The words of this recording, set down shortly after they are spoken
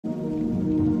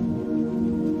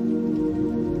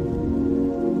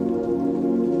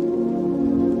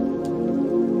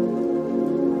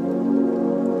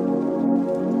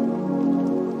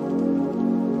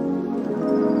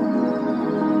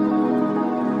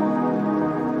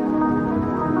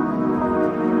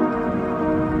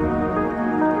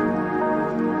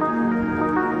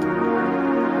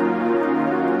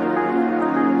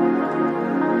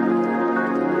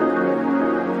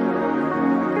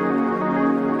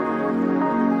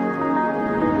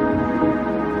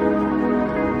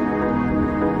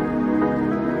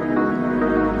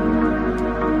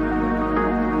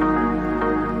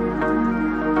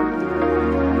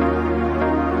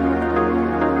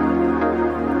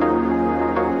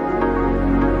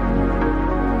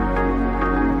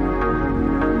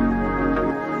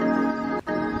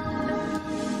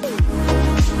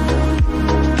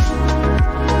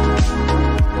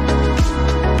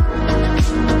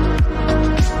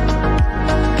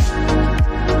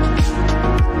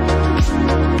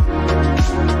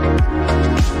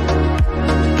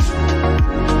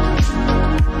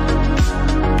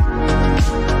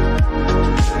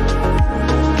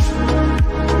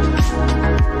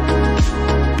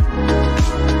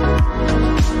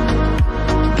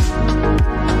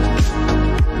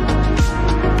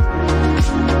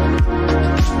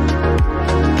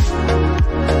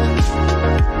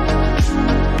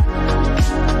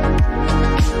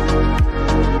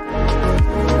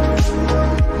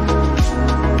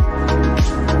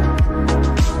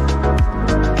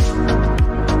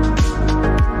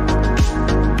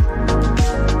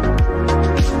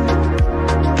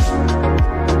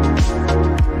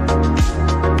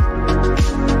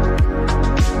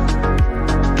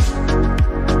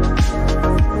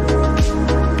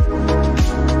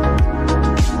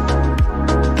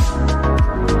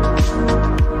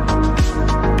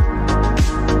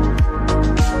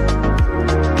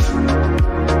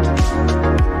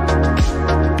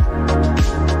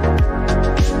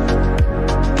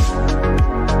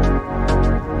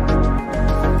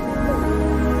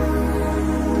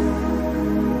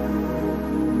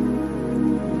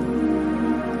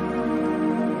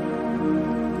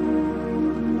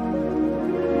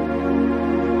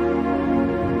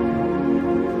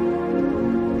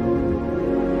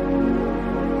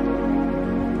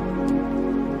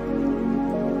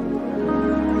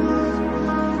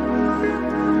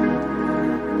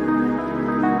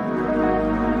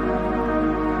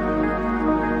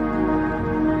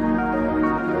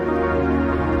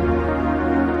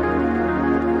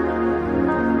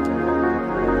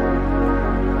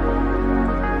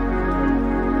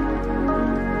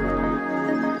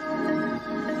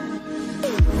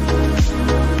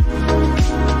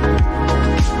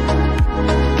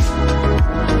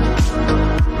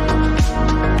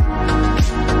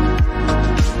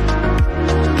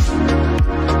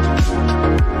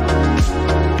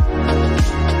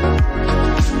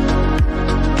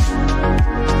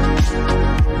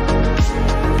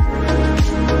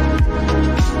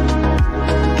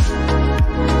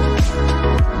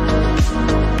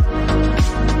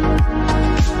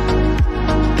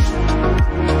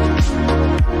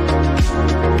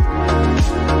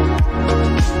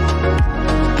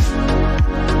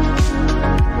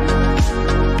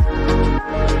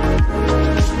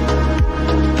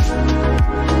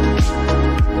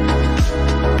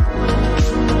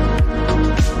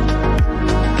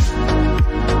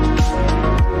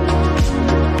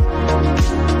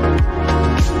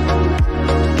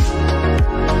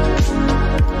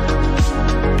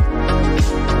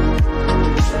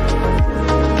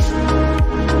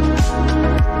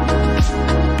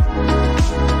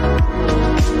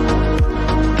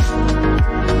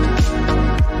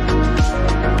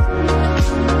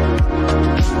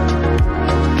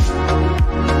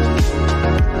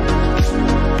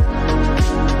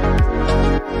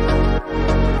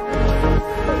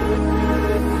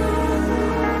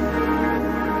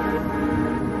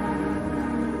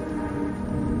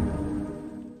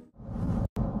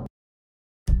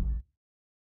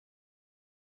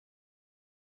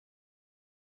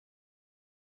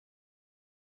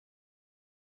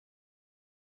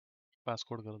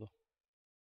Passcode कर दो।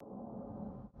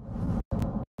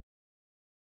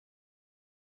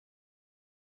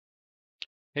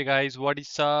 Hey guys, what is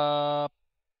up?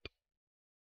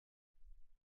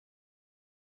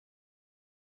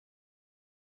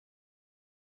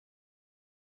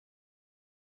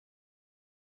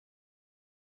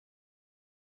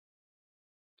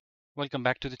 Welcome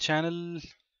back to the channel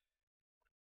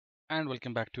and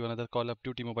welcome back to another Call of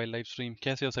Duty mobile live stream.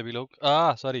 कैसे हो सभी लोग?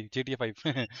 Sorry, GTA 5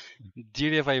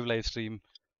 GTA 5 live stream.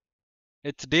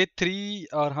 It's day 3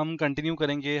 और हम continue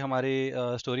करेंगे हमारे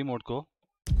स्टोरी मोड को।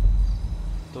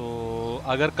 तो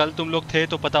अगर कल तुम लोग थे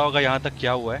तो पता होगा यहाँ तक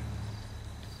क्या हुआ है।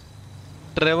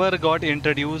 Trevor got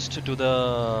introduced to the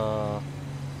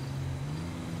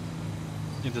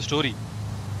in the story.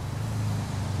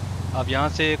 अब यहाँ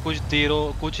से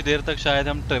कुछ देर तक शायद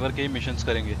हम ट्रेवर के मिशंस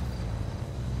करेंगे।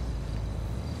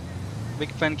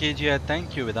 Big fan KG,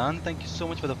 thank you Vedant, thank you so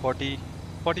much for the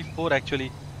 44 actually.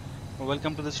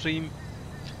 Welcome to the stream.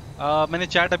 मैंने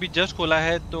चैट अभी जस्ट खोला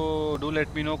है तो डू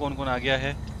लेट मी नो कौन कौन आ गया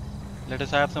है. Let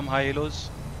us have some high hellos.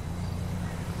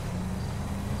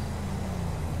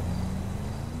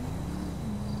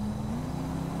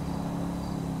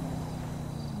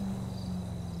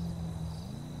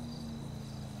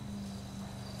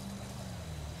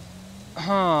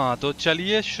 हाँ तो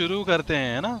चलिए शुरू करते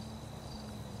हैं ना.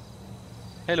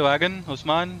 हेलो आगन,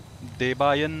 उस्मान,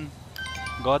 देबायन,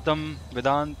 गौतम,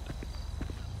 वेदांत.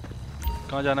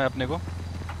 कहाँ जाना है अपने को?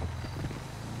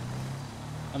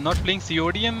 I'm not playing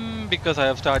CODM because I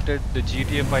have started the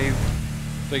GTA 5.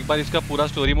 तो एक बार इसका पूरा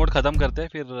स्टोरी मोड खत्म करते हैं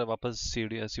फिर वापस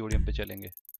CODM पे चलेंगे.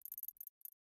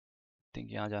 थिंक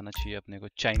यहाँ जाना चाहिए अपने को,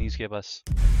 चाइनीज के पास.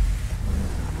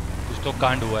 कुछ तो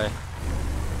कांड हुआ है.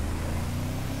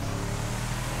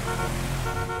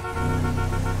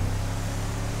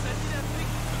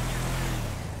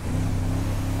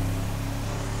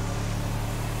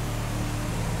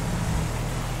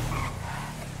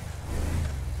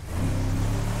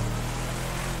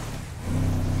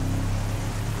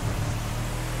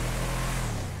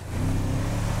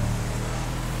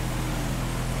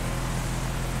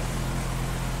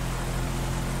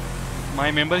 My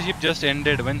membership just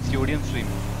ended when CODM stream.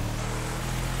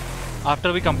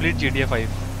 After we complete GTA 5.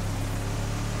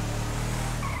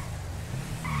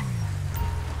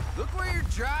 Look where you're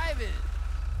driving.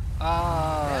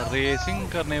 Racing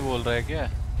करने बोल रहा है क्या?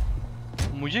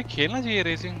 मुझे खेलना चाहिए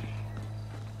रेसिंग.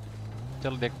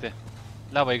 चलो देखते हैं.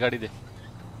 ला भाई गाड़ी दे.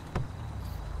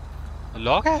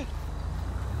 लॉक है?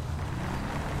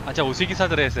 अच्छा उसी के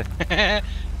साथ रेस है.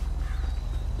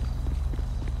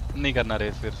 नहीं करना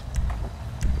रेस फिर.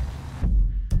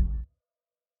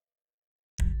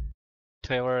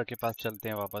 ट्रेवर के पास चलते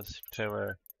हैं वापस.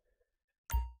 ट्रेवर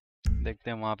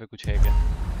देखते हैं वहां पे कुछ है क्या.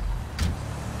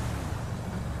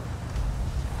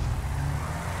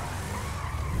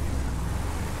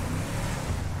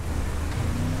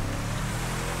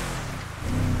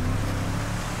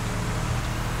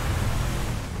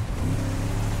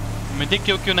 मिथिक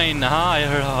क्यों नहीं? हाँ I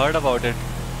heard about it.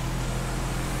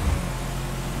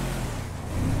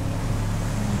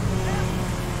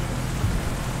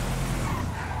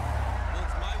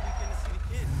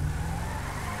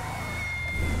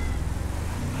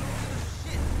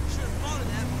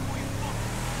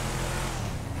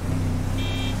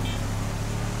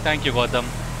 Thank you, Gautam.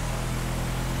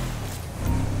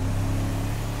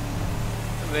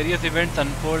 Various events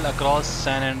unfold across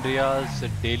San Andreas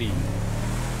daily.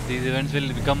 These events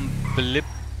will become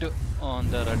blipped on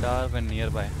the radar when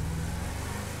nearby.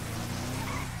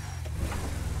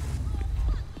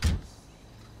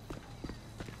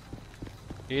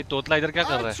 ये तोतला इधर क्या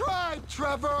कर रहा है? I tried,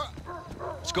 Trevor.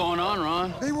 What's going on,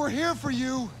 Ron? They were here for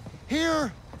you.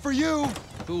 Here for you.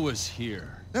 Who was here?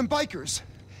 Them bikers.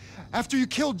 After you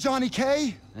killed Johnny K.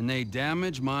 And they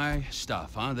damage my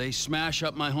stuff, huh? They smash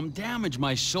up my home, damage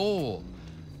my soul.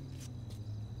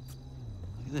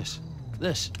 Look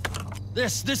at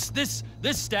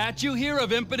this statue here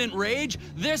of impotent rage.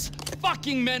 This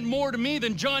fucking meant more to me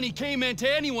than Johnny K meant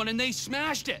to anyone, and they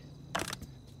smashed it.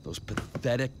 Those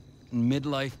pathetic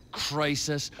midlife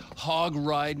crisis,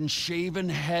 hog-riding,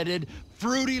 shaven-headed,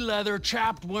 fruity leather,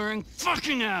 chapped-wearing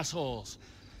fucking assholes.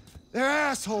 They're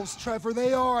assholes, Trevor.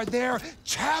 They are. They're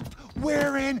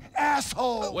chap-wearing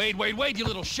assholes. Wait, you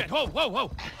little shit. Whoa.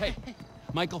 Hey,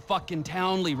 Michael fucking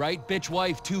Townley, right? Bitch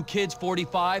wife, 2 kids,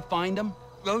 45. Find him.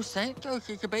 Los Santos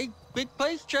is a big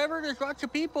place, Trevor. There's lots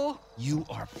of people. You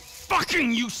are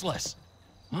fucking useless.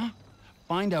 Huh?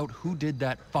 Find out who did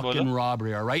that fucking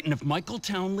robbery, all right? And if Michael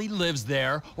Townley lives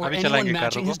there, or anyone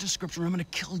matching his description, I'm gonna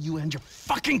kill you and your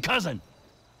fucking cousin.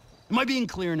 Am I being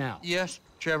clear now? Yes,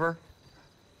 Trevor.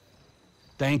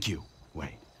 Thank you.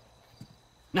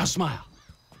 Now smile.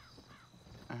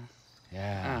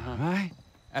 Yeah, right?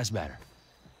 That's better.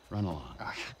 Run along.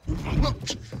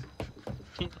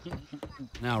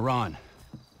 Now, Ron,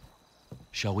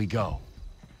 shall we go?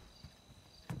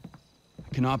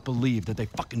 I cannot believe that they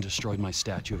fucking destroyed my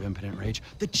statue of impotent rage.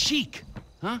 The cheek,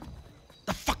 huh?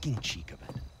 The fucking cheek of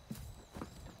it.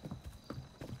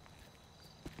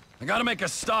 I gotta make a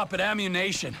stop at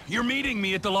ammunition. You're meeting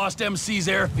me at the Lost MC's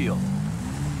airfield.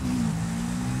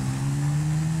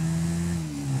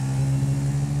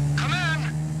 Come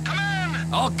in! Come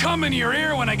in! I'll come in your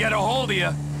ear when I get a hold of you.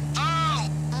 Oh,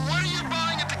 what are you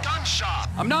buying at the gun shop?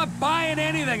 I'm not buying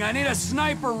anything. I need a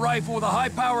sniper rifle with a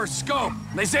high-power scope.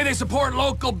 They say they support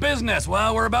local business.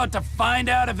 Well, we're about to find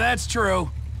out if that's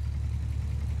true.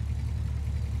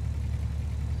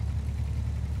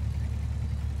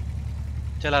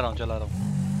 चला रहा हूँ.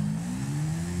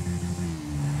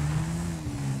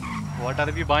 What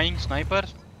are we buying? Sniper?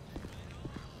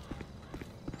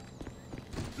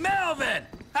 Melvin!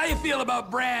 How you feel about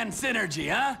brand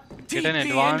synergy, huh? Get an TB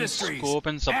advanced Industries, scope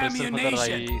and suppressor for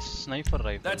ammunition. the sniper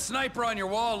rifle. That sniper on your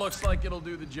wall looks like it'll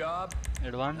do the job.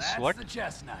 Advanced That's what? the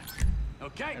chestnut.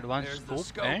 Okay, Advanced there's the scope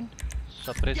scope. and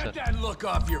suppressor. Get that look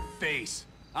off your face.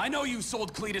 I know you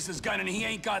sold Cletus's gun and he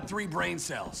ain't got 3 brain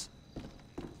cells.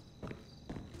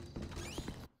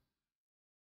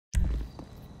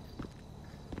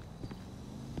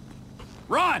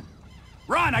 Ron!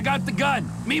 Ron, I got the gun.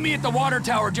 Meet me at the water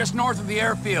tower just north of the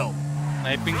airfield.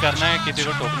 Sniping करना है किसी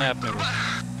को ठोकना है अपने को.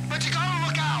 But you gotta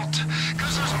look out,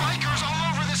 because there's bikers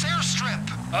all over this airstrip.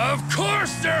 Of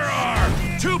course there are!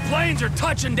 2 planes are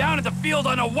touching down at the field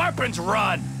on a weapons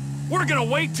run. We're gonna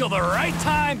wait till the right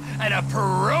time and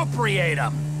appropriate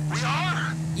them. We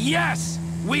are? Yes,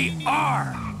 we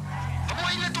are. I'm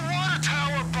waiting at the water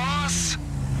tower, boss.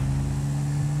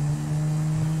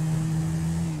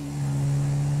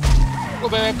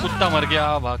 अबे कुत्ता मर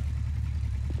गया भाग.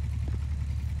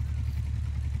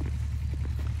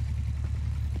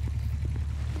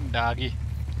 Doggy.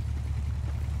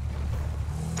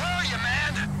 Where are you,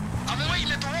 man? I'm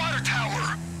waiting at the water tower.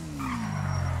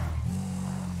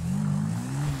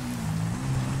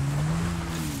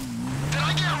 Did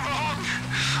I get it wrong?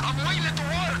 I'm waiting at the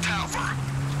water tower.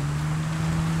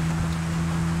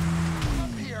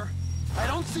 Up here, I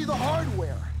don't see the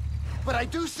hardware, but I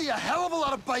do see a hell of a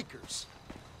lot of bikers.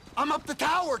 I'm up the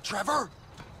tower, Trevor.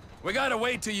 We gotta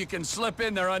wait till you can slip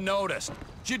in there unnoticed.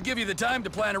 Should give you the time to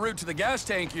plan a route to the gas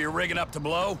tank you're rigging up to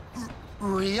blow.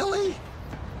 Really?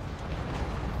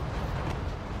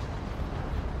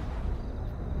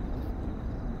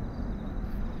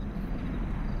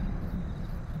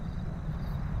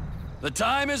 The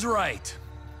time is right.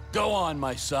 Go on,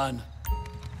 my son.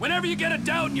 Whenever you get a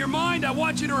doubt in your mind, I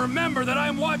want you to remember that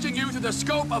I'm watching you through the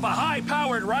scope of a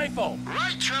high-powered rifle.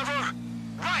 Right, Trevor.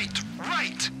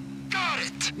 Right. Got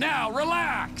it. Now,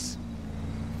 relax.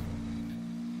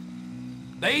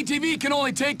 The ATV can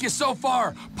only take you so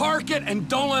far. Park it and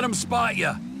don't let them spot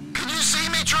you. Can you see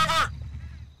me, Trevor?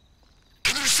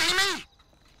 Can you see me?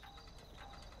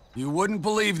 You wouldn't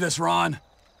believe this, Ron.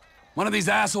 One of these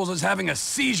assholes is having a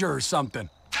seizure or something.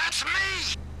 That's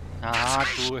me. हाँ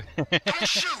That's me. तू. Don't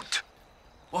shoot.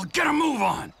 Well, get a move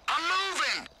on. I'm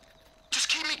moving. Just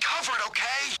keep me covered,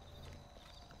 okay?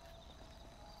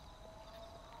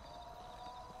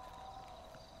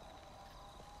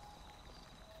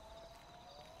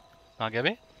 कहाँ गया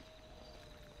बे?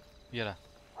 ये रहा.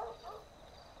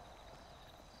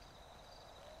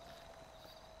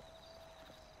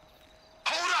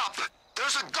 Hold up.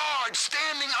 There's a guard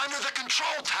standing under the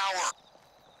control tower.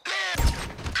 Good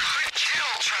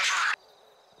kill, Trevor.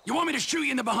 You want me to shoot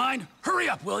you in the behind? Hurry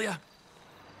up, will ya?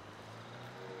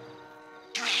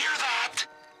 You hear that?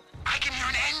 I can hear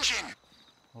an engine.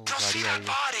 Oh, They'll see गाड़ी that आई है.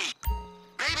 body.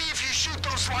 Maybe if you shoot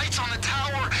those lights on the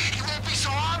tower, it won't be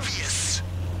so obvious.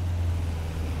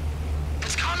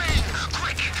 It's coming!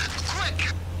 Quick!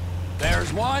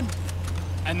 There's one,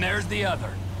 and there's the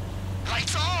other.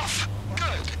 Lights off!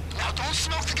 Good. Now don't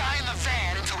smoke the guy in the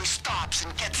van until he stops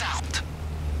and gets out.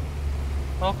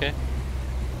 Okay.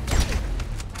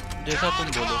 जैसा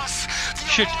तुम बोलो. The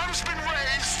Shit. alarm's been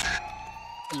raised.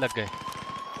 लग गए.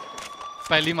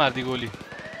 पहली मार दी गोली.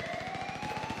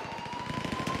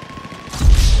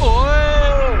 ओए!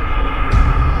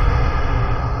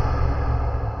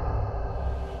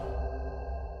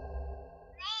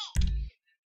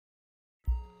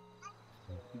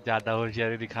 ज़्यादा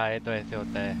होशियारी दिखाए तो ऐसे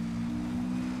होता है.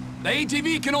 The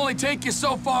ATV can only take you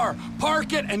so far.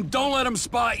 Park it and don't let them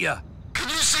spot you. Can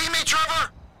you see me,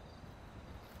 Trevor?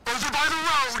 Over by the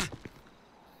road.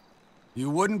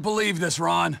 You wouldn't believe this,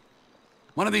 Ron.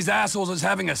 One of these assholes is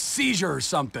having a seizure or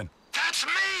something. That's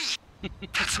me!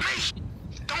 That's me!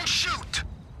 Don't shoot!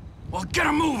 Well, get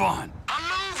a move on! I'm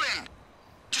moving!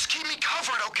 Just keep me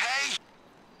covered, okay?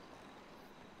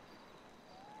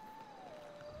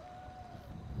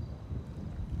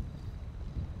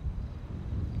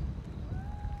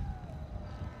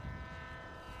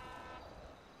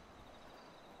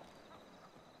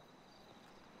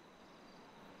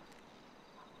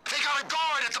 They got a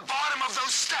guard at the bottom of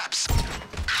those steps.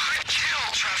 Good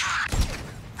kill, Trevor.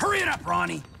 Hurry it up,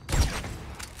 Ronnie!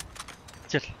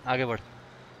 चल आगे बढ़.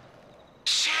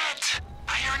 Shit!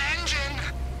 I hear an engine!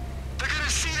 They're gonna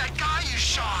see that guy you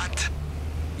shot!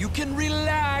 You can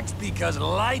relax because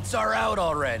lights are out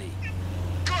already.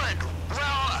 Good.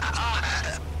 Well,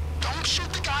 don't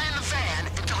shoot the guy in the van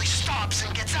until he stops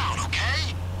and gets out,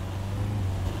 okay?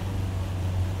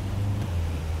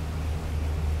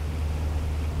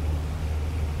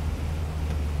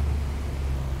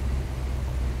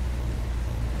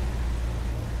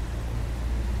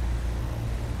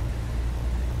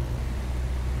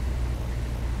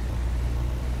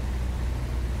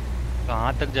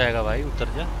 कहाँ तक जाएगा भाई? उतर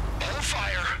जा. Hold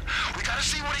fire. We gotta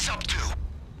see what he's up to.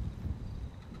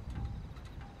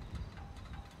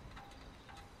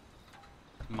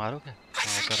 मारो क्या? I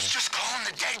think he's just calling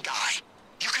the dead guy.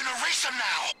 You can erase him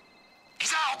now.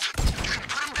 He's out. You can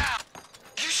put him down.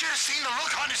 You should have seen the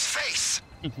look on his face.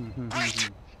 Wait.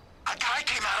 A guy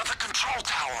came out of the control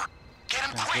tower. Get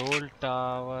him quick.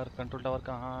 Control tower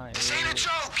कहाँ है? This ain't a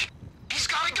joke. He's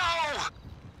gotta go.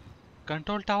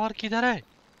 Control tower किधर है?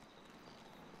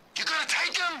 You gonna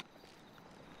take him?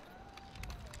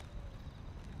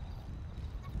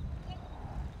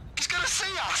 He's gonna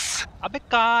see us. अबे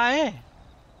कहाँ है?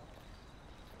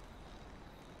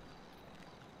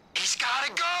 He's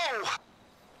gotta go.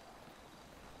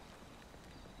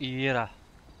 ये रहा.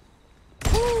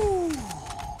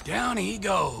 Down he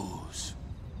goes.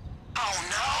 Oh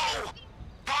no!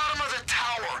 Bottom of the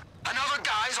tower. Another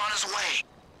guy's on his way.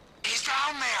 He's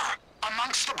down there,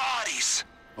 amongst the bodies.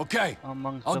 Okay,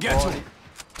 Amongst I'll the get to body. him.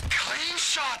 Clean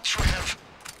shot, Trev.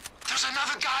 There's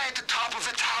another guy at the top of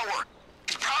the tower.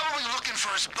 He's probably looking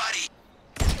for his buddy.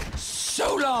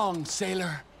 So long,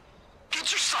 sailor.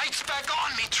 Get your sights back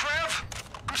on me, Trev.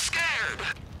 I'm scared.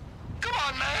 Come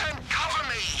on, man. Cover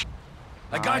me.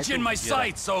 I got you in my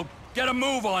sights, so get a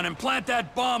move on and plant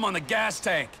that bomb on the gas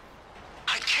tank.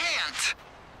 I can't.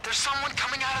 There's someone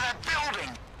coming out of that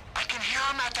building. I can hear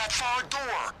him at that far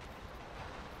door.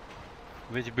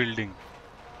 Which building?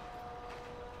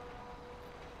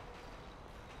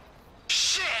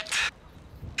 Shit!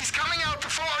 He's coming out the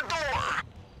far door.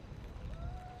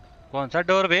 कौन सा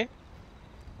door बे?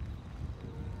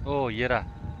 ओ ये रहा.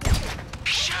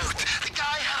 Shoot! The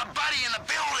guy had a buddy in the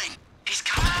building. He's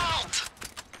come out.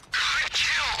 Good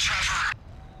kill, Trevor.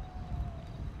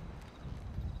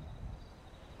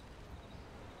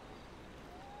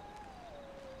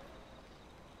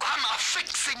 I'm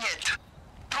fixing it.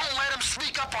 Don't let him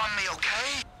sneak up on me, okay?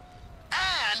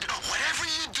 And whatever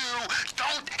you do,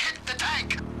 don't hit the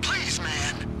tank. Please,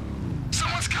 man.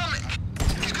 Someone's coming.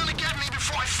 He's gonna get me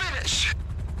before I finish.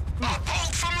 A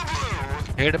bolt from the blue.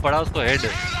 Head पड़ा उसको head. You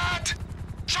hear that?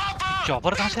 Chopper!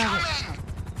 Chopper कहाँ से आ गया?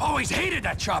 incoming! Always hated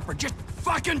that chopper. Just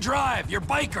fucking drive. You're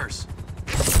bikers.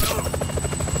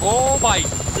 ओ भाई.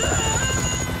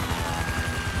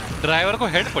 Driver को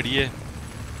head पड़ी है.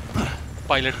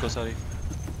 Pilot को sorry.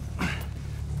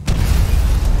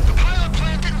 The pilot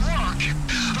plant didn't work,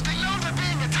 but they know they're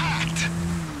being attacked.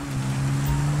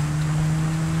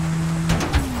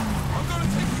 I'm gonna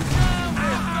take you down.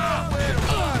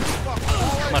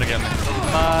 मर गया मैं.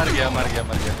 मर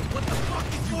गया. What the fuck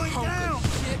is going down?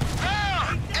 There,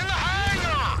 in the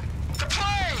hangar. The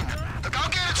plane. Look,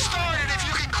 I'll get it started if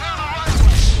you can clear the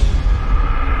runway.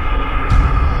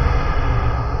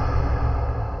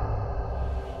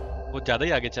 वो ज़्यादा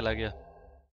ही आगे चला गया.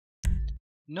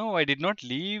 No, I did not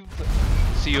leave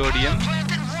CODM. Plant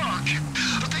didn't work,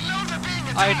 but they know they're being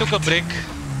attacked. I took a break.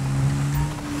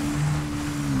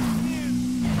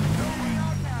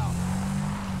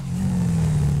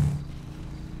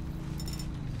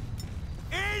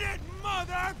 Eat it,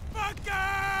 motherfucker!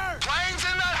 Plane's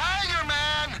in that hangar,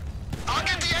 man. I'll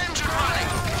get the engine running.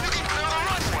 You can clear the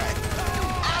runway.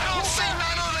 I don't see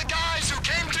none of the guys who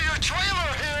came to your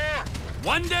trailer here.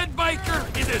 One dead biker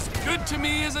is as good to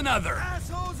me as another.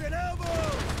 Assholes at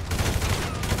elbows.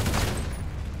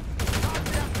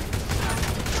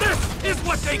 This is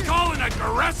what they call an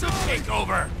aggressive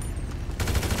takeover.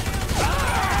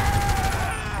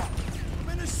 I'm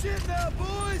in the shit now,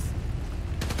 boys.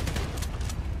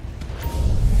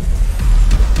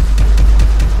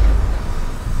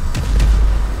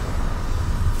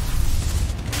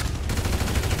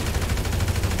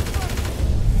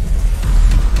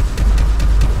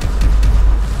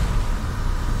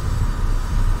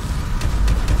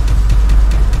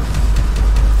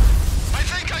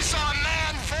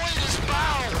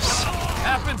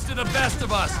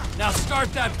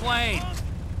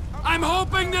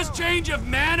 change of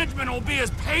management will be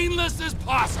as painless as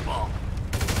possible.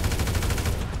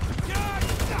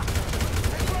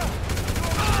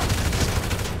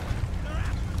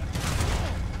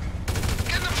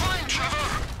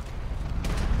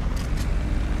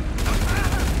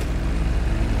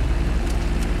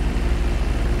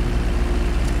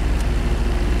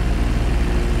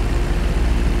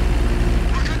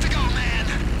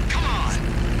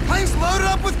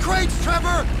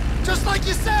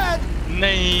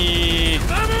 नहीं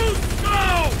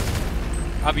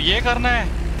अब ये करना है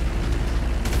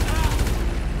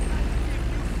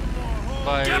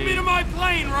भाई Get me to my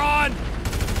plane, Ron!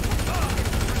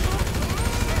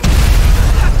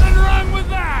 Nothing wrong with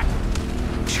that!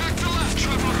 Check the left,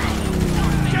 Trevor!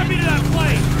 Get me to that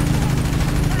plane!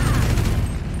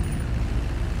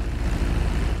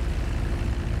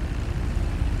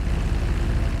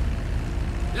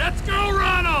 Let's go,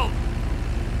 Ronald!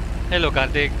 Hello,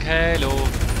 Kartik. Hello.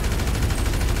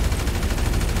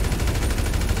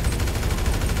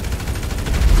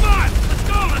 Come on! Let's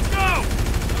go! Let's go!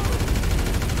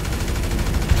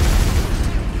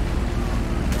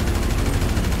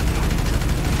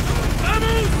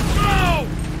 Vamos! Go!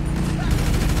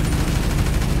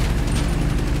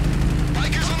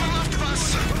 Bikers on the left of us!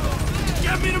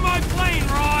 Get me to my plane,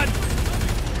 Ron!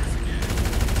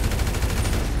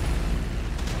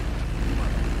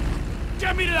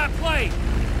 Get me to that plane!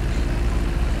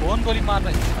 कौन गोली मार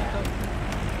रहा है?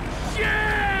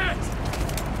 Shit!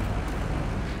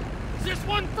 Is this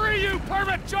one for you,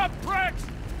 permit jump pricks?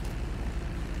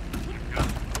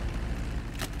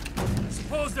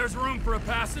 Suppose there's room for a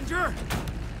passenger?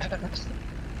 In the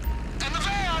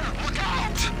van! Look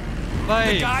out!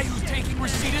 The guy who's taking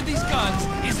receipt of these guns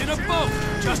is in a boat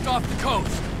just off the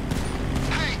coast.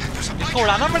 Hey, there's a इसको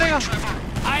उड़ाना पड़ेगा? Trevor.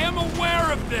 I am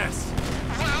aware of this.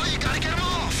 Well, you gotta get him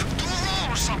off. Do a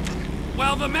roll or something.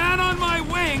 While the man on my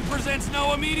wing presents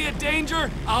no immediate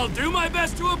danger, I'll do my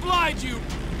best to oblige you.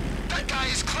 That guy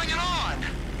is clinging on.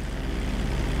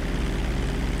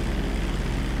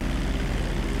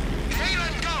 He ain't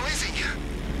letting go, is he?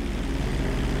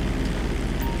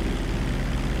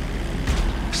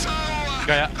 So,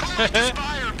 Gaya. who might this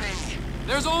buyer be?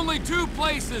 There's only two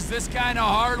places this kind of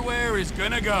hardware is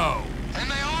gonna go. And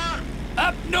they are?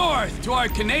 Up north to our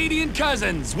Canadian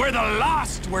cousins, where the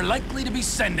lost were likely to be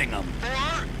sending them.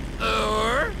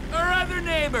 Or our other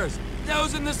neighbors,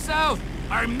 those in the south,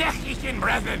 our Mexican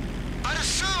brethren. I'd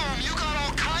assume you got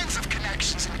all kinds of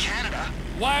connections in Canada.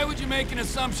 Why would you make an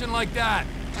assumption like that?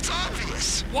 It's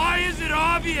obvious. Why is it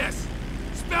obvious?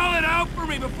 Spell it out for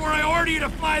me before I order you to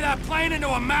fly that plane into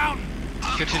a mountain.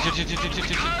 Because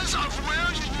of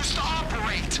where you used to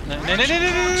operate. No.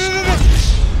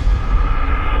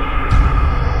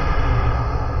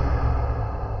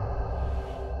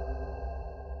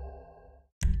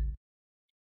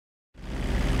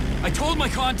 I told my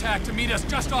contact to meet us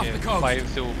just off the coast. 5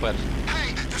 से ऊपर.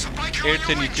 Hey, there's a biker 8 on से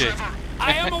your wing, नीचे. Trevor.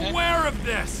 I am aware of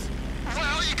this.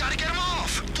 Well, you gotta get him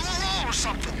off. Do a roll or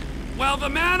something. While the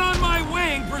man on my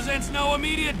wing presents no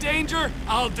immediate danger,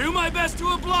 I'll do my best to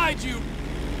oblige you.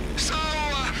 So,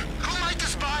 who might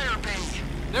this buyer be?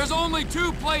 There's only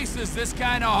two places this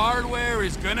kind of hardware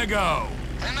is gonna go.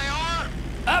 And they are?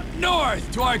 Up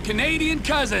north to our Canadian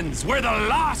cousins, where the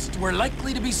lost were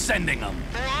likely to be sending them.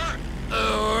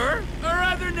 Or our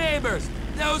other neighbors,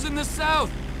 those in the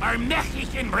south, our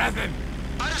Mexican brethren.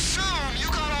 I'd assume you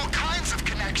got all kinds of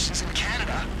connections in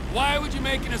Canada. Why would you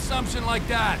make an assumption like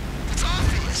that? It's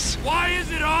obvious. Why is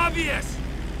it obvious?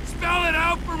 Spell it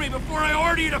out for me before I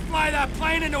order you to fly that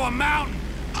plane into a mountain.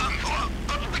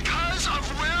 Because of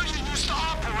where you used to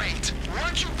operate.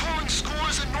 Weren't you pulling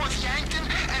scores in North Yankton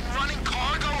and running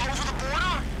cargo over the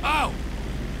border? Oh,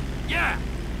 yeah.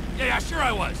 Yeah, sure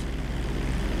I was.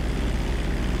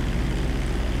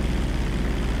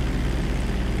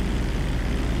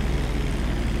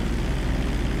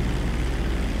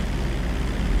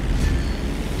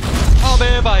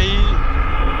 अबे भाई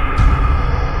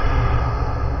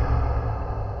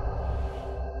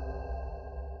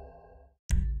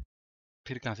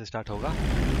फिर कहां से start होगा?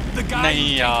 The guy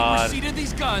who's taking receipt of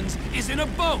these guns is in a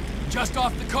boat just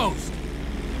off the coast.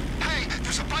 Hey,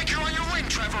 there's a biker on your wing,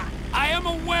 Trevor. I am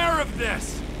aware of this.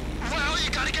 Well,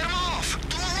 you gotta get him off.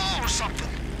 Do a roll or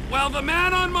something. While the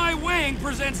man on my wing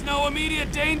presents no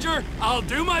immediate danger, I'll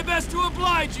do my best to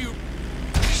oblige you.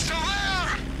 He's still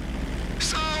there.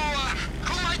 So,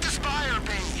 who might this buyer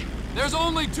be? There's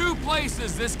only two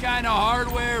places this kind of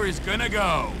hardware is gonna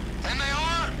go. And they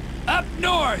are? Up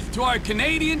north to our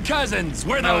Canadian cousins,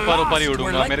 where the lost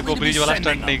were likely to be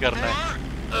sending them.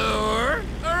 Or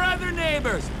our other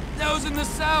neighbors, those in the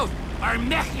south, our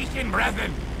Mexican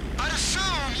brethren. I'd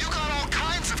assume you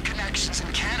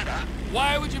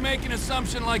Why would you make an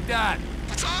assumption like that?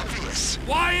 It's obvious.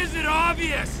 Why is it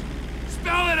obvious?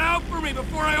 Spell it out for me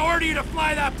before I order you to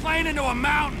fly that plane into a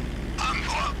mountain.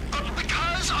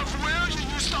 Because of where you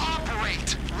used to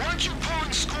operate. Weren't you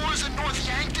pulling scores in North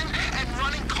Yankton and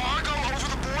running cargo over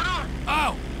the border?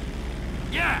 Oh.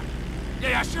 Yeah.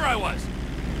 Yeah, sure I was.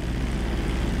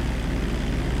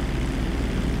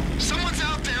 Someone's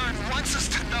out there and wants us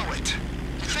to know it.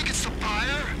 You think it's the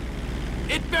buyer?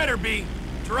 It better be.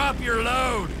 Drop your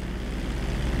load.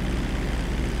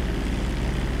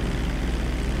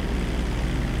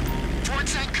 Fort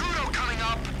Zancudo coming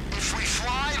up. If we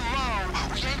fly low,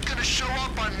 we ain't gonna show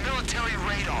up on military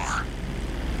radar.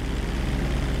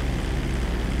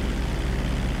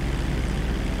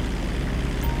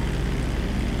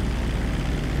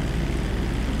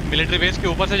 Military base के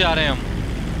ऊपर से जा रहे हैं हम,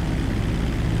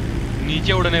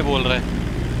 नीचे उड़ने बोल रहे हैं।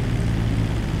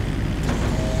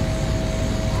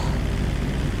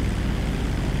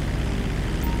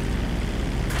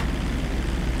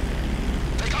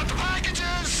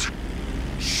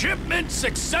 Shipment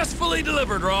successfully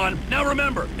delivered, Ron. Now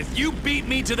remember, if you beat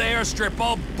me to the airstrip,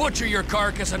 I'll butcher your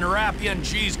carcass and wrap you in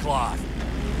cheesecloth.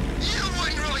 You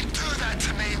wouldn't really do that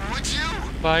to me, would you?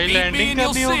 भाई Beat me landing and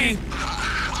you'll करनी होगी। see.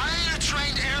 I ain't a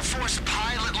trained Air Force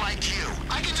pilot like you.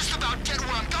 I can just about get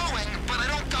where I'm going, but I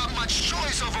don't got much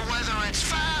choice over whether it's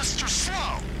fast or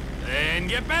slow. Then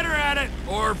get better at it,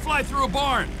 or fly through a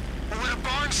barn. Would a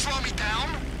barn slow me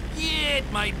down? Yeah,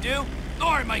 it might do.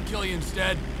 Or it might kill you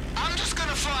instead. I'm just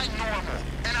gonna fly normal,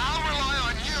 and I'll rely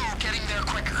on you getting there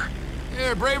quicker.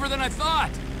 You're braver than I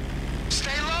thought.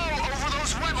 Stay low over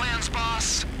those wetlands,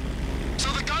 boss.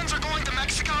 So the guns are going to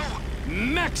Mexico?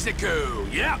 Mexico!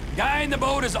 Yeah, guy in the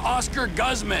boat is Oscar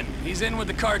Guzman. He's in with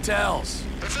the cartels.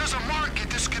 If there's a market,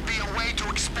 this could be a way to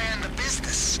expand the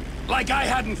business. Like I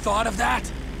hadn't thought of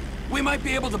that. We might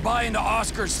be able to buy into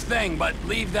Oscar's thing, but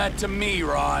leave that to me,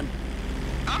 Ron.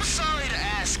 I'm sorry to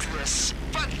ask this,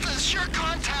 but does your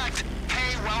contact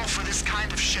pay well for this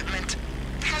kind of shipment?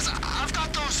 Because I've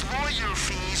got those lawyer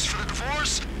fees for the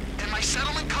divorce and my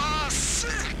settlement costs.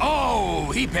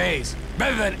 Oh, he pays.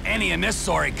 Better than any in this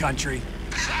sorry country.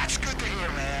 That's good to hear,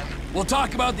 man. We'll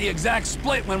talk about the exact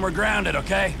split when we're grounded,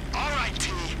 okay? All right,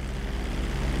 T.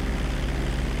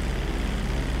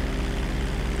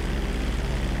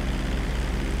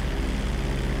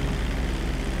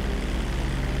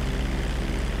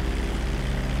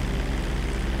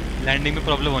 Landing में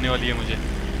problem होने वाली है मुझे।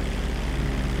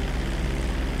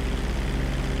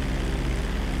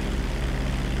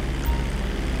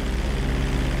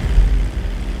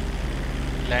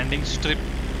 Landing strip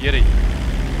ये रही।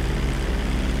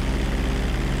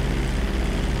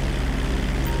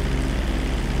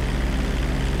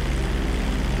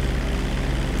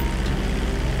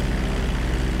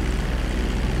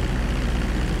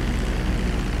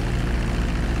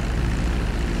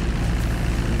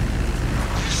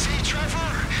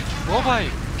 ओ भाई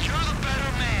You're the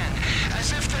better man,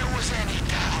 as if there was any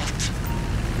doubt.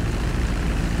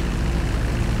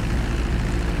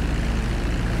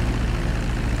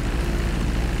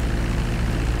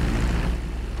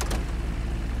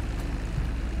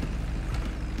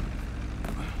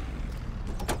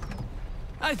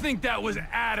 I think that was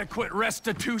adequate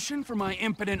restitution for my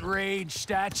impotent rage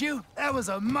statue. That was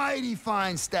a mighty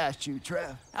fine statue,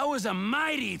 Trev. That was a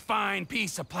mighty fine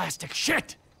piece of plastic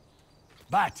shit.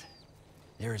 But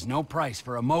there is no price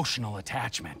for emotional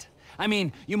attachment. I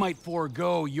mean, you might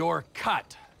forego your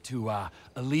cut to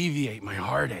alleviate my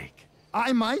heartache.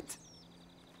 I might?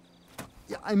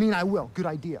 Yeah, I mean, I will. Good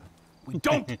idea. We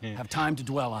don't have time to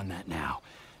dwell on that now,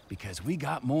 because we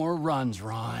got more runs,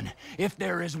 Ron. If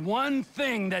there is one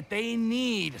thing that they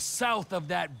need south of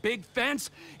that big fence,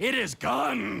 it is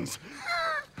guns.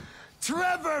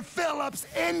 Trevor Phillips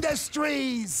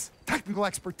Industries! Technical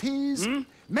expertise,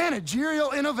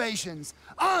 managerial innovations,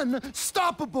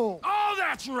 unstoppable! Oh,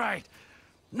 that's right.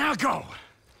 Now go.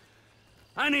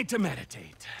 I need to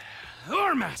meditate.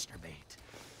 Or masturbate.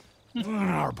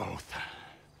 Or both.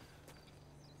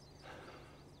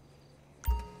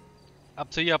 अब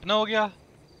से ये अपना हो गया।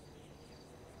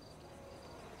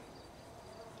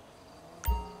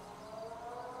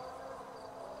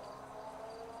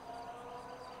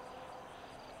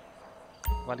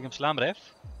 वालेकुम सलाम रेफ।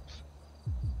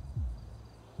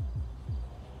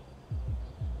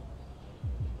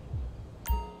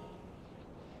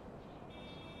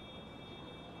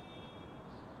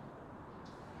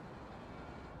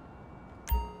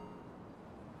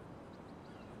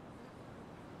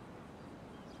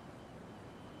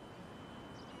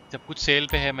 जब कुछ सेल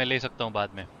पे है मैं ले सकता हूँ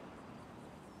बाद में।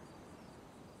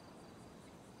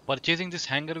 Purchasing this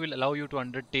hanger will allow you to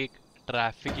undertake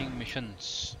trafficking missions.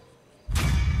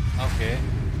 Okay,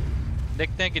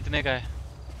 देखते हैं कितने का है,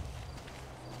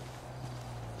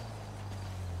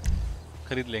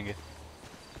 खरीद लेंगे।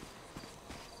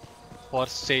 For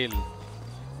sale.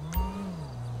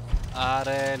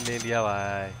 अरे ले लिया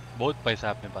भाई, बहुत पैसा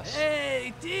है अपने पास।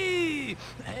 Hey, D!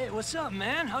 Hey, what's up,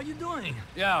 man? How you doing?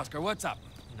 Yeah, Oscar, what's up?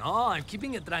 No, I'm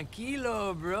keeping it tranquilo,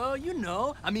 bro. You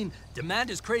know, I mean, demand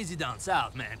is crazy down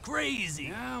south, man. Crazy.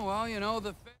 Yeah, well, you know,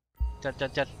 the... चल चल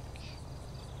चल।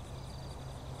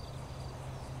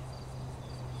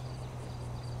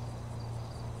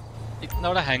 इतना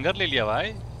बड़ा hanger ले लिया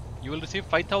भाई। You will receive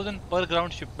 5,000 per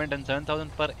ground shipment and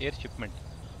 7,000 per air shipment,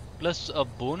 plus a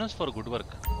bonus for good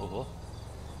work. Oh.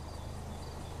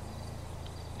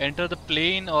 Enter the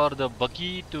plane or the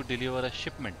buggy to deliver a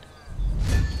shipment.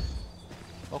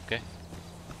 Okay.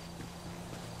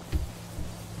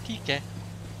 ठीक है।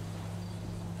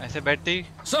 ऐसे बैठते ही।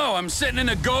 So, I'm sitting in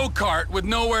a go-kart with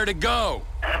nowhere to go.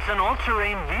 That's an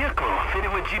all-terrain vehicle,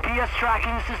 fitted with GPS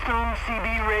tracking system,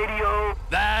 CB radio.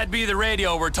 That'd be the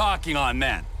radio we're talking on,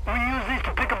 then. We use these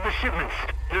to pick up the shipments.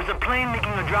 There's a plane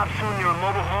making a drop soon near a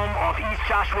mobile home off East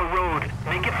Joshua Road.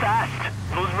 Make it fast.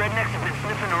 Those rednecks have been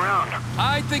sniffing around.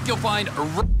 I think you'll find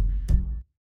a...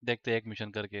 देखते हैं एक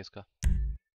mission करके इसका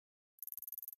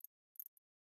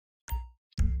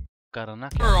करना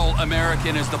क्या। Rural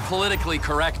American is the politically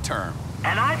correct term.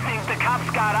 And I think the cops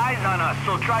got eyes on us,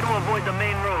 so try to avoid the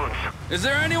main roads. Is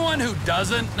there anyone who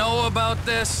doesn't know about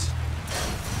this?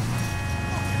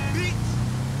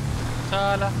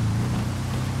 साला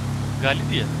गाली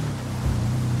दिया।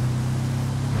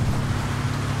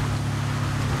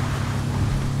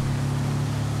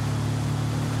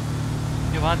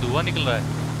 ये वहाँ धुआं निकल रहा है,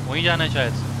 वहीं जाना है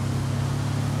शायद।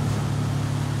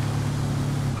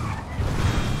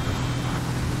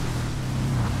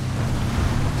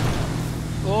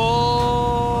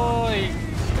 ओए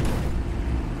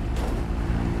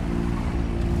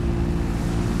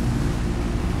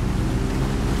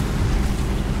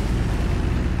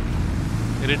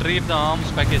retrieve the arms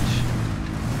package.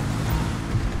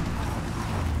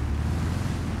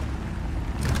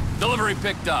 Delivery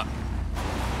picked up.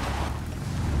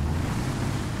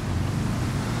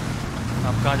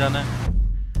 अब कहाँ जाना है?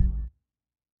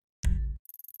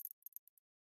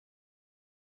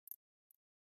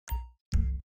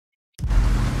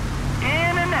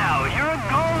 In and out. You're a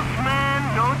ghost,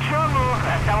 man. No trouble.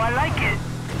 That's how I like it.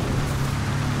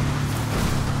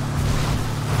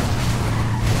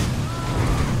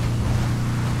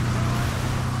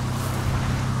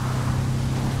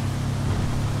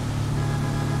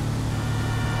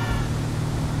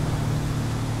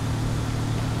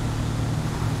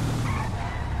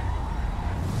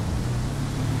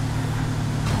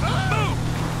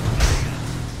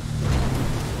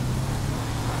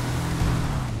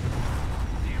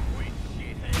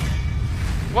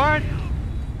 What?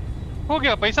 हो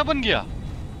गया, पैसा बन गया।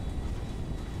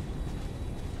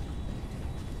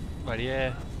 बढ़िया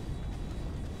है।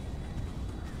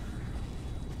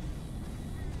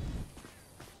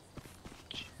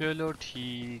 चलो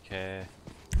ठीक है।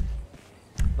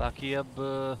 बाकी अब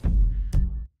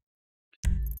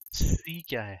सी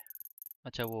क्या है?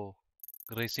 अच्छा वो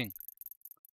रेसिंग,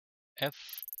 एफ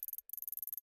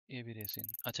ए भी रेसिंग।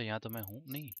 अच्छा यहाँ तो मैं हूँ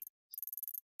नहीं।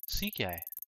 सी क्या है?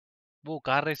 वो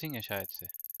कार रेसिंग है शायद से।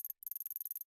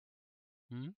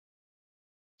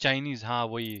 चाइनीज, हाँ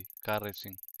वही कार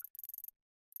रेसिंग।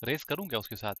 रेस करूं क्या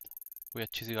उसके साथ, कोई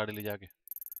अच्छी सी गाड़ी ले जाके?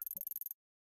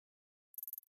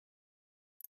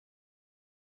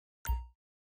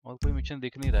 और कोई मिशन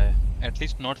दिख नहीं रहा है,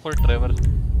 एटलीस्ट नॉट फॉर ट्रेवर।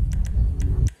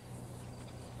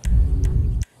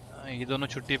 ये दोनों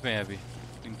छुट्टी पे हैं अभी,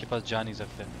 इनके पास जा नहीं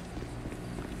सकते।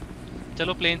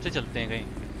 चलो प्लेन से चलते हैं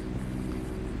कहीं।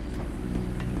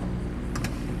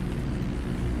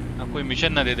 अब कोई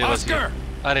मिशन ना दे दे बस।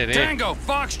 अरे रे, Tango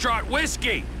Foxtrot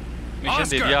Whiskey. मिशन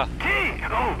दे दिया। Hey,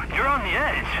 oh, you're on the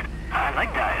edge. I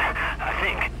like that, I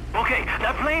think. Okay,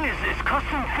 that plane is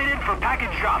custom fitted for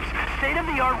package drops.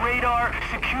 State-of-the-art radar,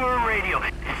 secure radio.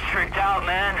 It's tricked out,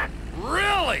 man.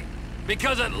 Really?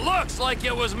 Because it looks like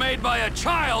it was made by a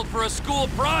child for a school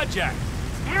project.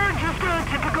 You're just a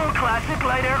typical classic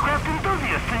light aircraft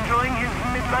enthusiast enjoying his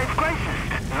midlife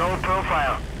crisis. No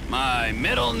profile. My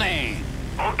middle name.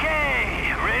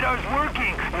 Okay, radar's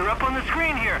working. You're up on the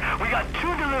screen here. We got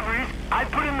 2 deliveries. I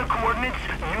put in the coordinates.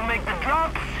 You make the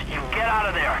drops. You get out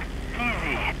of there.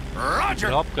 Easy. Roger.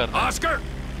 Drop karna. Oscar.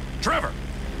 Trevor.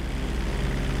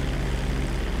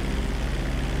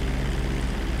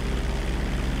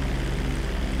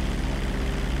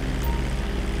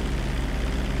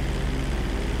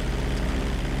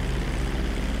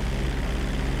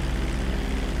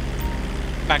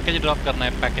 Package drop करना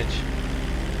है, package.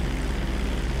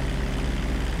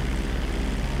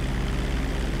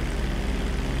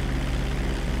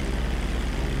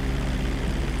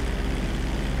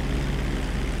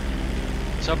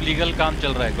 सब legal काम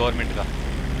चल रहा है government का।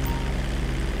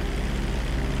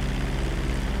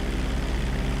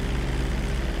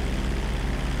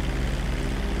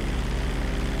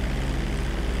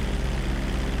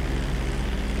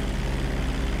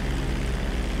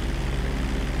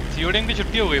 सीओडिंग की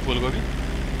छुट्टी हो गई फुल को भी।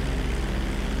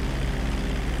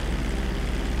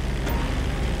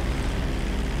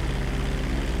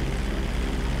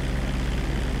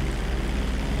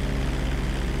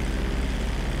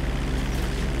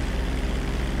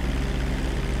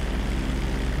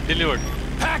 Delivered.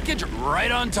 Package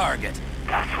right on target.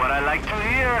 That's what I like to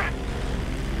hear.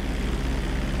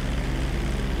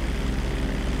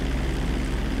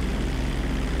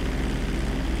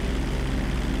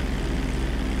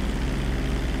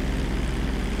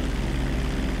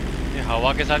 ये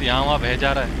हवा के साथ यहाँ वहाँ बह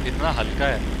जा रहा है, इतना हल्का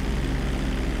है।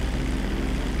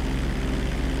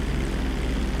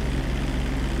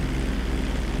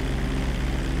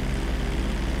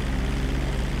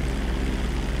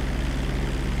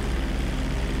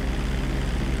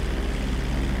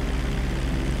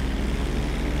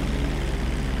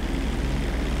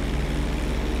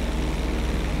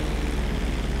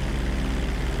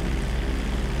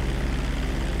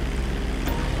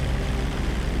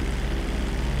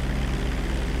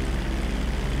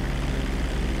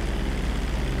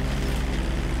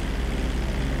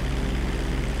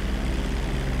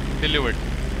 Delivered.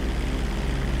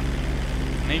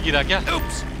 नहीं गिरा क्या?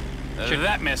 Oops.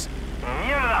 That missed.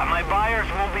 Yeah, my buyers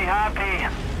will be happy.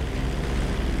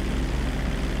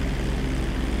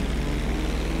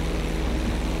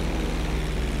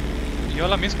 ये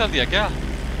वाला मिस कर दिया क्या?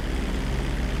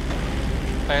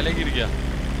 पहले गिर गया।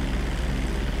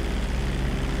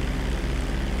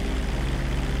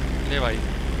 ले भाई,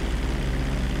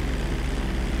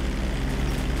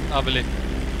 अब ले।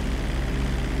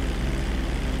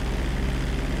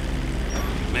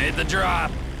 Made the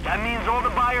drop. That means all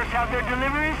the buyers have their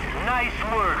deliveries? Nice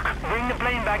work. Bring the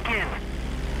plane back in.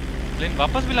 Plane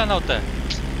वापस भी लाना होता है?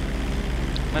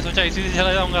 मैं सोचा इसी से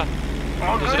चला जाऊंगा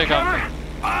All दूसरे good, काम Trevor? में।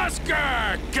 Oscar,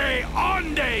 que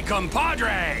onde,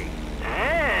 compadre?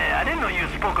 Hey, I didn't know you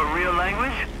spoke a real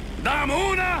language. Dame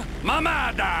una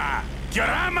mamada.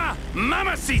 Llama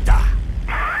mamacita.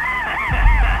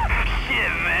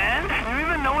 Shit, man. You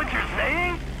even know what you're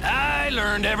saying? I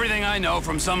learned everything I know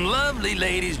from some lovely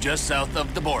ladies just south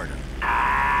of the border.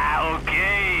 Ah,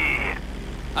 okay.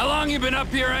 How long you been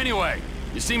up here anyway?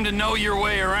 You seem to know your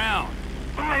way around.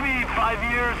 Maybe 5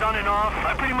 years on and off.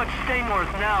 I pretty much stay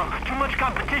north now. Too much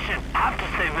competition. Have to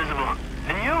stay visible.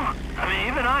 And you? I mean,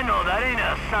 even I know that ain't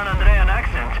a San Andrean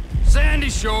accent.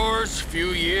 Sandy Shores,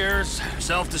 few years.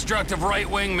 Self-destructive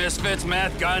right-wing misfits,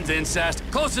 meth, guns, incest.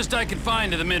 Closest I could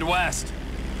find to the Midwest.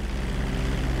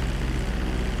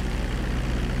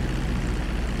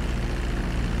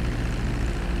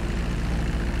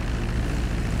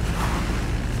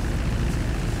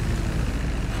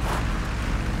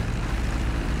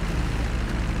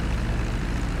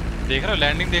 देख रहे हो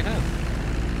landing, देख रहे हो?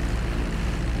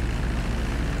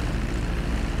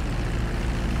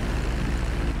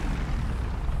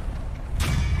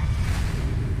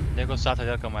 देखो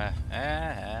 7,000 कमाया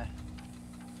है।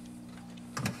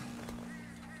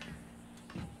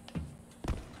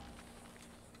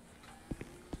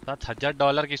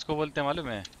 $7,000 किसको बोलते हैं मालूम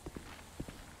है?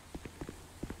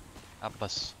 अब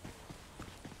बस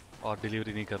और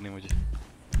डिलीवरी नहीं करनी मुझे।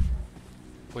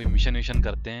 कोई मिशन विशन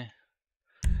करते हैं।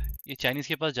 ये चाइनीज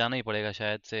के पास जाना ही पड़ेगा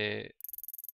शायद से।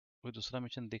 कोई दूसरा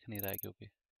मिशन दिख नहीं रहा है क्योंकि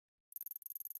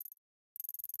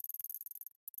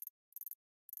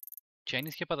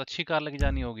चाइनीज के पास अच्छी कार लगी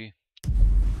जानी होगी।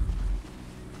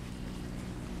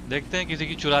 देखते हैं किसी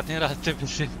की चुराते हैं रास्ते पे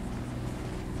से।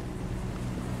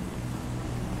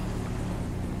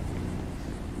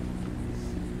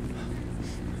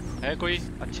 है कोई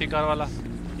अच्छी कार वाला?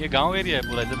 ये गांव एरिया है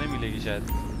पूरा, इधर नहीं मिलेगी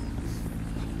शायद।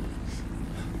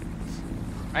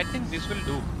 I think this will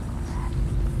do.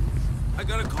 I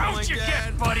gotta call my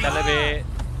dad, buddy. चले बे।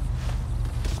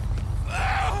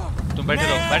 तुम बैठे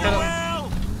रहो, बैठे रहो।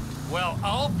 Well,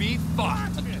 I'll be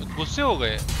fucked. गुस्से हो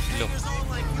गए लो।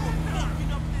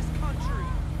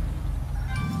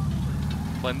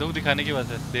 बंदूक दिखाने की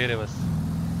वजह से देर है बस।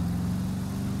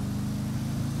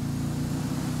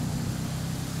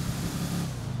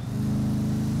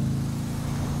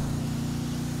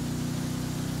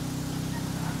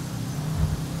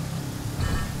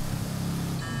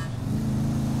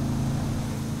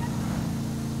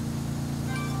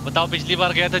 बताओ पिछली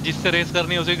बार गया था जिससे रेस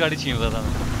करनी है उसी गाड़ी छीन रहा था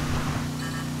मैं।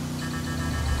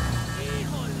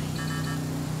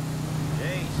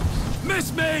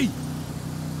 Miss me!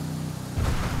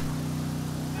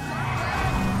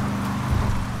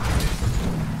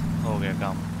 हो गया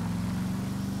काम।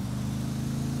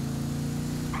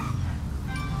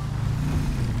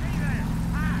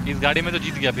 इस गाड़ी में तो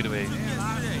जीत गया फिर भाई।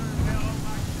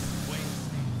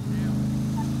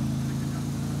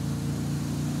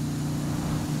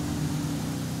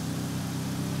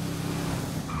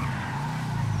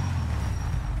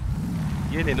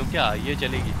 ये ले लो क्या, ये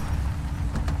चलेगी।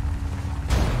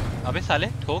 अबे साले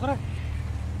ठोक रहा है।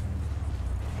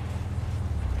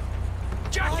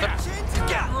 उतर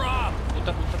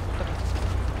उतर उतर।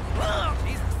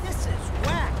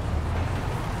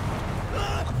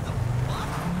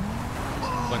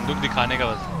 बंदूक दिखाने का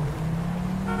बस।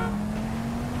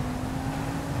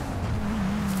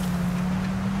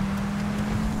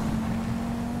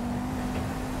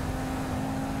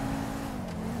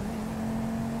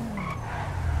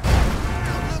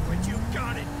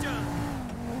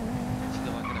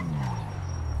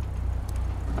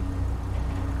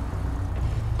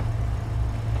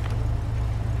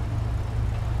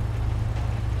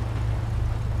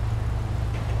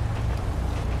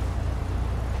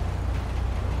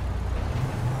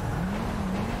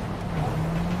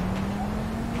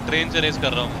 ट्रेन से रेस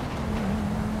कर रहा हूँ।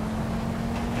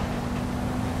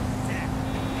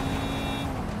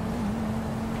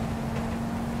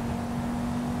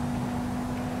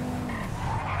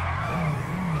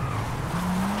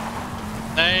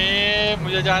 नहीं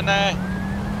मुझे जाना है।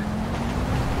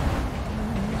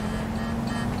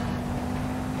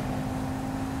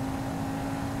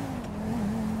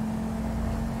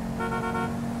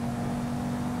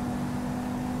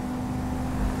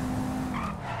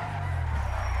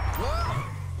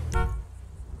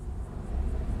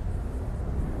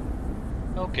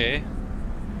 Okay.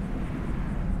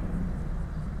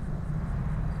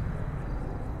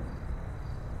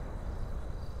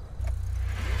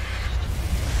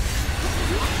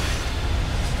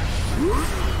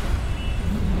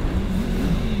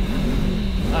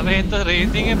 अबे तो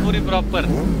रेसिंग है पूरी प्रॉपर।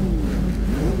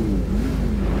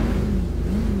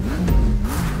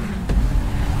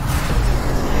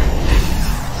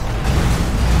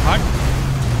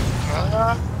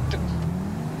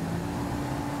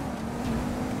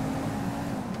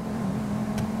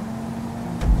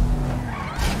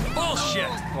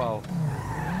 वाओ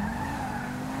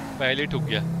पहले ठुक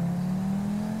गया।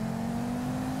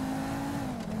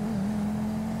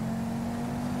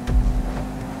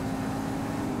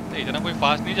 नहीं इतना कोई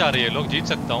फास्ट नहीं जा रही है, लोग जीत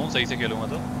सकता हूँ सही से खेलूंगा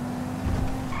तो।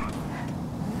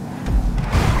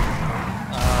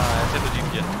 ऐसे तो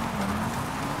जीत गया।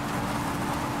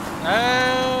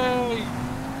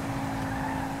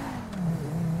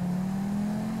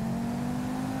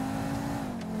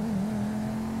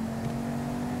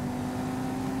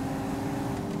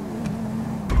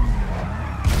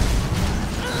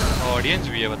 ऑडियंस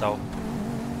भी है बताओ।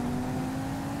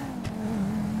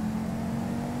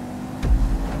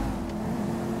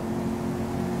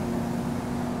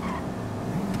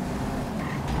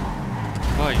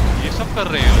 भाई ये सब कर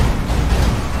रहे हैं लोग।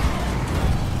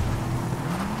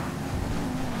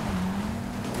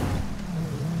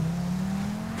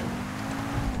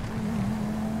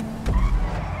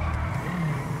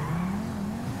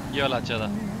 ये वाला अच्छा था।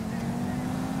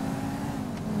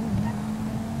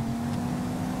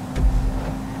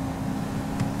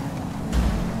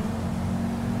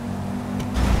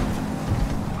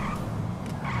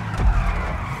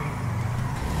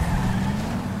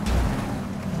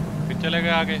 चले गए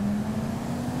आगे।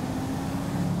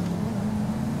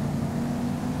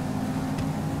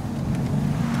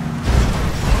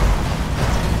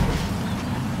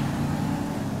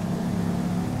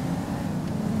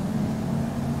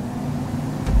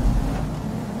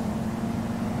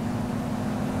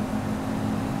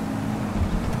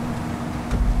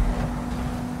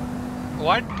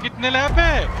 व्हाट कितने लैप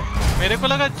है? मेरे को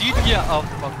लगा जीत गया। अब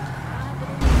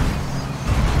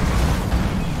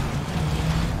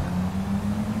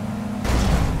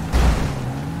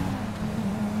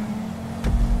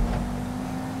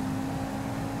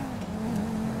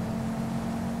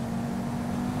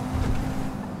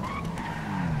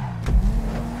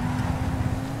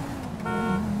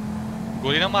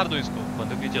गोली ना मार दो इसको,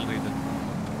 बंदूक नहीं चल रही थी।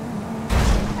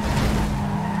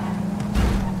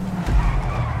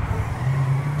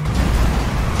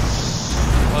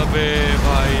 अबे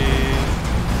भाई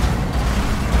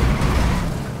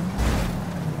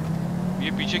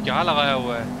ये पीछे क्या लगाया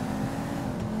हुआ है?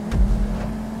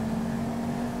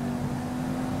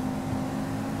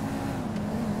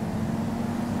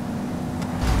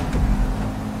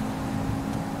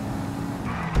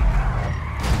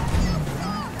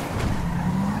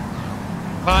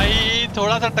 भाई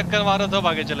थोड़ा सा टक्कर मारो तो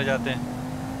आगे चले जाते हैं।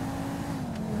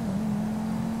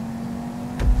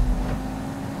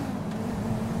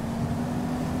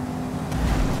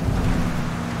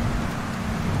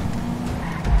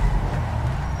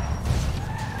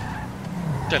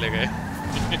 चले गए।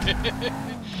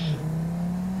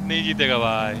 नहीं जीतेगा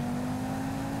भाई।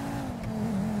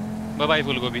 बाय बाय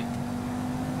फूलगोभी।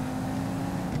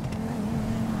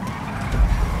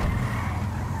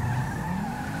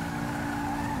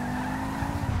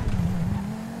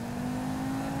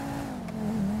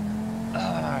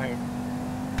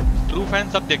 ट्रू फैन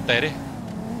सब देखता है रे।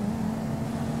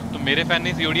 तो मेरे फैन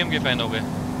नहीं सीओडीएम के फैन हो गए।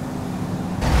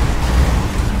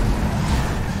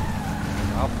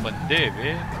 आप बंदे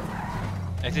वे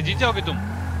ऐसे जीत जाओगे तुम।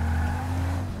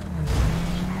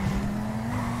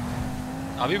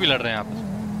 अभी भी लड़ रहे हैं आपस में।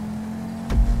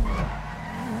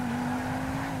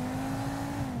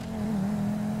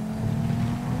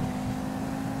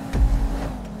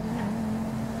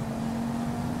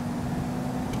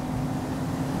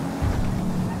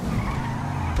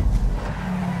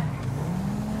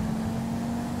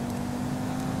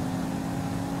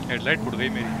 हेडलाइट फुट गई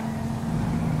मेरी।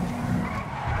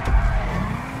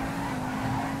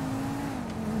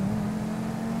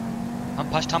 हम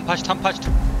फर्स्ट।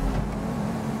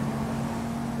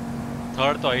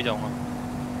 थर्ड तो आ ही जाऊंगा।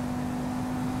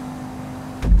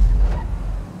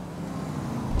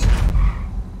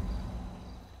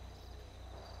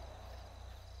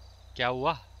 क्या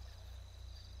हुआ?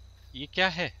 ये क्या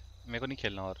है? मेरे को नहीं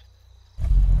खेलना और।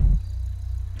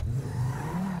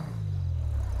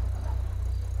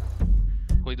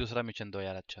 कोई दूसरा मिशन दो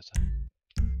यार अच्छा सा।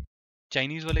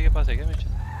 चाइनीज वाले के पास है क्या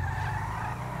mission?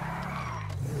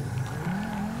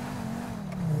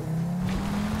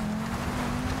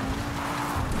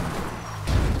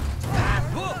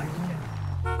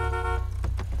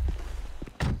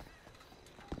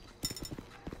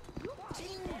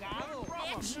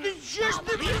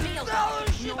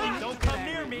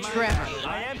 Trevor,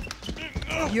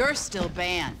 you're still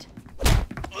banned.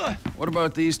 What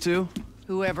about these two?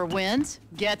 Whoever wins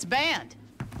gets banned.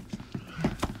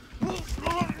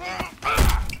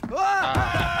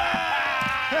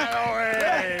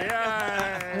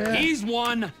 He's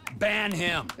one. Ban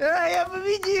him.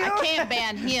 I can't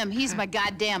ban him. He's my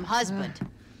goddamn husband.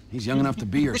 He's young enough to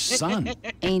be your son.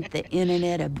 Ain't the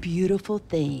internet a beautiful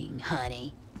thing,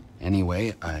 honey?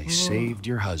 Anyway, I saved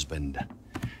your husband.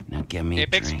 Now give me a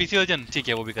Apex drink. PC version ठीक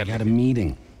है वो भी कर I got a लेंगे।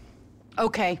 meeting.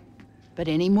 Okay, but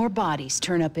any more bodies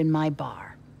turn up in my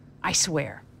bar, I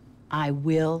swear, I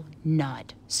will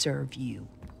not serve you.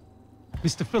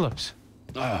 Mr. Phillips.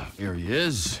 Ah, here he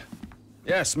is.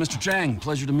 Yes, Mr. Chang,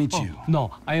 pleasure to meet you. No,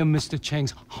 I am Mr.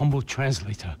 Chang's humble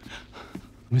translator.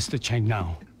 Mr. Chang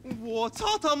now. 我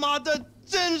操他妈的，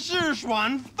真是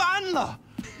软翻了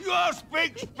 ！You all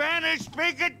speak Spanish,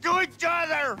 speak it to each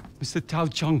other. Mr. Tao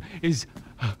Chung is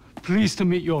pleased to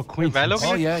meet your acquaintance.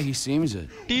 Oh yeah, he seems it.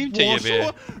 Team चाहिए 我 बे।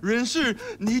 说，人事，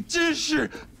你真是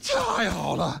太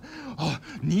好了哦！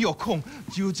你有空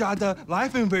就加的来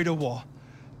分为的我，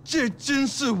这真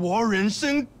是我人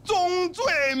生中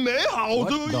最美好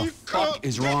的 What the 一刻。 fuck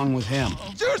is wrong with him?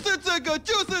 就是这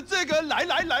个，来！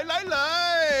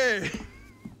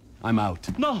 I'm out.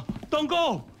 No, don't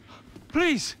go.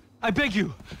 Please, I beg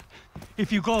you.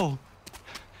 If you go,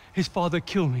 his father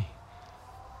killed me.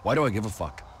 Why do I give a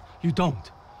fuck? You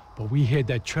don't. But we hear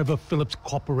that Trevor Phillips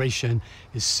Corporation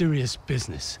is serious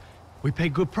business. We pay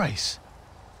good price.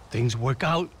 Things work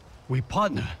out, we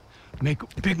partner, make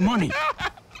big money.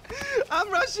 I'm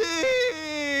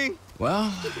rushing.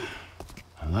 Well,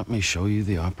 let me show you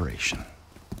the operation.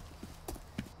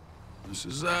 This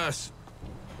is us.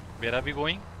 Where are we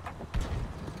going?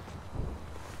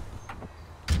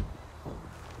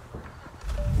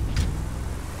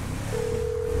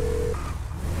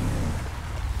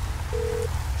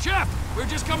 Chef, we're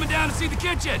just coming down to see the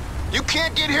kitchen. You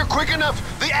can't get here quick enough.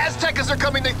 The Aztecas are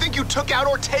coming. They think you took out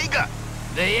Ortega.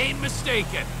 They ain't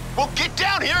mistaken. Well, get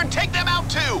down here and take them out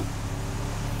too.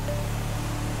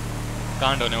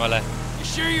 कांड होने वाला है। You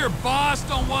sure your boss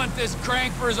don't want this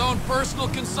crank for his own personal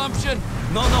consumption?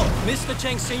 No, Mr.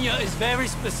 Chang Sr. is very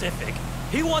specific.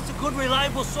 He wants a good,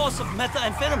 reliable source of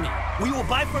methamphetamine. We will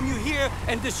buy from you here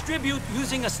and distribute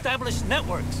using established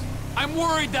networks. I'm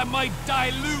worried that might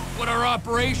dilute what our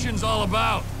operation's all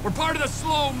about. We're part of the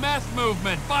slow meth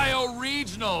movement,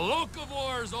 bio-regional,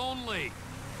 locavores only.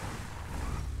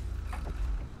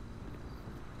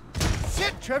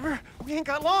 Shit, Trevor, we ain't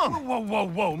got long.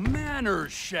 Whoa,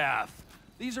 manners, chef.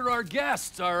 These are our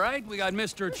guests, all right? We got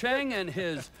Mr. Chang and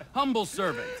his humble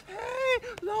servant. Hey,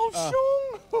 Lao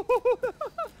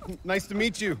Shung. Nice to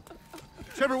meet you.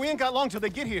 Trevor, we ain't got long till they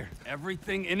get here.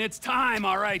 Everything in its time,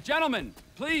 all right. Gentlemen,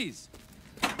 please,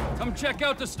 come check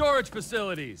out the storage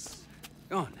facilities.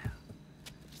 Go on now.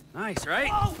 Nice,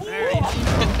 right? There you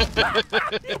go.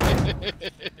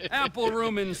 Ample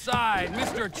room inside.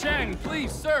 Mr. Cheng,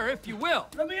 please, sir, if you will.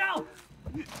 Let me out!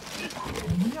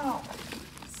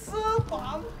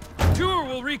 Tour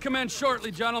will recommence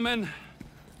shortly, gentlemen.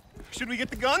 Should we get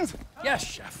the guns? Yes,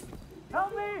 chef.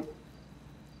 Help me!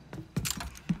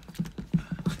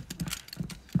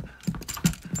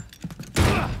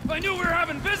 If I knew we were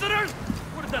having visitors,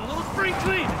 would have done a little spring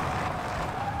clean.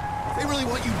 They really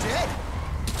want you dead.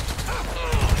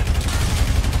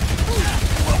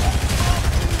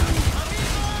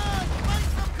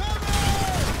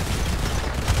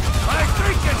 I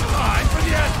think it's time for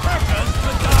the Aztecas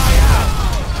to die out.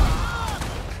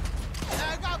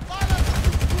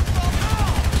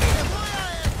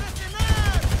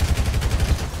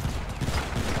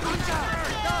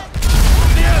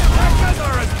 The Aztecas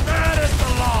are as bad as the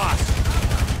lost.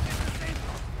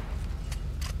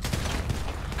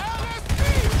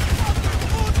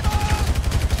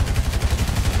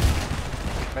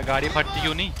 गाड़ी फटती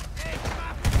क्यों नहीं?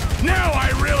 Now I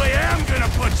really am gonna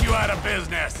put you out of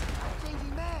business.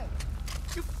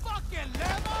 You fucking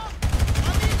level!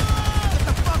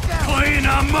 Clean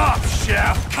them up,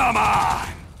 chef. Come on.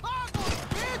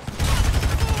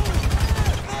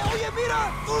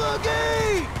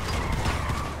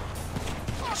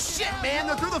 Shit, man,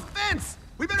 they're through the fence!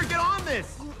 We better get on this!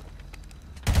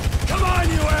 Come on,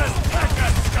 you Azteca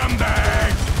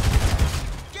scumbags!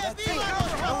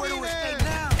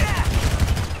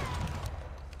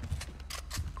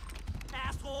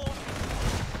 Asshole!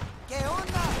 ¿Qué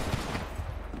onda?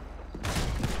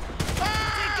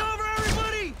 Take over,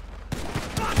 everybody!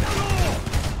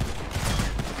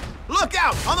 Look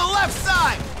out! On the left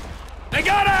side! They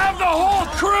gotta have the whole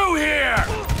crew here!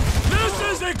 This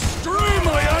is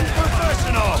extremely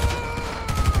unprofessional!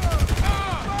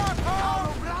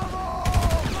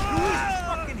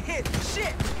 Fucking hit!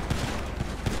 Shit!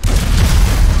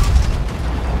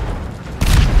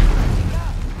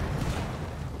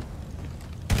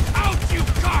 Out, you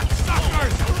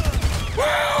cocksuckers!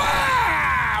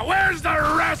 Where's the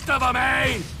rest of them,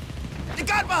 eh? They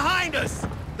got behind us!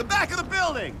 The back of the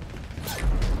building!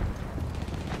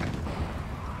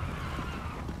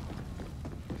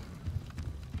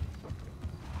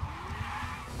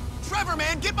 Trevor,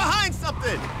 man, get behind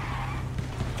something!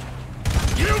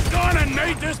 You've gone and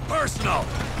made this personal!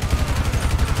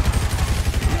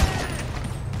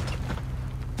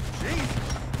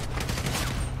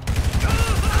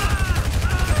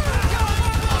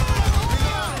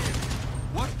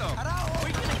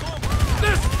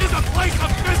 This is a place of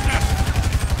business!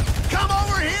 Come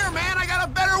over here, man! I got a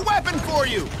better weapon for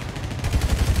you!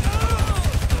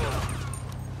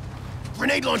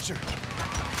 Grenade launcher!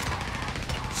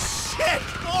 Shit!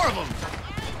 More of them!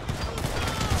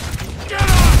 Get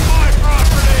off my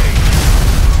property!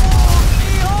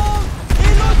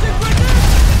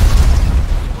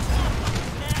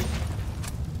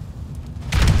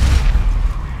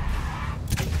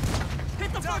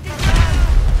 Hit the fucking ground!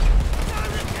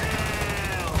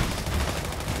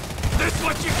 This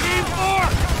what you came for?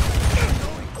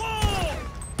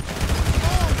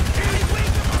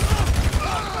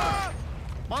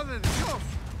 Madre de Dios!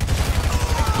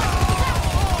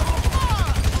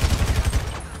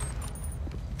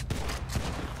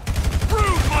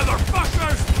 Rude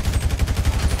motherfuckers!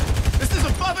 This is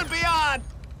above and beyond!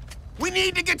 We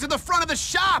need to get to the front of the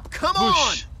shop! Come on!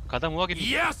 Push. खत्म हुआ कि नहीं?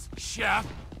 Yes, chef.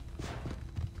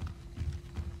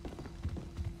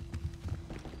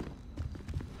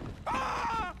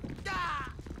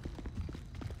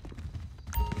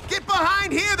 Get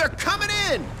behind here! They're coming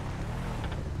in!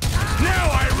 Now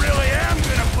I really am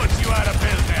gonna put you out of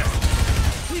business.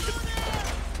 He's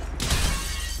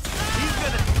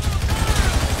gonna...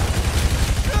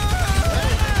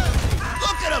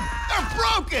 Look at them! They're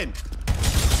broken!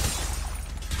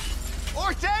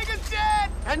 Ortega's dead!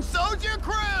 And so's your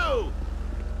crew!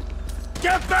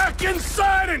 Get back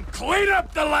inside and clean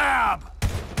up the lab!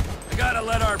 I gotta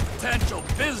let our potential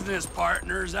business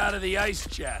partners out of the ice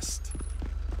chest.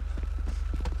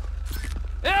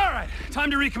 Yeah, all right. Time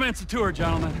to recommence the tour,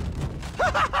 gentlemen.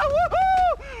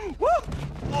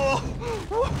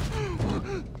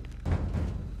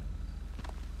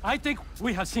 I think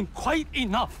we have seen quite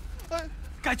enough.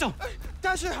 改正，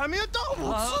但是还没有到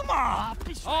5次嘛。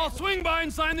 I'll swing by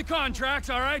and sign the contracts,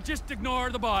 all right? Just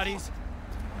ignore the bodies.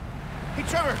 Hey,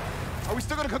 Trevor, are we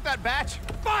still gonna cook that batch?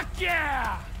 Fuck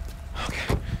yeah!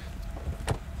 Okay.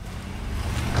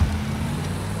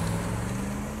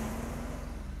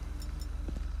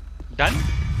 Done?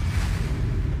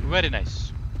 Very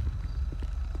nice.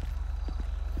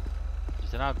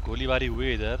 जितना गोलीबारी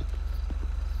हुई इधर.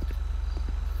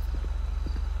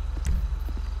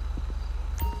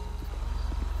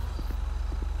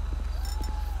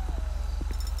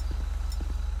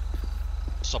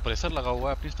 Suppressor लगा हुआ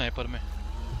है अपनी sniper में.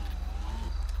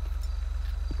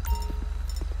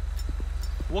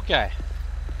 वो क्या है?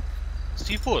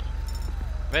 C4.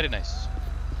 Very nice.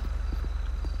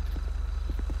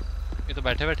 ये तो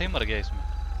बैठे बैठे ही मर गया इसमें.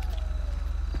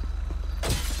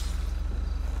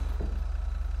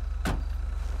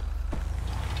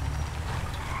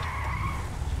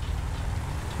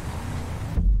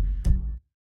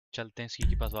 चलते हैं सी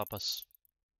के पास वापस.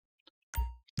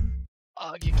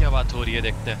 आगे क्या बात हो रही है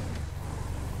देखते हैं.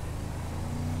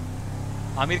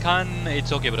 Aamir Khan,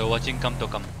 it's okay bro, watching कम तो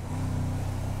कम.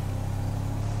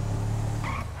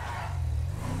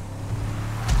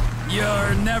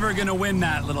 You're never gonna win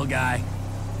that, little guy.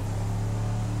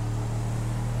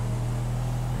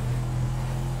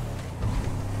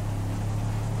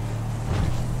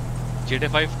 GTA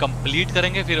 5 complete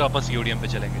करेंगे फिर वापस यूडीएम पे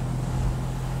चलेंगे.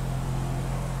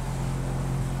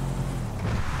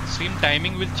 Stream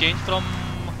timing will change from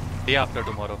day after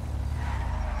tomorrow.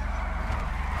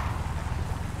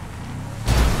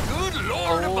 Good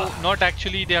lord! Oh, not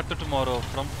actually day after tomorrow.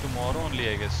 From tomorrow only,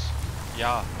 I guess.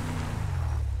 Yeah.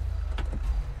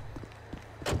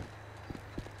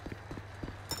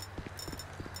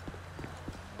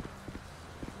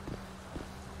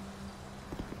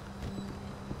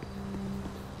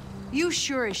 You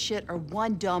sure as shit are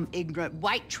one dumb, ignorant,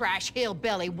 white trash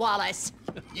hillbilly, Wallace.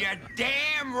 You're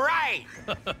damn right!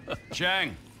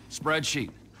 Chang, spreadsheet.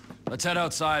 Let's head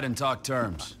outside and talk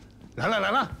terms. 来了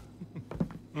来了，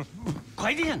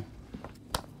快点！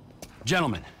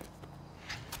 Gentlemen,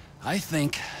 I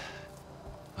think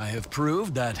I have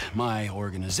proved that my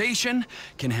organization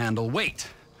can handle weight.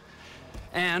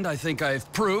 And I think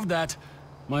I've proved that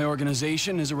my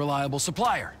organization is a reliable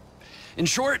supplier. In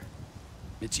short,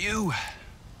 it's you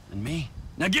and me.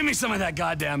 Now give me some of that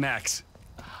goddamn X.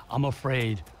 I'm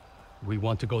afraid we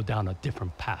want to go down a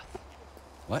different path.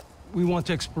 What? We want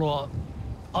to explore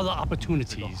other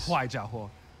opportunities. 坏家伙，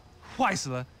坏死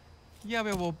了！要不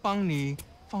要我帮你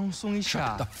放松一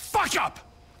下 The fuck up!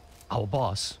 Our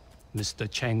boss, Mr.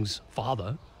 Cheng's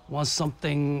father, wants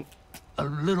something a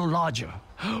little larger.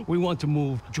 We want to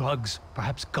move drugs,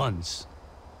 perhaps guns.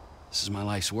 This is my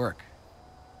life's work.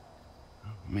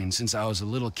 I mean, since I was a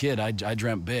little kid, I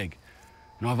dreamt big.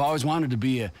 You know, I've always wanted to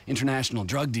be an international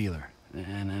drug dealer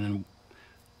and a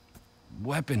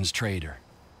weapons trader.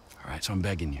 All right, so I'm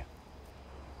begging you.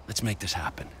 Let's make this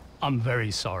happen. I'm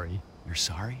very sorry. You're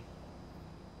sorry?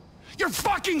 You're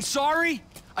fucking sorry?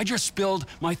 I just spilled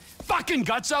my fucking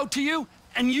guts out to you,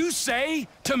 and you say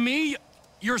to me,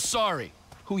 you're sorry.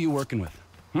 Who are you working with?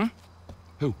 Hmm?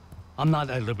 Who? I'm not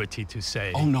at liberty to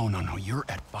say. Oh, no, no, no. You're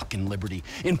at fucking liberty.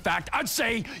 In fact, I'd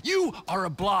say you are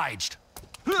obliged.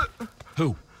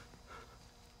 Who?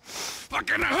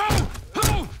 Fucking who?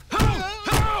 Who?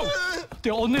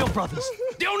 The O'Neill brothers.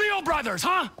 The O'Neill brothers,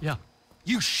 huh? Yeah.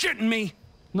 You shitting me?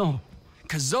 No.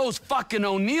 Cause those fucking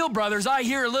O'Neill brothers, I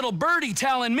hear a little birdie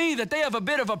telling me that they have a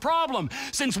bit of a problem,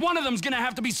 since one of them's gonna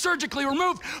have to be surgically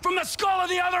removed from the skull of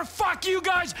the other. Fuck you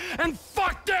guys, and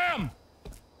fuck them!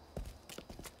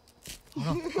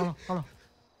 Hold on.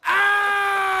 Ah!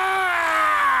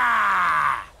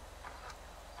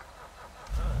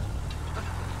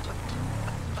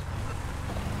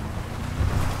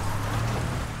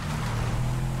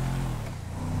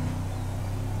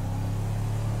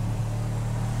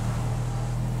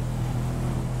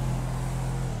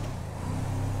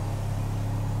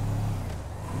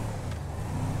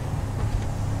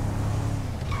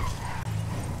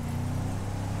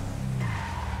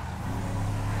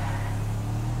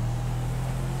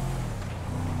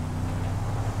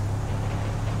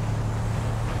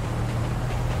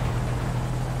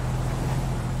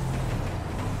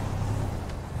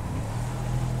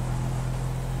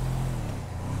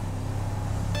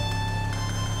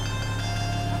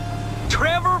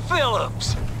 Trevor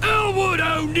Phillips. Elwood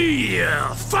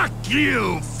O'Neill! Fuck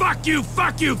you! Fuck you!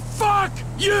 Fuck you! Fuck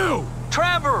you!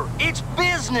 Trevor, it's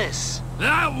business.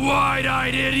 That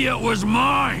wide-eyed idiot was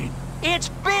mine! It's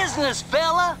business,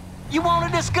 fella. You want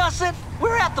to discuss it?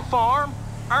 We're at the farm.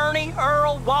 Ernie,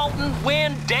 Earl, Walton,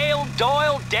 Wynn, Dale,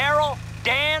 Doyle, Darrell,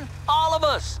 Dan, all of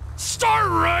us. Start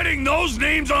writing those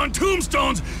names on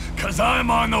tombstones, cause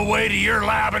I'm on the way to your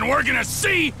lab and we're gonna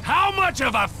see how much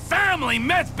of a family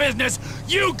meth business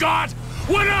you got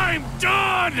when I'm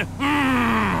done!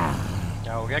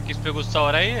 क्या हो गया? किस पे गुस्सा हो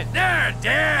रहा है ये? They're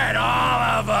dead, all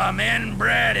of them,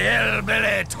 inbred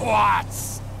hillbilly twats!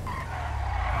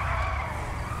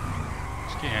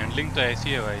 इसकी हैंडलिंग तो ऐसी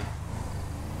है भाई।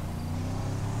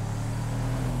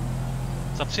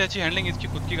 सबसे अच्छी हैंडलिंग इसकी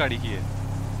खुद की गाड़ी की है,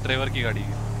 ट्रेवर की गाड़ी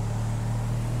की।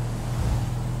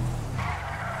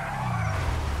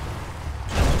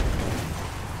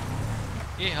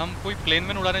 ये हम कोई प्लेन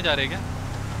में उड़ाने जा रहे हैं क्या?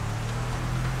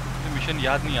 मिशन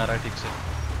याद नहीं आ रहा है ठीक से।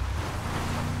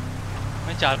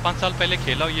 मैं 4-5 साल पहले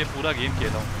खेला हूँ, ये पूरा गेम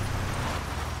खेला हूँ।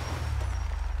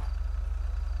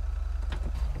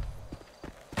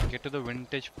 Get to the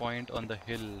vintage point on the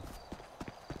hill.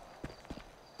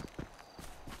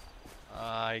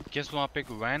 I guess वहाँ पे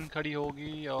एक वैन खड़ी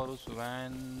होगी और उस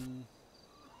वैन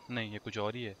नहीं, ये कुछ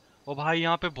और ही है। ओ भाई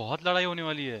यहाँ पे बहुत लड़ाई होने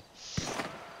वाली है।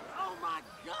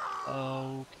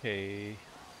 ओके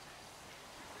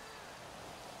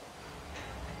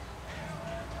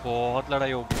बहुत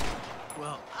लड़ाई होगी।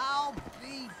 Well,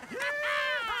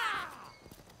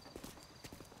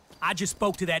 I just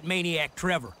spoke to that maniac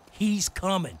Trevor. He's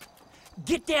coming.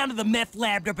 Get down to the meth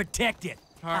lab to protect it.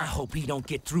 I hope he don't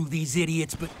get through these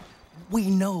idiots, but we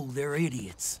know they're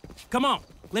idiots. Come on,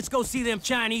 let's go see them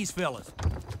Chinese fellas.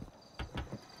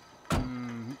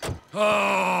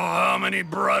 Oh, how many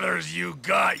brothers you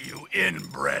got, you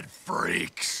inbred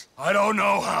freaks? I don't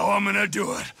know how I'm gonna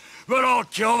do it, but I'll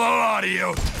kill the lot of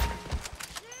you.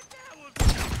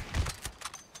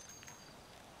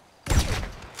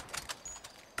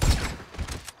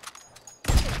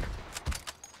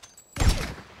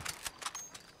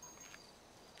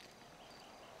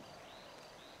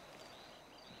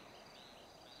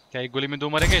 क्या एक गोली में 2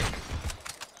 मरेंगे?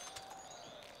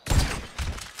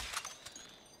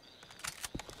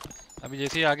 अभी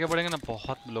जैसे ही आगे बढ़ेंगे ना,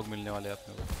 बहुत लोग मिलने वाले हैं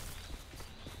अपने को।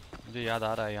 मुझे याद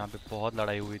आ रहा है यहाँ पे बहुत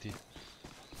लड़ाई हुई थी।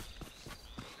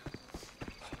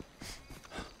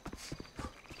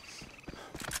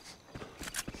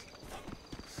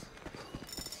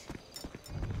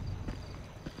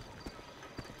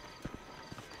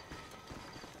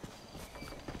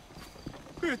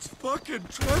 It's fucking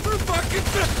Trevor fucking...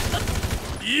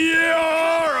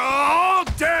 You're all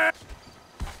dead!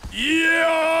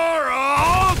 You're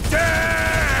all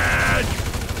dead!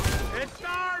 It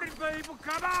started, people!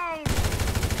 Come on!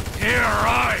 Here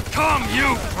I come, you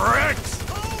pricks!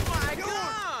 Oh my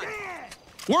God!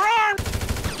 We're armed!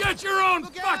 Get your own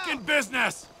fucking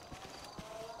business!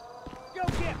 Go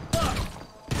get fucked!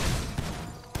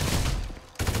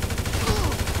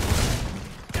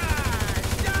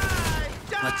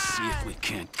 Let's see if we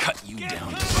can't cut you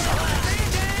down to size.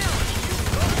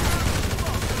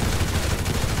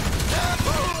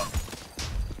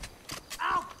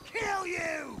 I'll kill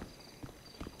you!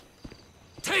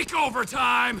 Take over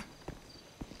time!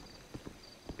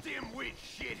 Dimwit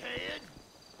shithead!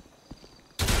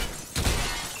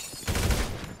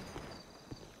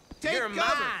 Take You're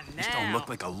cover! mine This don't now. look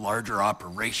like a larger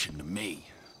operation to me.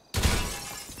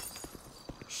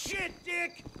 Shit,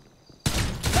 Dick!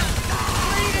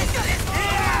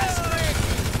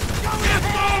 It's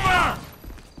over!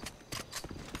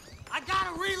 I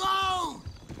gotta reload!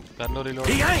 कर लो reload।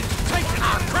 He ain't taking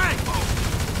our crank!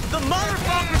 The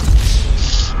motherfucker!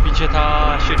 पीछे था।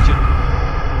 shit shit।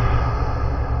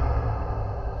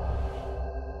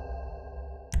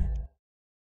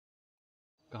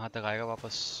 कहाँ तक आएगा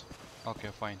वापस? Okay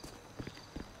fine.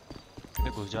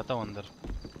 मैं घुस जाता हूँ अंदर।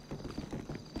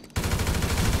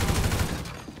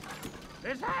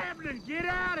 It's happening! Get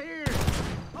out of here!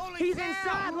 He's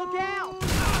inside! Look out!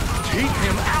 Keep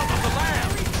him out of the lab!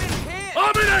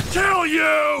 I'm gonna kill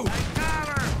you!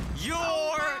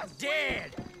 You're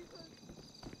dead!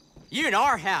 You're in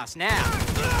our house now.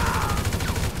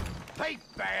 Hey,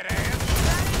 fat ass!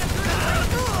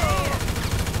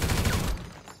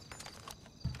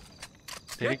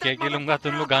 तेरी क्या लूंगा,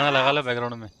 तुम लोग गाना लगा लो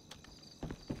बैकग्राउंड में।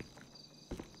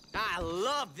 I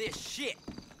love this shit.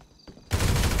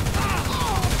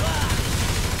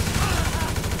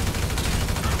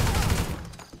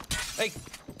 Hey!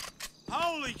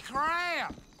 Holy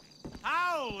crap!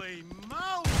 Holy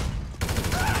moly!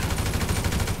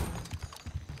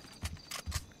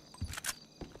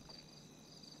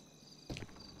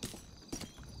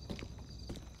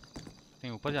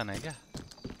 कहीं ऊपर जाना है क्या?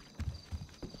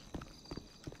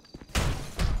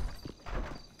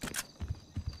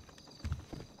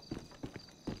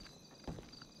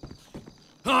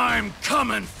 I'm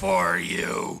coming for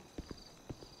you!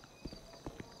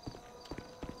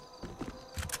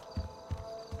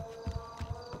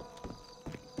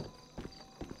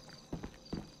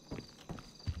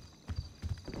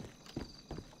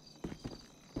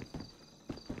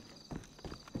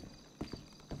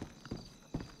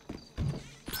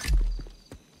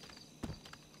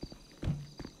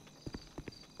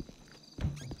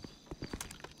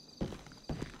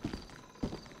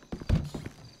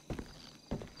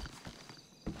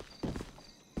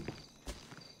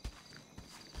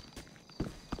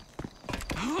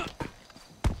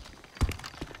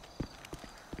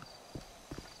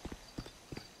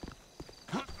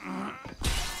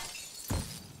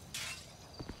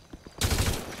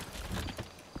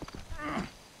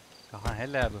 कहाँ है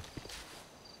लैब?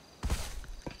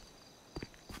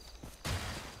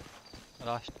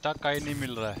 रास्ता कहीं नहीं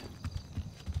मिल रहा है।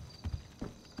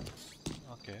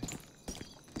 ओके,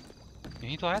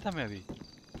 यहीं तो आया था मैं अभी।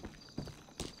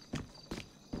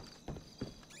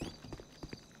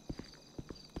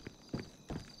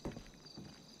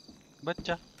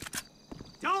 बच्चा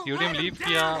सीओडीएम लीव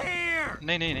किया?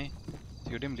 नहीं,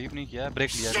 सीओडीएम लीव नहीं किया,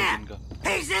 ब्रेक लिया 2 दिन का।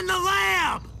 He's in the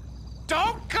lab!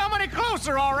 Don't come any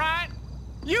closer, all right?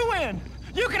 You win.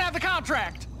 You can have the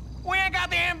contract. We ain't got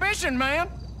the ambition, man.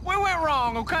 We went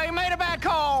wrong, okay? Made a bad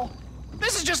call.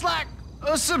 This is just like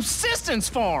a subsistence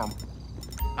farm.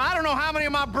 I don't know how many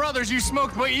of my brothers you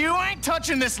smoked, but you ain't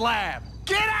touching this lab.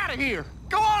 Get out of here.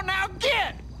 Go on now,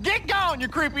 get. Get gone, you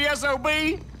creepy SOB.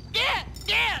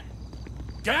 Get.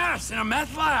 Gas in a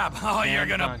meth lab. Oh, you're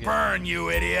gonna burn, you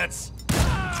idiots.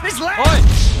 This lab. Oi!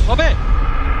 Obey!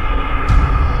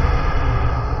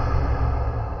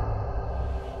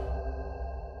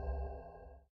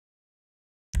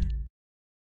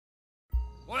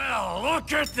 Well,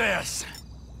 look at this.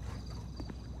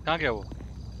 कहाँ गया वो?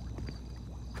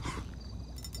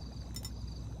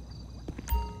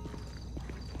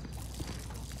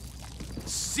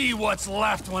 See what's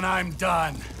left when I'm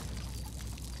done.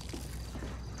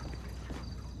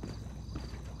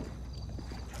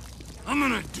 I'm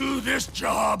gonna do this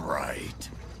job right.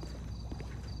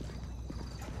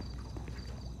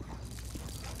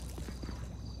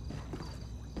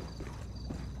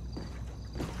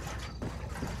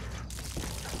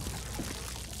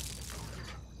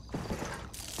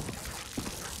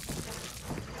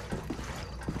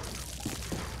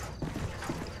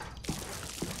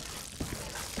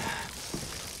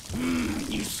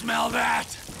 You smell that?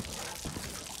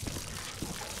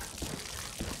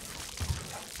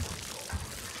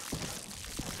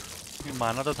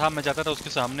 माना तो था मैं चाहता था उसके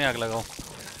सामने आग लगाऊं।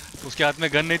 उसके हाथ में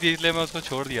गन नहीं थी इसलिए मैं उसको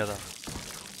छोड़ दिया था।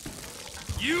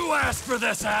 You asked for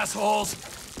this, assholes.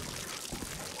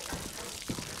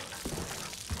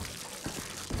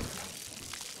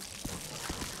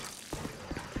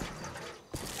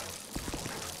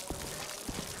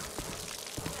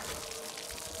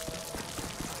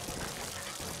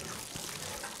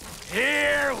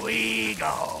 Here we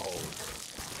go.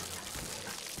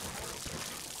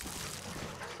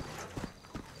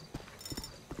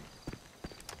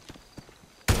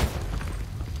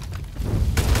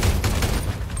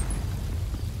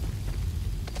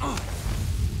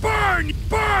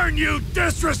 Burn, you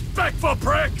disrespectful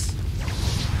pricks!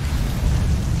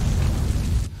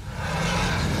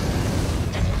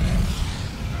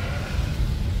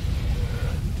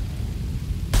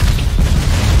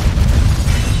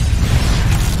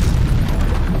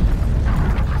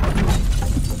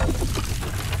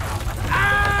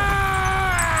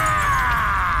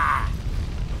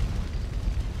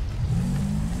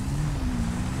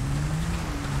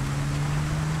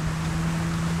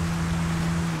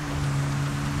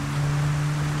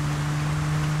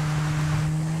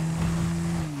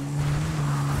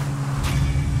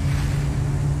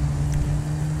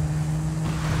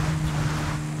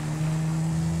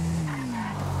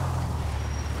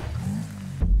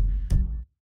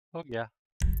 हो गया।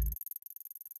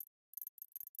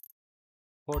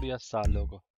 हो दिया सालों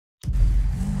को।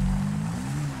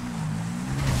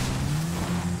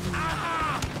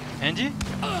 हैं जी?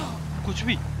 कुछ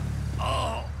भी?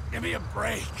 Oh, give me a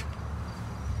break.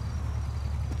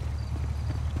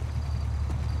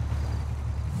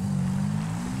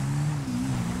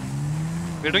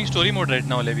 We're doing story mode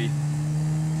right now, Levi.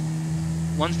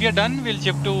 Once we are done, we'll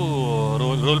shift to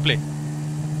role play.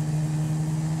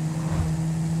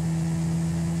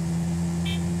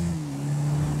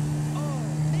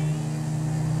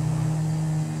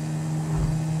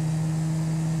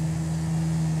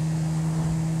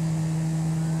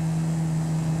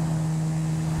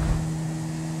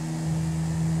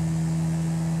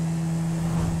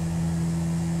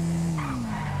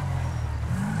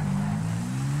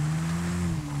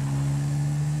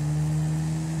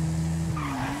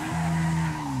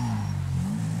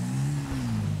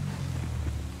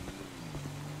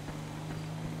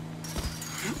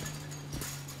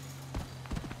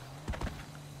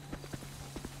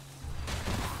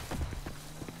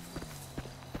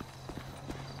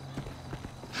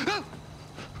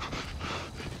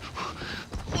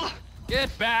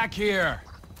 Get back here!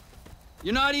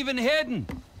 You're not even hidden!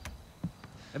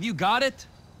 Have you got it?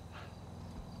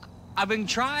 I've been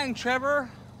trying, Trevor.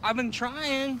 I've been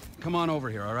trying. Come on over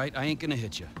here, all right? I ain't gonna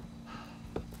hit you.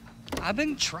 I've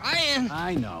been trying.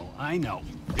 I know.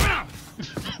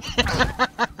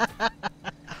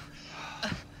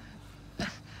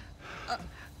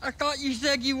 I thought you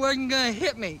said you wasn't gonna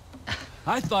hit me.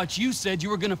 I thought you said you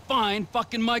were gonna find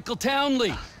fucking Michael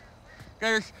Townley.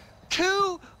 There's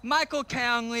 2 Michael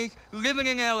Townleys living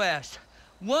in LS.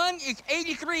 One is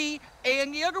 83,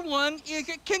 and the other one is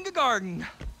at kindergarten.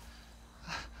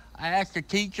 I asked the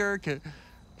teacher to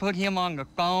put him on the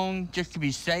phone just to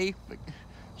be safe, but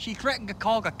she threatened to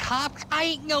call the cops. I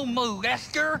ain't no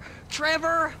molester,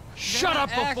 Trevor. Shut up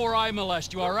before I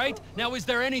molest you, all right? Now, is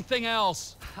there anything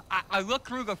else? I looked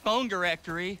through the phone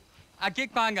directory. I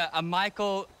did find a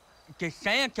Michael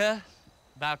DeSanta,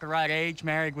 about the right age,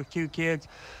 married with 2 kids.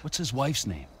 What's his wife's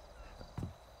name?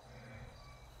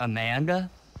 Amanda?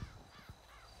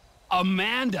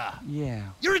 Amanda? Yeah.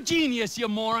 You're a genius, you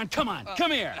moron. Come on,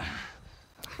 come here.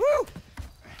 Woo!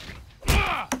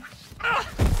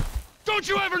 Don't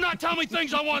you ever not tell me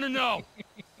things I want to know.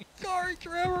 Sorry,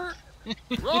 Trevor.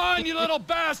 Run, you little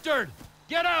bastard!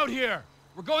 Get out here.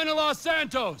 We're going to Los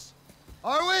Santos.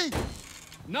 Are we?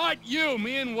 Not you,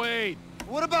 me and Wade.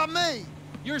 What about me?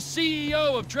 You're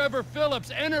CEO of Trevor Phillips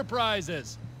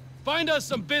Enterprises. Find us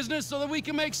some business so that we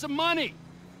can make some money.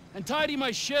 And tidy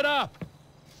my shit up.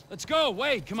 Let's go,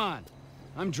 Wade, come on.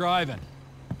 I'm driving.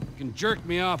 You can jerk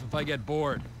me off if I get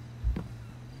bored.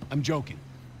 I'm joking.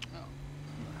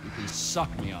 You can suck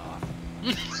me off.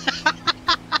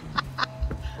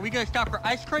 Are we gonna stop for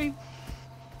ice cream?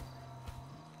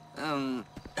 So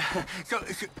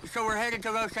we're headed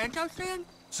to Los Santos then?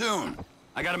 Soon.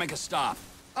 I gotta make a stop.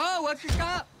 Oh, what's your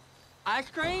stop? Ice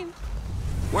cream?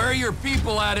 Where are your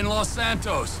people at in Los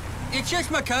Santos? It's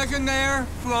just my cousin there,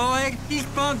 Floyd. He's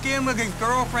bunked in with his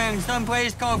girlfriend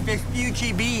someplace called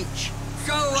Vespucci Beach.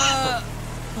 So,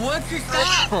 what's your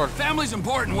stop? Family's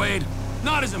important, Wade.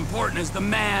 Not as important as the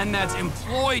man that's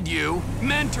employed you,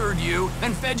 mentored you,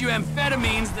 and fed you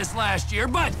amphetamines this last year,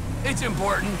 but it's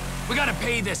important. We gotta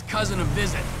pay this cousin a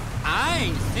visit. I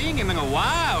ain't seen him in a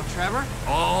while, Trevor.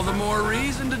 All the more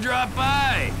reason to drop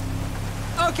by.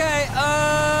 Okay,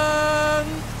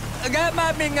 that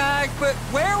might be nice, but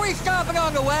where are we stopping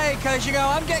on the way? Because, you know,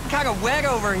 I'm getting kind of wet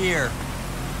over here.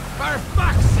 For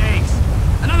fuck's sakes!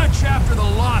 Another chapter of the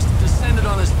lost descended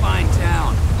on this fine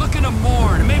town, looking to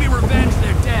mourn and maybe revenge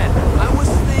their dead. I was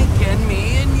thinking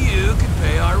me and you could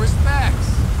pay our respects.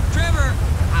 Trevor,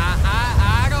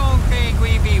 I don't think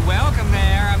we'd be welcome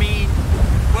there. I mean,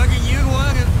 what do you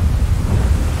want to...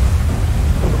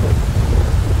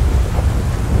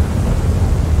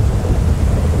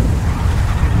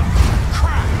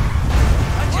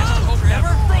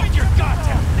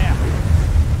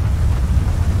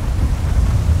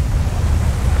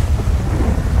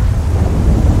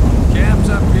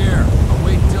 Up here. I'll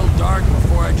wait till dark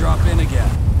before I drop in again.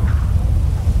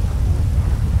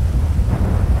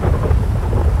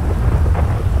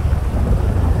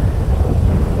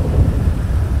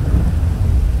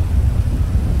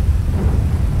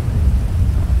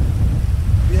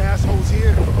 The assholes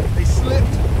here, they slipped.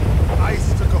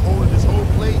 Ice took a hold of this whole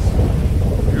place.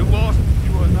 You're lost,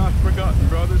 you are not forgotten,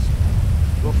 brothers.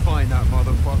 We'll find that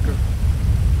motherfucker.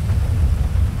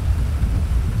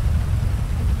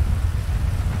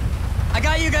 I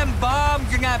got you them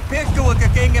bombs and that pistol with the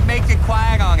thing that makes it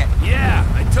quiet on it. Yeah,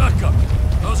 I took them.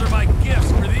 Those are my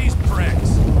gifts for these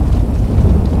pricks.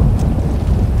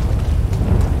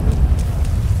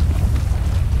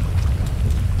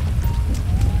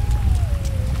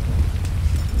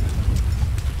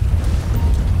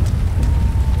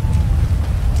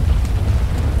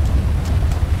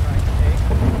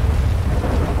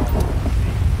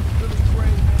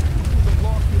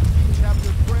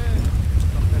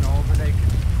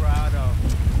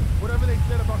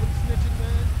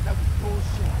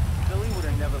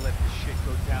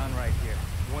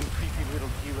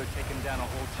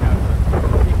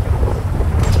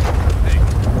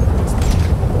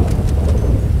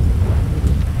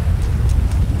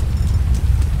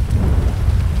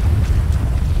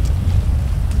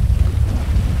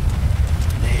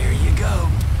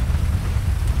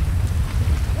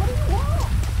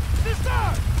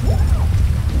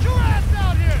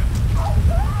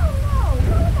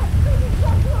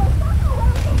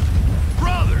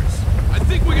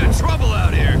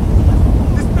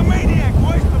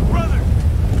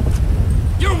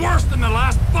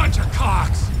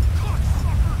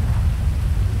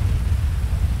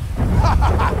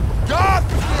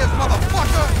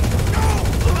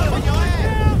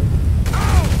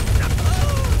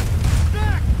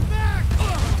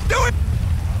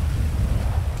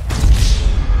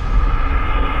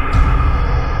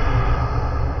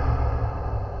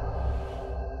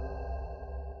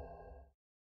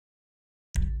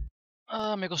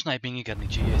 मेरे को sniping ही करनी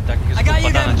चाहिए ताकि I got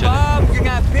you them bombs and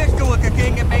that pistol with the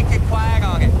thing that makes it quiet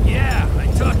on it. Yeah, I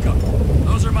took them.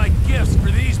 Those are my gifts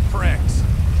for these pricks.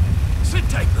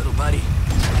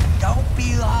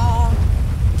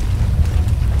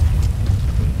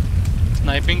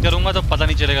 Typing करूंगा तो पता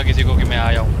नहीं चलेगा किसी को कि मैं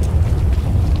आया हूँ।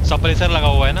 सप्रेसर लगा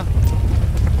हुआ है ना।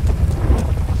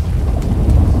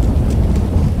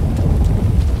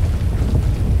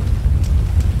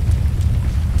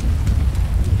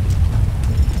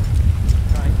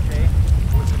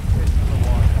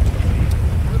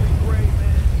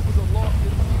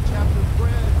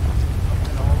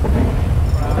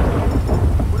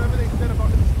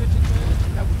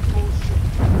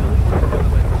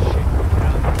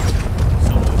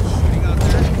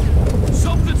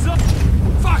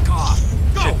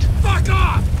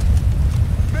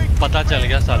 पता चल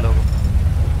गया सालों को।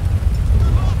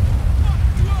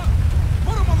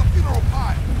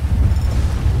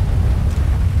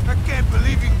 I can't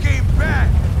believe you came back.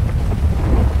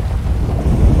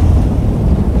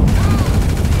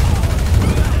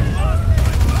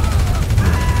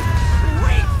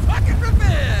 Wait, fucking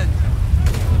revenge!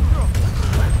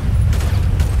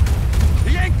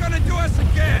 He ain't gonna do us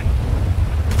again!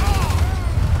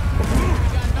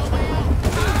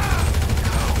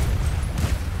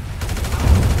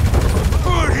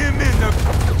 Put him in the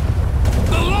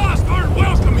Lost aren't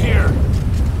welcome here!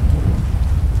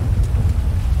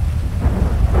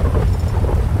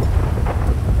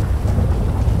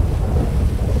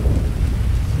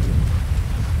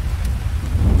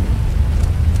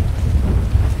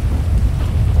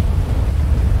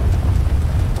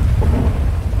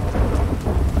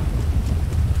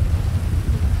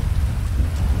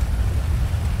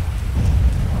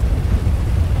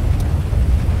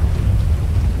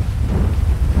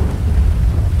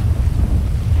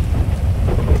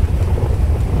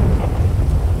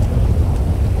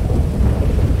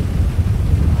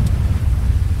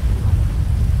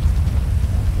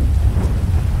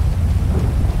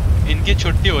 इनकी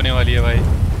छुट्टी होने वाली है भाई।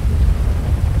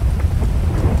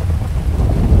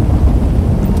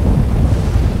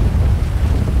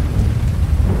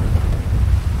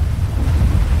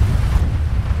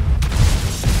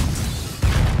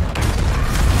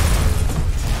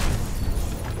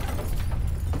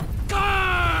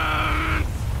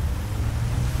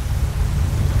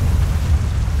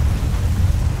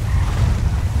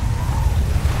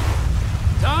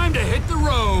 Time to hit the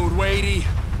road, Wadey.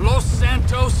 Los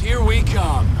Santos, here we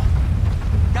come.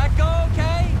 That go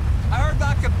okay? I heard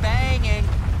about the banging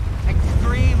and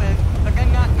screaming, but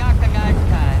then not the nice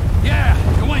kind.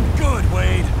 Yeah, it went good,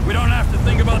 Wade. We don't have to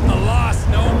think about the loss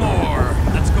no more.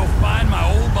 Let's go find my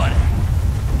old buddy.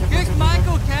 This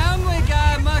Michael Townley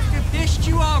guy must have pissed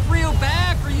you off real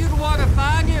bad for you to want to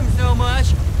find him so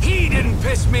much. He didn't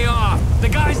piss me off. The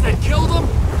guys that killed him,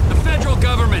 the federal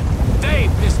government, they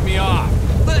pissed me off.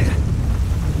 But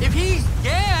if he's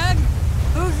dead,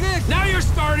 who's this? Now you're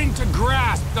starting to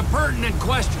grasp the pertinent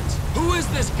questions. Who is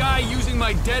this guy using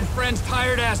my dead friend's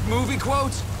tired-ass movie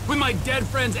quotes? With my dead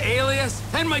friend's alias?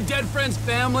 And my dead friend's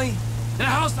family? In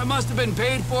a house I must have been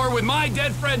paid for with my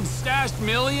dead friend's stashed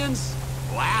millions?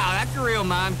 Wow, that's a real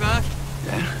mindfuck.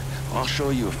 Yeah, I'll show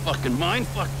you a fucking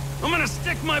mindfuck. I'm gonna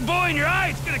stick my boy in your eye.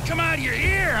 It's gonna come out of your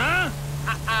ear, huh?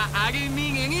 I didn't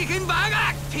mean anything by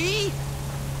that, T.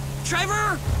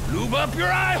 Trevor? Lube up your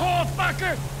eye hole,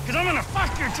 fucker! Cause I'm gonna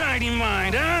fuck your tiny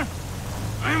mind, huh?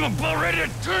 I'm about ready to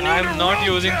turn you into I'm not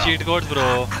using cheat codes,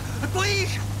 bro.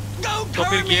 Please, don't तो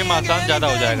फिर turn me game आसान into ज़्यादा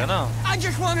हो anything. जाएगा ना? I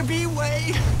just want to be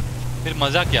Wade. फिर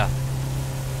मजा क्या?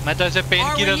 मैं तो ऐसे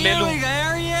पेन किलर ले लूँ।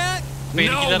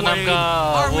 पेन किलर नाम का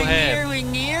वो है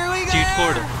चीट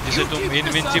कोड जिसे तुम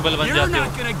इनविंसिबल बन जाते हो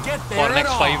for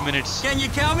next 5 minutes। Can you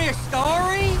tell me a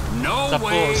story? No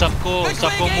way.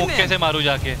 सबको मुक्के से मारू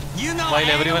जाके while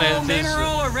everyone else is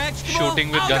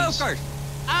shooting with guns।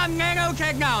 I'm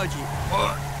nanotechnology.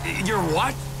 You're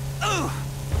what? Ooh,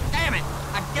 damn it!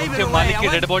 I gave it उनके away. मालिक की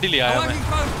डेड बॉडी ले I आया मैं। wasn't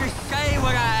supposed to say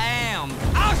what I am.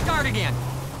 I'll start again.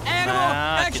 Animal,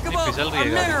 vegetable, a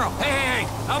mineral. Hey,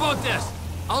 how about this?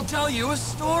 I'll tell you a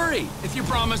story if you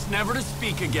promise never to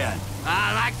speak again.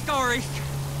 I like stories.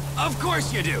 Of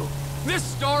course you do. This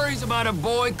story's about a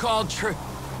boy called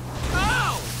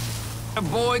Oh! A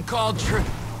boy called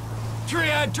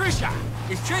Trisha.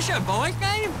 Is Trisha a boy's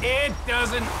name? It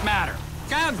doesn't matter.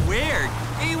 Sounds weird.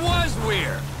 He was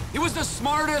weird. He was the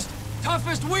smartest,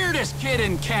 toughest, weirdest kid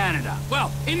in Canada.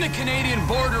 Well, in the Canadian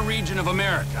border region of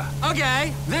America.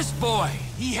 Okay. This boy,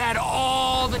 he had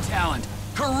all the talent,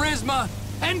 charisma,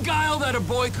 and guile that a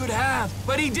boy could have,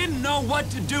 but he didn't know what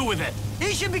to do with it.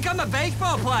 He should become a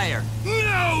baseball player.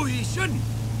 No, he shouldn't.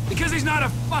 Because he's not a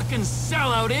fucking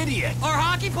sellout idiot. Or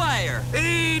hockey player.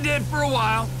 He did for a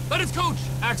while, but his coach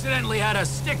accidentally had a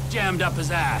stick jammed up his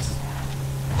ass.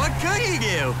 What could he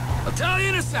do? I'll tell you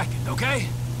in a second, okay?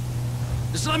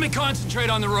 Just let me concentrate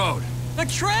on the road. But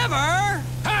Trevor!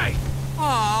 Hey!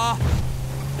 Aw.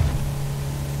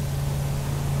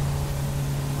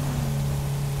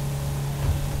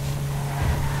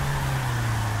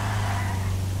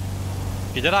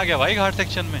 किधर आ गया भाई घाट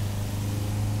section में?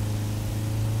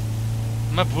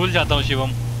 मैं भूल जाता हूँ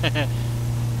शिवम।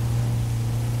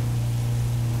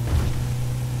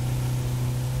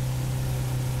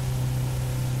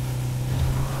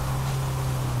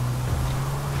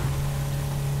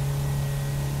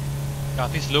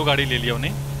 काफी slow गाड़ी ले लिया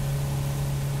उन्हें।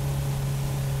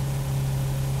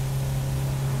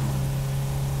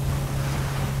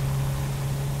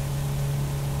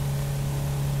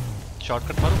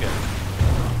 शॉर्टकट मारो क्या?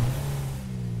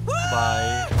 Bye.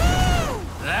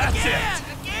 That's it!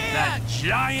 That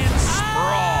giant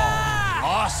sprawl!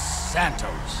 Los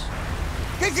Santos.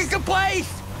 This is the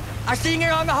place! I seen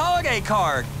it on the holiday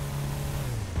card.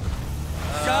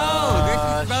 So, this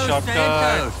is Los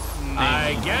Santos.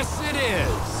 I guess it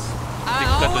is. I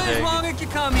always wanted to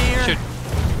come here. Shit.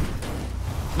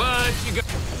 But you got...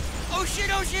 Oh shit,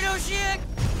 oh shit, oh shit!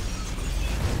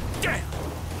 Damn!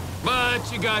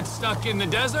 But you got stuck in the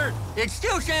desert? It's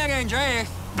still San Andreas.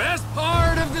 Best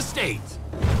part of the state.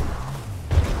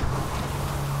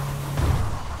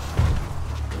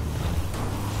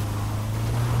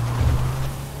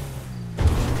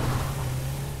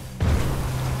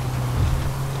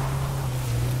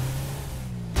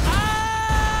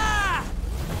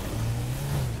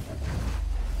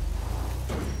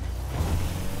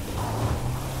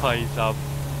 भाई साहब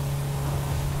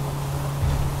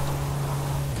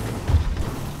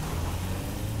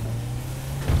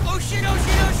Oh shit, oh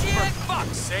shit, oh shit! For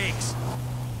fuck's sakes!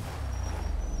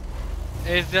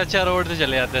 इससे अच्छा road से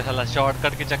चले जाते हैं साला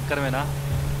shortcut के चक्कर में ना।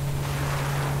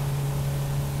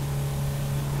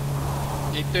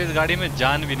 एक तो इस गाड़ी में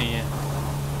जान भी नहीं है।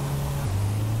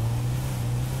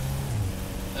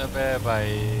 अबे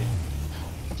भाई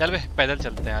चल बे पैदल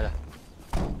चलते हैं, आजा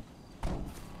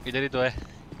इधर ही तो है।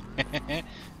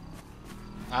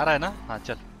 आ रहा है ना? हाँ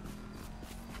चल।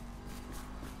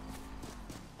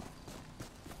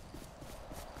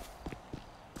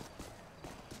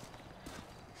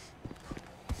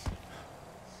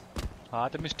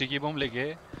 हाथ में स्टिकी बम लेके।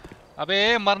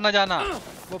 अबे मर ना जाना।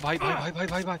 वो भाई भाई भाई भाई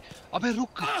भाई भाई अबे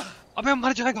रुक, अबे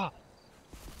मर जाएगा।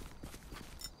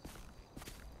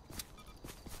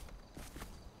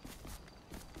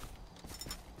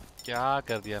 क्या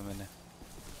कर दिया मैंने?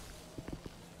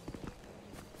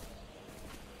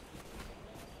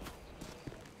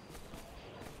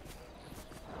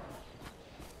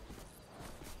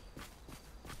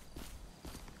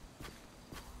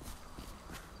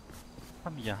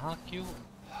 हम यहाँ क्यों?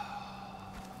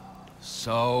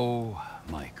 So,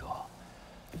 Michael,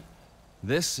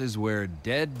 this is where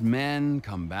dead men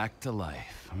come back to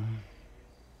life.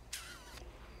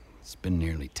 It's been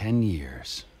nearly 10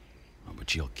 years. Oh,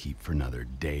 but you'll keep for another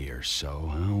day or so,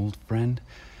 huh, old friend?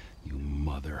 You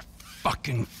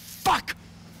motherfucking fuck!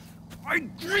 I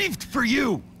grieved for you!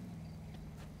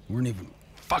 You weren't even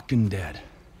fucking dead.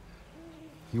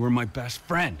 You were my best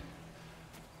friend.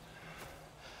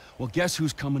 Well, guess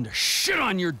who's coming to shit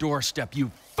on your doorstep, you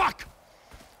fuck!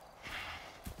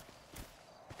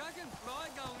 Cousin Floyd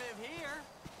don't live here.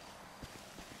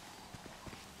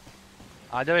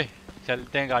 आजा भाई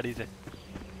चलते हैं गाड़ी से।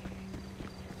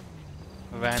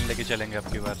 Van लेके चलेंगे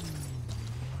अब की बार।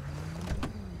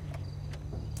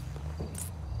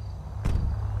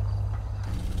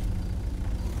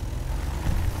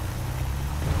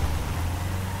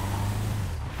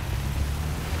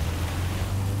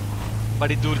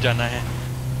 बड़ी दूर जाना है।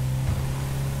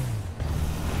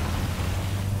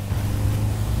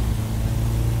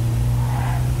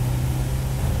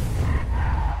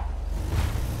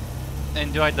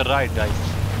 Enjoy the ride, guys.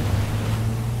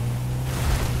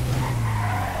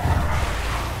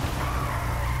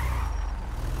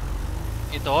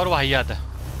 ये तो और वाहियात है।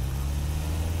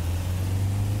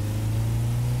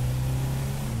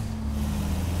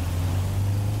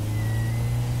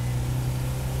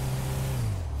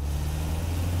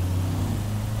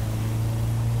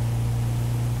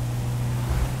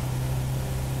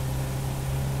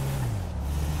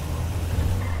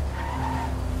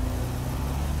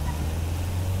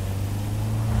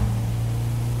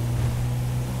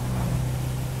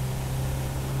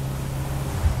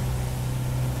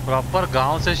 प्रॉपर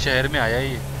गांव से शहर में आया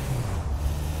ये।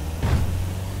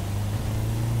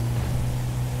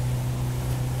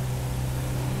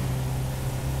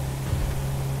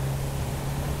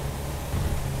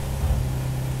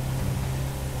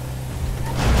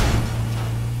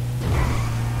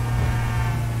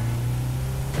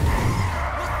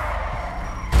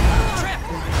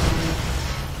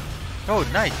 Oh,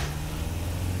 nice.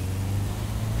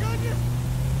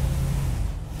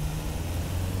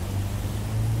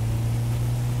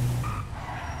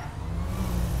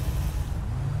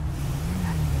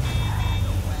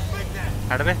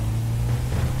 हट बे।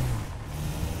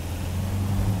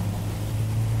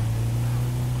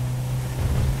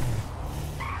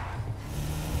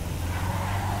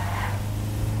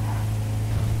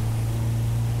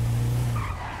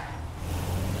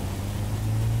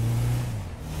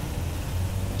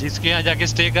 जिसके यहाँ जाके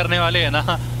स्टे करने वाले हैं ना,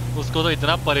 उसको तो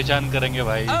इतना परेशान करेंगे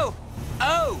भाई।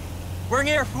 Oh, we're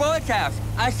near Floyd's house.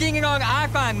 I've seen it on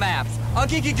iPhone maps. I'll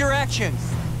give you directions.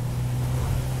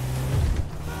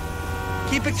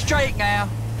 Keep it straight now.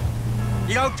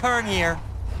 You don't turn here.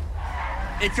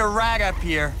 It's a rat up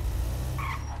here.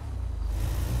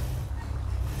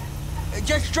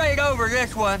 Just straight over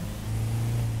this one.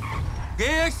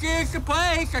 This is the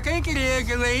place. I think it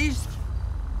is, at least.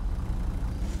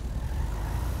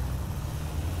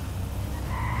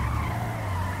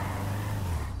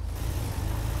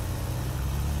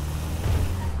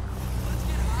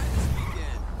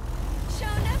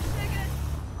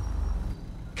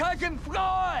 Cousin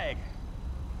Floyd!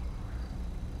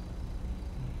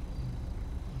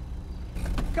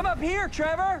 Come up here,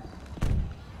 Trevor!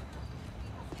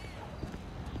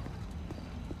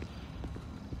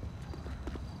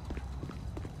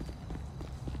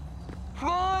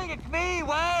 Floyd, it's me,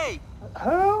 Wade!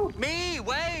 Who? Me,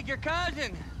 Wade, your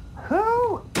cousin!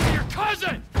 Who? Your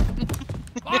cousin!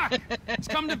 Fuck! It's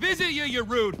come to visit you, you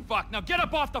rude fuck. Now get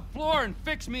up off the floor and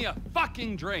fix me a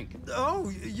fucking drink.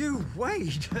 Oh, you,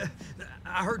 Wade.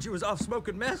 I heard you was off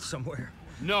smoking meth somewhere.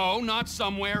 No, not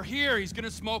somewhere. Here. He's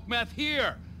gonna smoke meth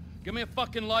here. Give me a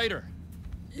fucking lighter.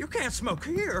 You can't smoke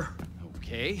here.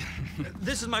 Okay.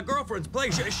 This is my girlfriend's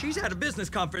place. She's at a business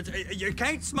conference. You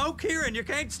can't smoke here and you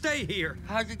can't stay here.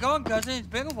 How's it going, cousin? It's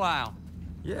been a while.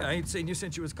 Yeah, I ain't seen you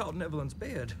since you was caught in Evelyn's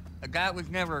bed. That was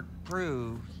never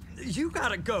proved. You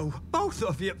gotta go, both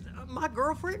of you. My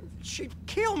girlfriend, she'd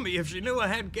kill me if she knew I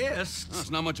had guests. Well,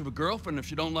 it's not much of a girlfriend if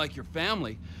she don't like your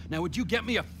family. Now, would you get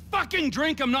me a fucking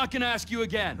drink? I'm not gonna ask you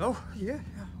again. Oh, yeah,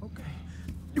 okay.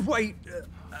 Wait,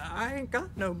 I ain't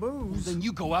got no booze. Well, then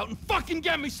you go out and fucking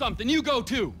get me something. You go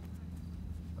too.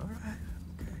 All right,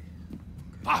 okay.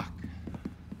 Fuck.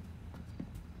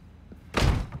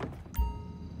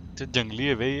 तो जंगली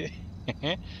है भाई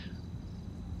ये।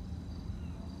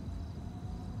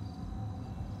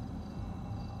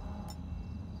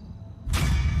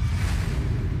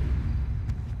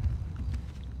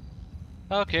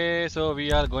 Okay, so we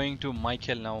are going to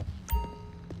Michael now.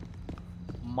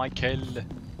 Michael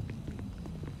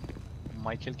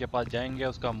के पास जाएंगे,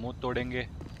 उसका मुंह तोड़ेंगे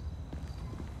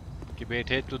कि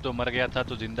बेटे तू तो मर गया था,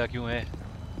 तो जिंदा क्यों है?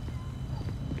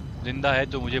 जिंदा है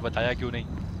तो मुझे बताया क्यों नहीं?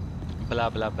 बला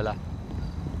बला बला।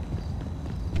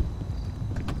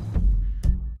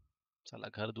 साला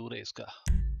घर दूर है इसका।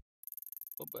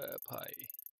 अबे भाई,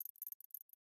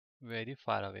 very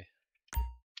far away.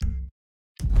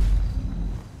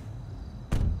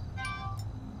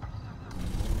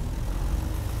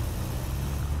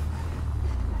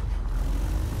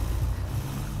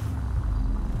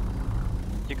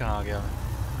 ये कहाँ आ गया मैं?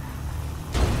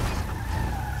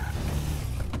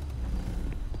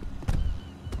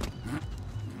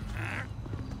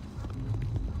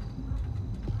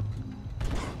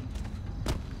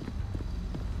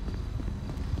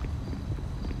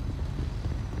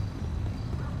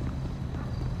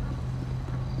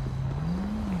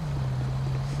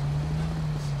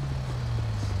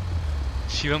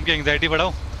 शिवम की एंजाइटी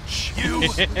बढ़ाओ।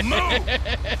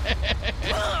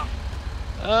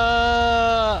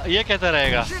 ये कैसा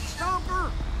रहेगा?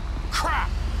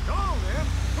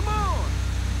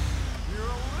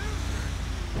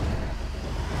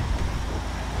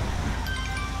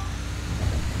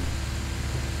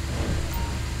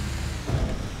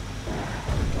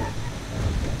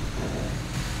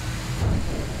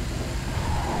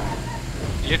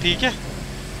 ये ठीक है?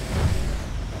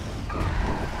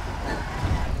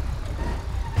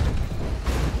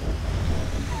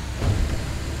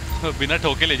 बिना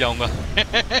ठोके ले जाऊंगा।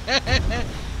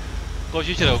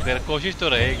 कोशिश रहो, खैर कोशिश तो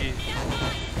रहेगी।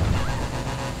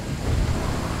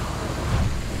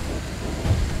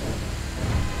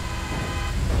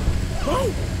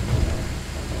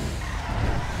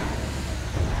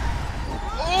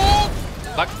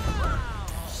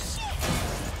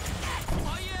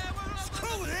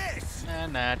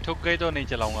 ना ठुक गई तो नहीं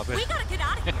चलाऊंगा फिर।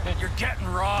 You're getting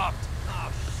robbed.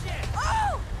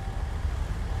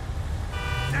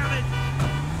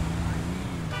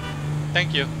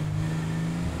 Thank you.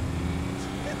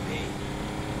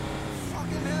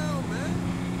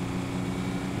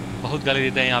 बहुत गाली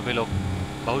देते हैं यहाँ पे लोग,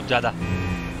 बहुत ज्यादा।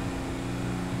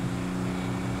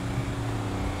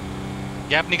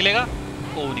 गैप निकलेगा?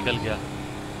 ओ निकल गया।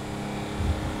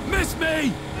 Miss me.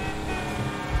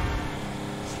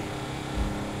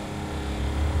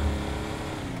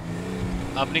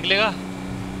 अब निकलेगा।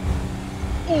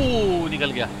 ओह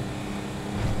निकल गया।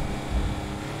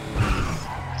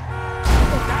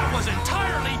 That was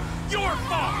entirely your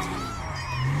fault.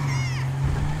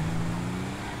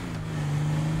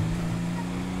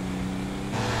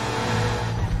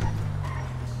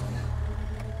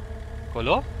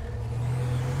 खोलो।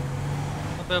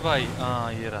 अबे भाई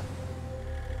हाँ ये रहा।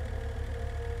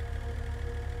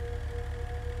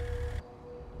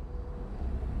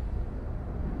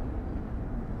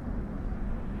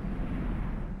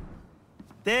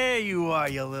 There you are,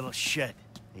 you little shit.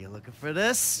 Are you looking for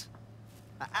this?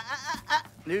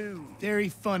 No. Very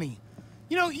funny.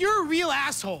 You know, you're a real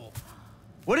asshole.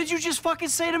 What did you just fucking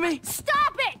say to me?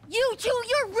 Stop it! You two,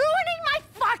 you're ruining my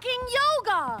fucking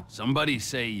yoga! Somebody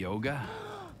say yoga?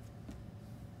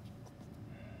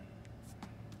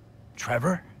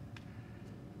 Trevor?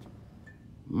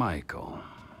 Michael.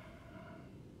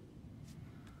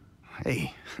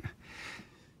 Hey.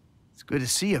 It's good to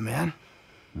see you, man.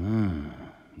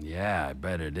 Yeah, I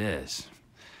bet it is.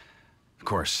 Of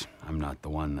course, I'm not the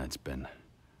one that's been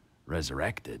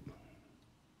resurrected.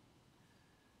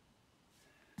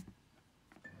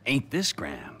 Ain't this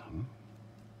grand?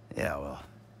 Yeah, well,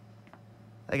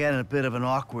 I got in a bit of an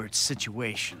awkward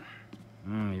situation.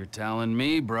 You're telling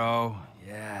me, bro.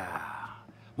 Yeah.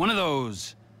 One of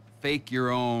those fake your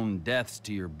own deaths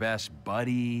to your best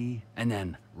buddy, and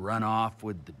then run off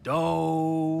with the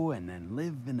dough, and then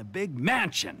live in a big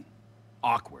mansion.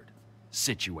 Awkward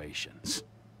situations.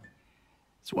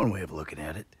 It's one way of looking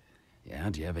at it. Yeah,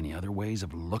 do you have any other ways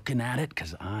of looking at it?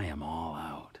 Because I am all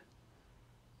out.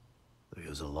 Look, it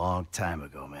was a long time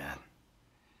ago, man.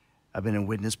 I've been in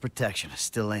witness protection. I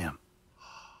still am.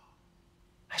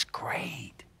 That's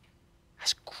great.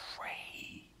 That's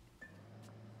great.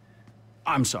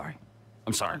 I'm sorry.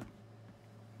 I'm sorry.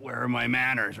 Where are my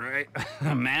manners, right?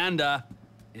 Amanda,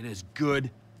 it is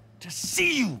good to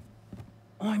see you.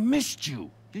 Oh, I missed you.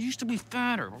 You used to be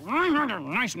fatter.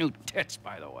 Nice new tits,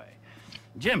 by the way.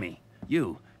 Jimmy,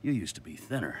 you used to be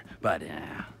thinner, but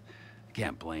I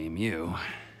can't blame you.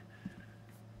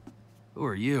 Who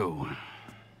are you?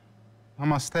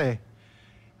 Namaste.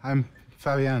 I'm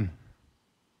Fabian.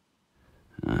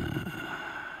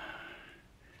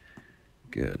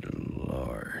 Good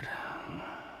Lord.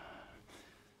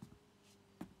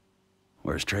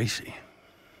 Where's Tracy?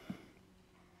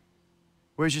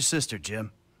 Where's your sister,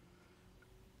 Jim?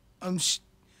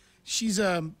 She's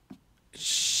trying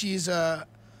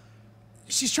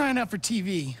out for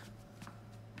TV.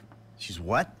 She's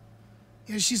what?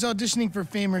 Yeah, she's auditioning for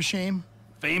Fame or Shame.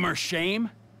 Fame or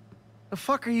Shame? The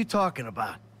fuck are you talking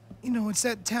about? You know, it's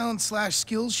that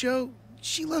talent/skills show.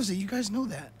 She loves it, you guys know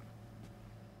that.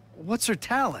 What's her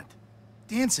talent?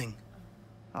 Dancing.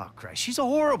 Oh, Christ, she's a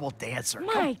horrible dancer.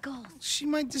 Michael! She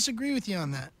might disagree with you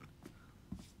on that.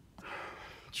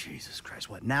 Jesus Christ,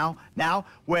 what, now? Now?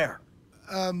 Where?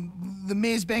 The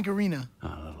Maze Bank Arena.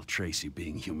 Oh, little Tracy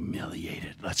being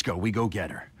humiliated. Let's go, we go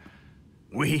get her.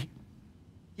 We?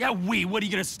 Yeah, we. What, are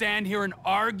you gonna stand here and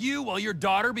argue while your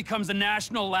daughter becomes a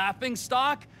national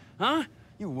laughingstock? Huh?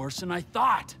 You're worse than I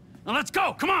thought. Now let's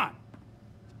go, come on!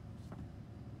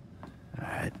 All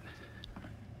right.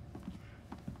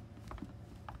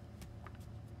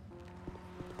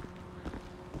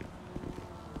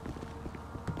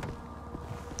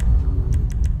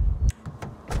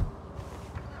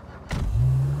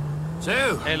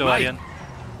 So, hello, Mike, Lian.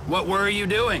 What were you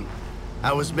doing?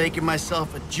 I was making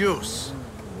myself a juice.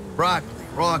 Broccoli,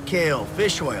 raw kale,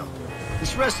 fish oil.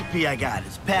 This recipe I got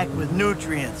is packed with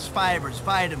nutrients, fibers,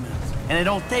 vitamins, and it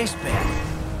don't taste bad.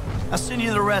 I'll send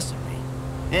you the recipe.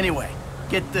 Anyway,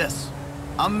 get this.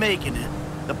 I'm making it.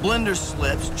 The blender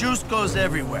slips, juice goes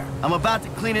everywhere. I'm about to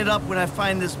clean it up when I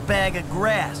find this bag of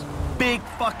grass. Big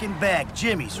fucking bag,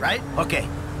 Jimmy's, right? Okay,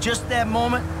 just that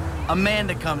moment,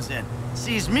 Amanda comes in.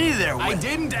 Sees me there with... I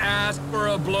didn't ask for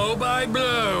a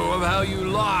blow-by-blow of how you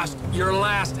lost your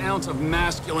last ounce of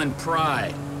masculine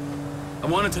pride. I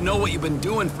wanted to know what you've been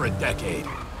doing for a decade.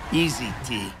 Easy,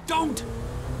 T. Don't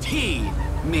T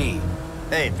me.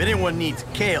 Hey, if anyone needs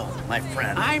kale, my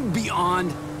friend... I'm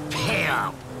beyond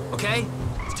pale, okay?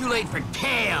 It's too late for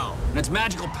kale and its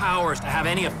magical powers to have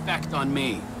any effect on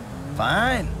me.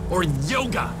 Fine. Or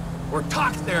yoga, or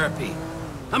talk therapy.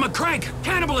 I'm a crank,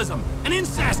 cannibalism, an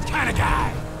incest kind of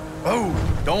guy. Oh,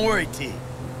 don't worry, T.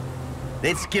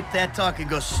 They'd skip that talk and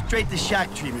go straight to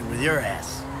shock treatment with your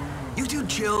ass. You too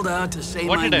chilled out to say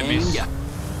What my did I name, miss? you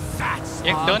fat एक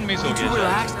slob. turn miss हो You too गया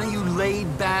relaxed and you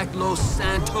laid back Los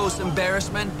Santos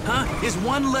embarrassment, huh? Is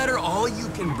one letter all you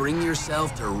can bring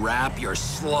yourself to wrap your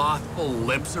slothful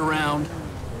lips around?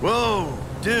 Whoa,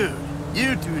 dude,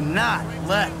 you do not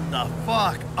let the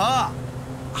fuck up.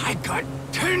 I got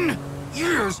 10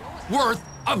 years worth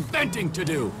of venting to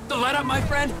do. The let-up, my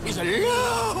friend, is a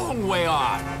long way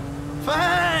off.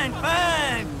 Fine,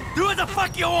 fine. Do what the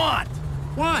fuck you want.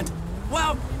 Want?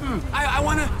 Well, I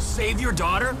want to save your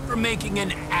daughter from making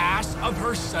an ass of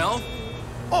herself.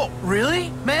 Oh,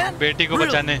 really, man? बेटी को really?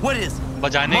 बचाने. What is it?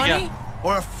 बचाने Money क्या?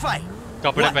 or a fight?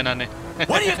 कपड़े What? पहनाने.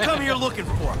 What do you come here looking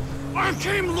for? I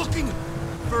came looking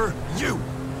for you.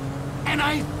 And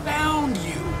I found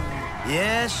you.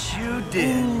 Yes, you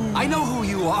did. I know who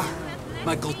you are,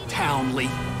 Michael Townley.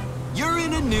 You're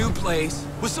in a new place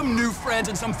with some new friends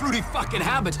and some fruity fucking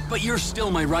habits, but you're still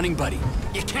my running buddy.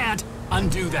 You can't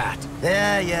undo that.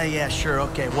 Yeah, sure,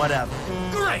 okay, whatever.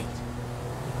 Great!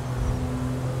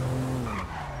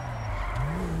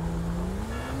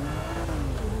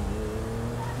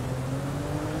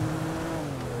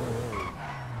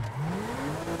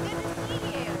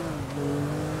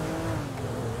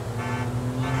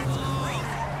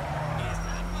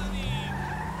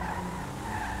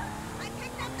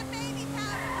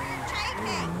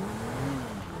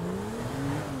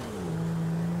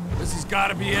 This has got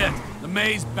to be it. The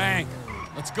Maze Bank.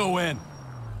 Let's go in.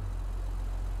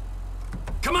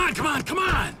 Come on, come on, come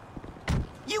on!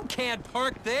 You can't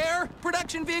park there!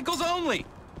 Production vehicles only!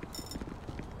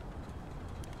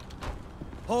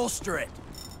 Holster it.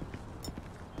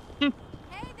 Hey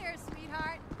there,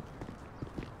 sweetheart.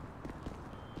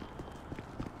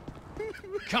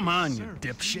 Come on, you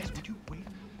dipshit.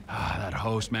 Ah, that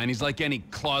host, man, he's like any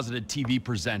closeted TV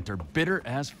presenter. Bitter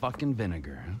as fucking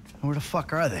vinegar. Where the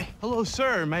fuck are they? Hello,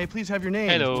 sir. May I please have your name?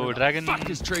 Hello, Dragon. Fuck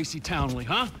is Tracy Townley,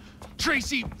 huh?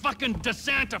 Tracy fucking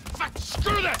DeSanta. Fuck,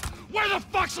 screw that! Where the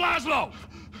fuck's Laszlo?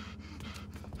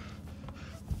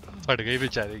 फट गई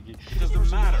बेचारे की.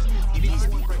 Doesn't matter.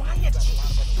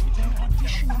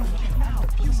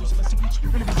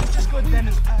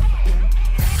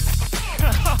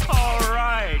 All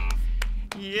right.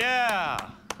 Yeah.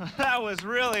 That was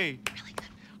really good.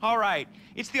 All right.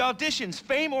 It's the auditions,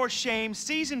 Fame or Shame,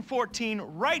 Season 14,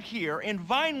 right here in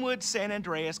Vinewood, San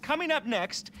Andreas. Coming up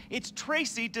next, it's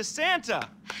Tracy DeSanta.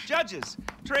 Judges,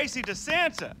 Tracy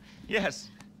DeSanta. Yes.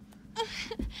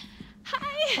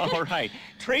 Hi. All right.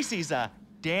 Tracy's a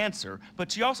dancer,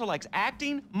 but she also likes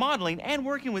acting, modeling, and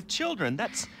working with children.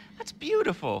 That's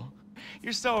beautiful.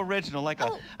 You're so original, like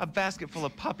a basket full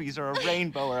of puppies or a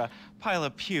rainbow or a pile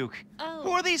of puke. Oh.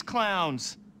 Who are these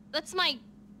clowns? That's my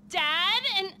dad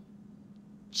and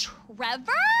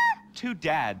Trevor? Two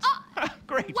dads.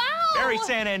 Great. Wow. Very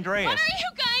San Andreas. What are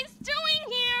you guys doing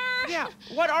here? Yeah,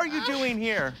 what are you doing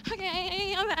here?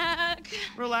 Okay, I'm back.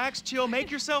 Relax, chill,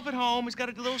 make yourself at home. He's got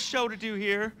a little show to do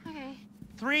here. Okay.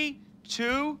 3,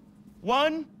 2,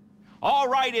 1. All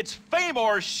right, it's Fame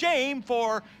or Shame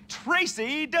for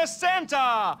Tracy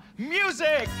DeSanta.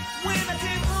 Music! When I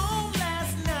came home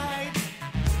last night,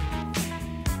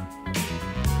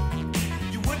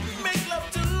 you wouldn't make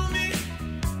love to me.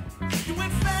 You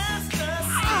went fast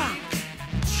asleep.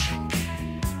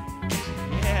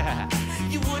 Yeah.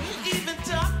 You wouldn't even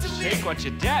talk to me. Take what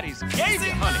your daddies gave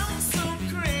you, honey. I'm so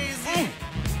crazy.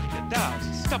 It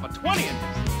does. Stuff a 20 in this.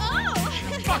 Oh!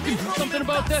 Fucking do something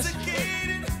about this.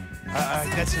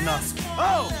 That's enough.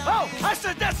 Oh! I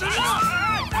said that's enough!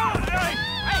 Hey,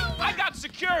 I got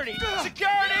security!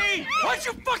 Security! What'd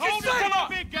you fucking Hold say? it, come on,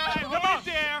 big guy! Come on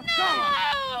there! Come on!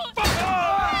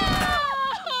 No!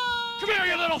 Come here,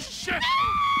 you little shit!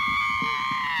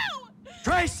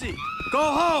 Tracy, go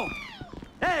home.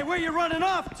 Hey, where you running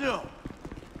off to?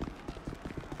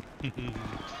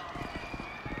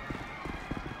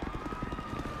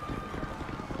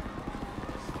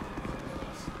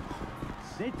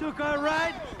 They took our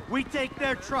ride, we take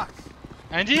their truck.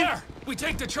 Angie? There! We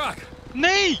take the truck!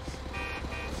 नहीं!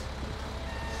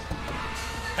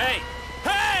 Hey!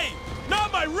 Hey!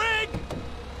 Not my rig!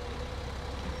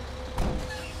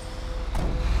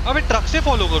 अबे truck से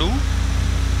follow करूं?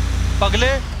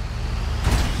 पगले!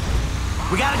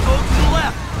 We gotta go to the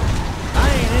left. I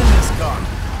ain't in this car.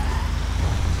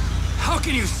 How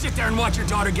can you sit there and watch your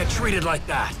daughter get treated like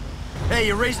that? Hey,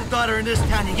 you raise a daughter in this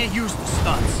town, you get used to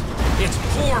stunts. It's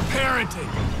poor parenting.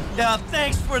 Yeah,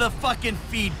 thanks for the fucking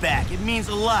feedback. It means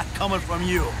a lot coming from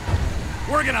you.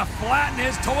 We're gonna flatten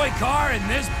his toy car in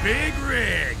this big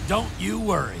rig. Don't you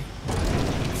worry.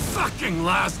 Fucking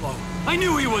Laszlo. I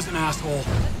knew he was an asshole.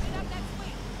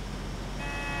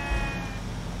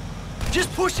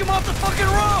 Just push him off the fucking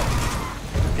road.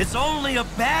 It's only a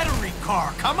battery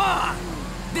car. Come on.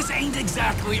 This ain't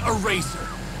exactly a racer.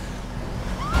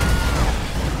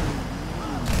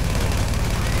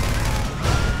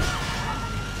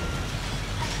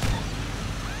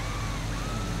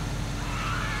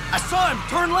 I saw him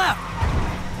turn left.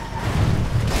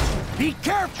 Be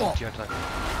careful!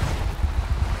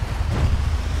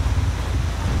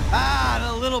 Ah,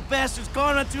 the little bastard's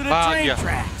gone onto the train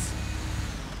tracks.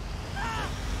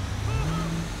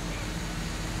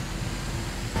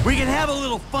 We can have a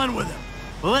little fun with him,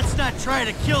 but let's not try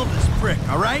to kill this prick,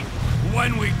 all right?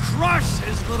 When we crush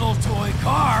his little toy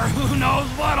car, who knows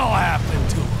what'll happen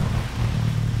to him?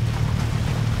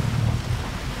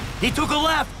 He took a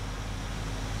left.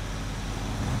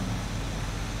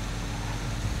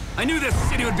 I knew this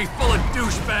city would be full of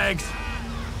douchebags.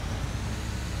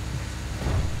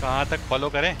 कहाँ तक follow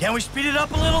करें? Can we speed it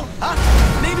up a little? Huh?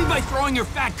 Maybe by throwing your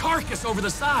fat carcass over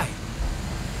the side.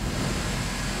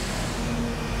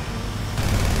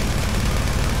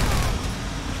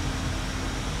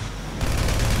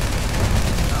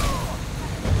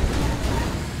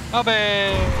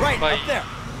 अबे Right, भाई up there.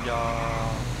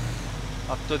 यार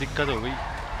अब तो दिक्कत हो गई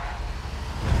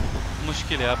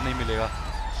मुश्किल है अब नहीं मिलेगा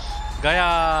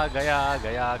गया गया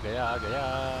गया गया गया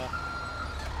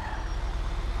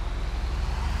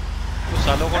तो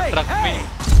सालों को ट्रक में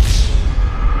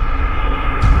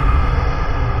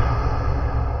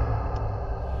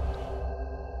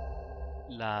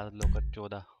ला लो कर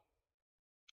 14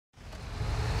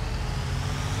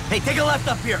 Hey, take a left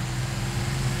up here.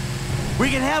 We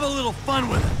can have a little fun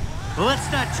with him, but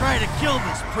let's not try to kill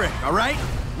this prick, all right?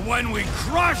 When we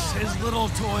crush his little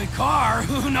toy car,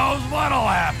 who knows what'll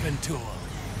happen to him?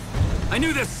 I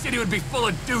knew this city would be full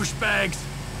of douchebags.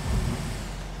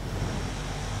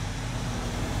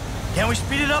 Can we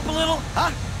speed it up a little?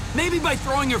 Huh? Maybe by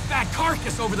throwing your fat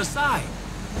carcass over the side.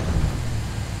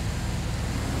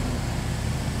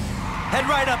 Head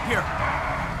right up here.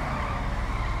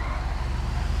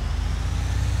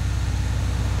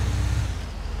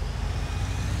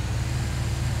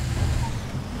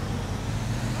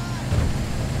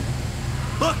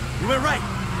 Look, you went right.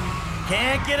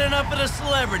 Can't get enough of the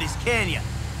celebrities, can you?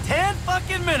 10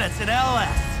 fucking minutes in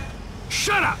LS.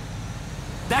 Shut up!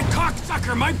 That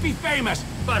cocksucker might be famous,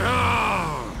 but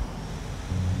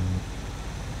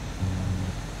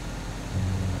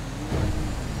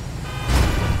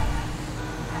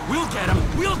we'll get him!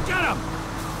 We'll get him!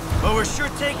 But we're sure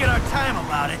taking our time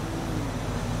about it.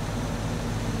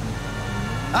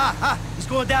 He's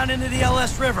going down into the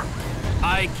LS River.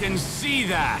 I can see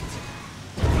that.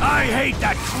 I hate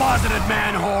that closeted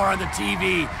man whore on the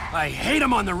TV. I hate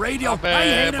him on the radio. I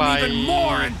hate him even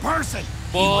more in person.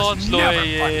 He was never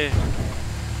funny.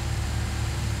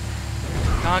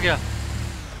 कहाँ गया?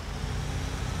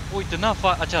 वो इतना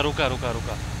अच्छा रुका रुका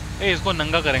रुका. ए इसको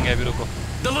नंगा करेंगे अभी रुको.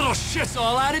 The little shit's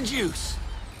all out of juice.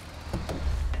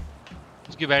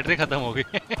 उसकी बैटरी खत्म हो गई.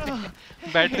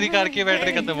 बैटरी कार की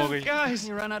बैटरी खत्म हो गई. Guys,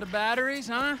 you run out of batteries,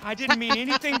 huh? I didn't mean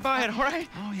anything by it, all right?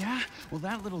 Oh, yeah? Well,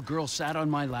 that little girl sat on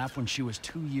my lap when she was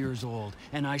 2 years old,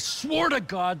 and I swore to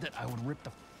God that I would rip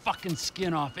the fucking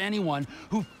skin off anyone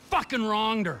who fucking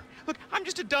wronged her. Look, I'm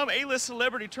just a dumb A-list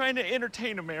celebrity trying to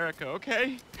entertain America,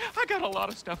 okay? I got a lot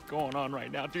of stuff going on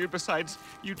right now, dude, besides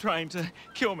you trying to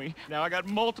kill me. Now, I got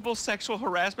multiple sexual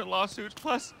harassment lawsuits,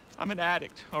 plus I'm an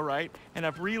addict, all right? And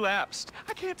I've relapsed.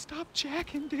 I can't stop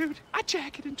jacking, dude. I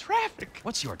jack it in traffic.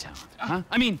 What's your talent, huh?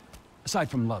 I mean, aside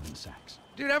from love and sex.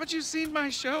 Dude, haven't you seen my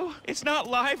show? It's not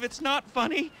live, it's not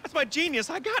funny. That's my genius.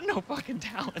 I got no fucking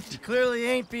talent. You clearly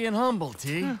ain't being humble,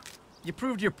 T. You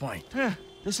proved your point.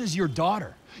 This is your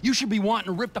daughter. You should be wanting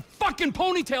to rip the fucking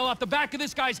ponytail off the back of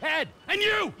this guy's head. And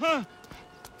you!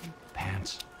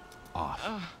 Pants off.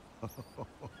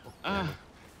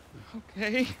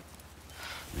 Okay.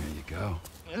 There you go.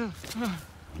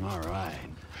 All right.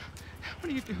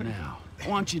 What are you doing? Now, I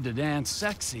want you to dance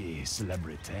sexy,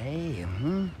 celebrity.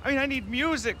 I mean, I need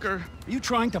music or... Are you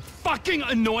trying to fucking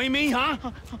annoy me, huh?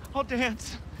 I'll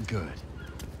dance. Good.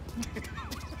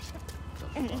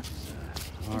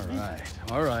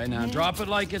 All right, now drop it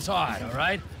like it's hot, all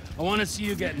right? I want to see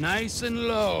you get nice and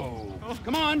low.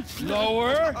 Come on,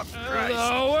 lower,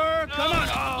 lower, come on.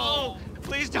 Oh,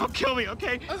 please don't kill me,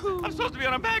 okay? I'm supposed to be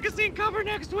on a magazine cover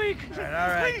next week. All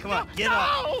right, come on, get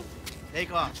up.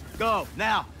 Take off. Go,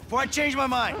 now, before I change my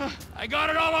mind. I got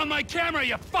it all on my camera,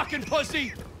 you fucking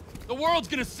pussy. The world's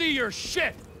gonna see your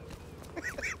shit.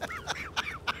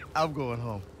 I'm going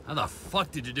home. How the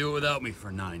fuck did you do it without me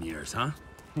for 9 years, huh?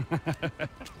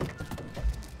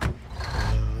 Oh,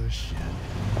 shit.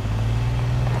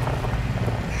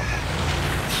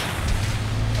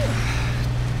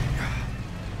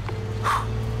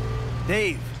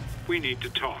 Dave. We need to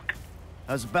talk.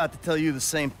 I was about to tell you the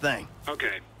same thing.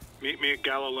 Okay. Meet me at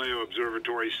Galileo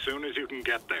Observatory as soon as you can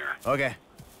get there. Okay.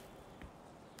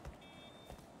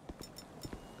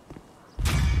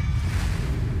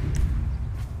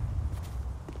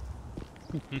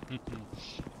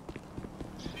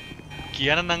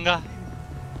 किया ना नंगा,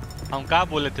 हम कहाँ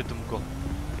बोले थे तुमको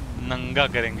नंगा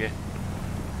करेंगे।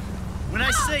 When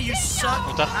I say you suck,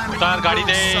 उतार गाड़ी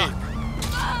दे।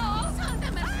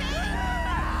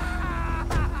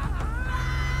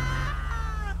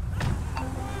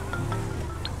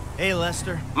 Hey,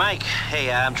 Lester. Mike, hey,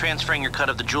 I'm transferring your cut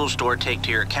of the jewel store take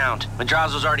to your account.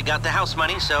 Madrazo's already got the house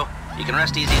money, so you can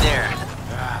rest easy there.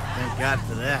 Thank God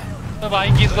for that. तो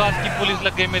भाई किस बात की police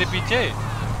लग गई मेरे पीछे?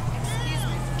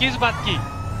 किस बात की?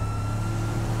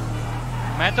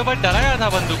 मैं तो बस डराया था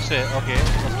बंदूक से। ओके,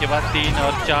 उसके बाद 3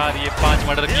 और 4 ये 5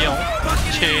 मर्डर किया हूँ।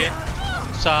 6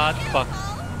 7 fuck.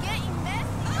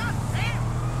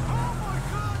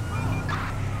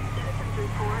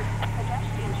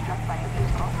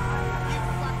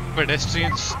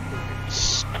 Pedestrian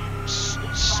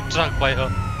struck by a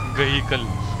vehicle.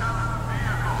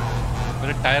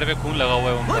 मेरे टायर पे खून लगा हुआ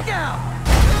है उनका।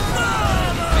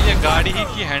 ये गाड़ी ही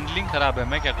की हैंडलिंग खराब है,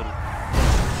 मैं क्या करूं?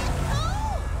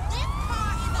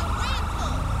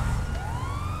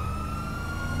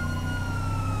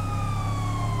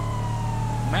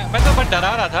 मैं तो बस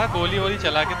डरा रहा था, गोली वोली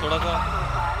चला के थोड़ा सा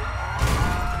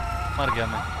मर गया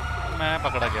मैं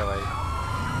पकड़ा गया भाई।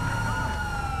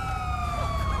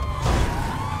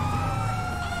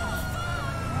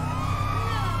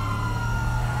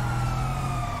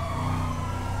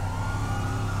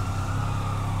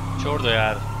 छोड़ दो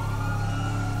यार।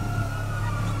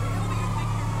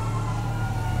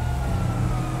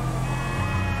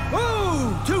 Ooh,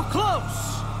 too close.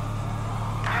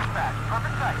 Dispatch,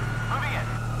 perfect sight. Moving in.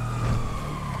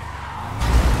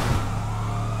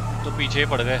 तो पीछे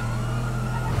पड़ गए।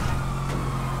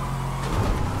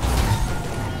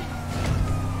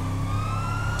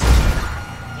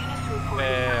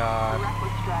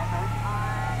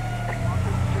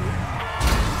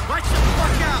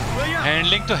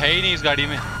 हैंडलिंग तो है ही नहीं इस गाड़ी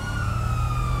में।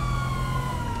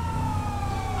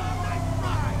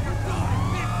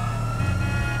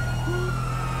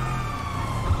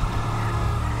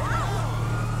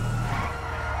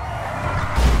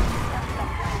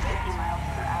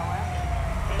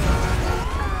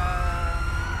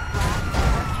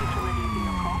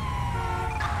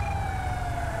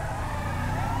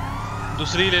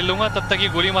 दूसरी ले लूंगा, तब तक ये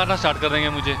गोली मारना स्टार्ट कर देंगे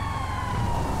मुझे।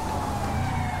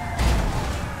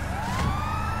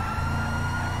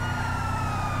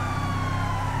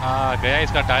 हाँ गया,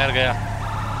 इसका टायर गया,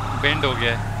 बेंड हो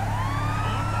गया है।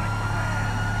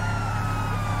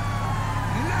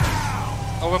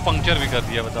 और वो पंक्चर भी कर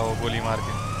दिया, बताओ गोली मार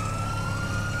के।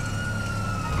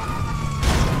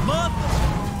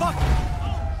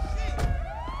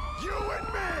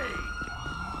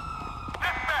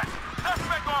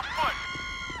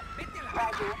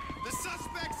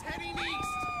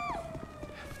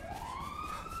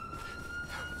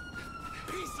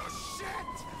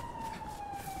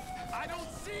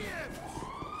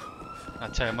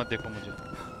 अच्छा है, मत देखो मुझे,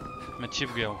 मैं छिप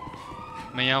गया हूँ।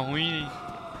 मैं यहाँ हूँ ही नहीं,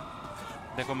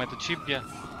 देखो मैं तो छिप गया।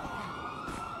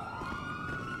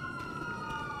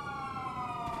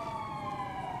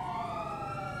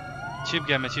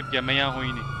 मैं छिप गया, मैं यहाँ हूँ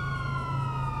ही नहीं।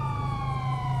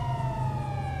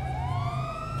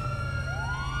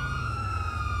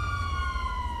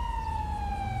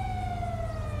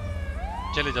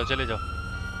 चले जाओ।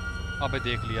 अबे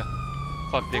देख लिया,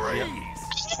 फक देख लिया।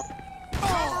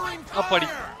 अब पड़ी।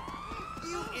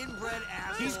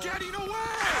 He's getting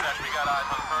away! We got eyes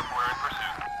on the perp. We're in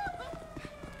pursuit.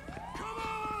 Come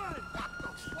on!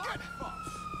 Get fucked!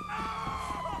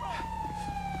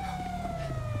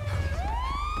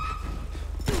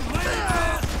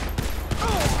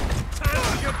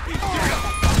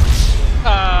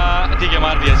 ठीक है,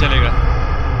 मार दिया, चलेगा।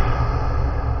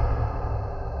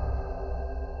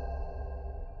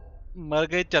 मर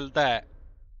गए, चलता है।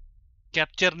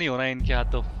 कैप्चर नहीं हो रहा है इनके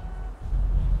हाथों,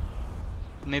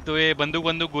 नहीं तो ये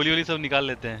बंदूक गोली सब निकाल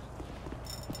लेते हैं।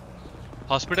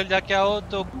 हॉस्पिटल जाके आओ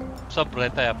तो सब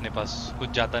रहता है अपने पास, कुछ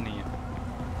जाता नहीं है।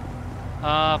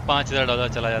 हाँ, $5000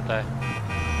 चला जाता है।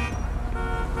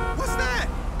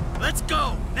 Let's go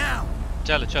now.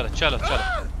 चलो।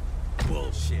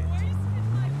 Bullshit.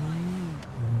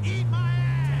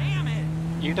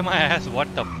 Eat my ass, what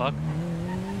the fuck?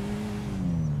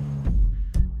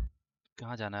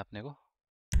 कहाँ जाना है अपने को?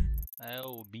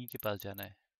 बी के पास जाना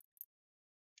है।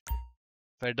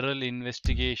 Federal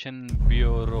investigation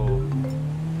bureau.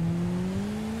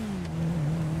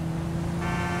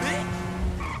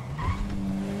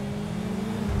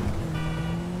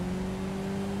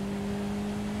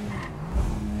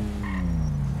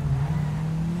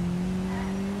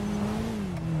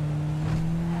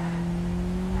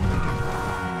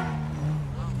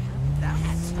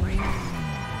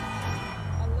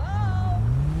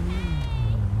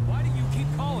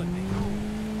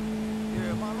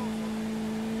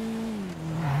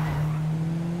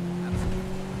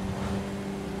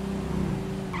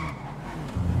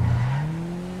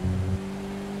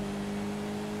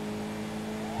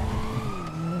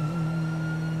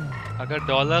 अगर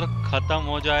डॉलर खत्म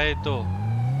हो जाए तो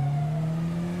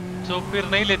फिर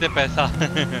नहीं लेते पैसा।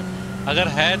 अगर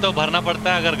है तो भरना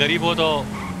पड़ता है, अगर गरीब हो तो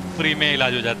फ्री में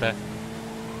इलाज हो जाता है।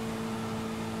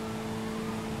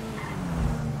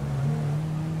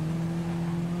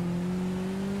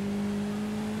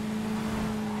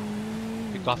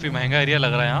 ये काफी महंगा एरिया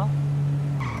लग रहा है यहाँ।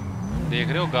 देख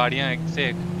रहे हो गाड़ियां एक से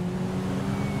एक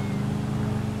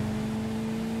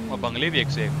और बंगले भी एक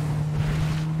से एक।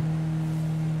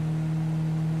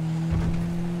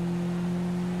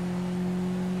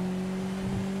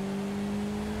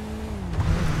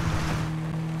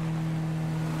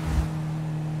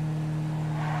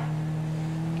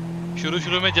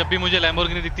 शुरू में जब भी मुझे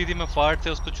लैम्बोर्गिनी दिखती थी मैं फाट से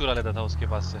उसको चुरा लेता था उसके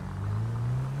पास से।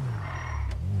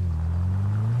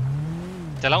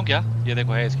 चलाऊं क्या? ये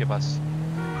देखो है इसके पास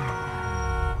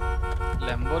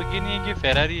लैम्बोर्गिनी की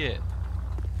फेरारी है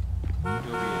जो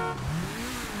भी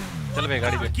है। चल बे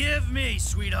गाड़ी पे। Forgive me,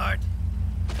 sweetheart.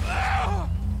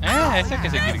 ऐसे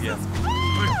कैसे गिर गया?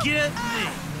 Forgive me.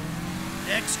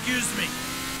 Excuse me.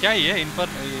 क्या ये इन पर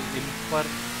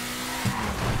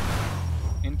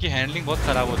इनकी हैंडलिंग बहुत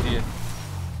खराब होती है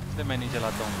इसलिए मैं नहीं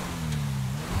चलाता हूँ।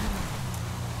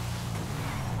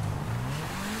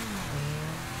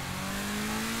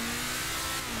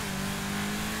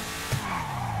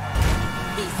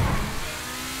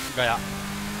 गया।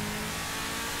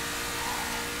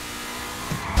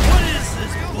 What is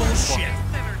this bullshit?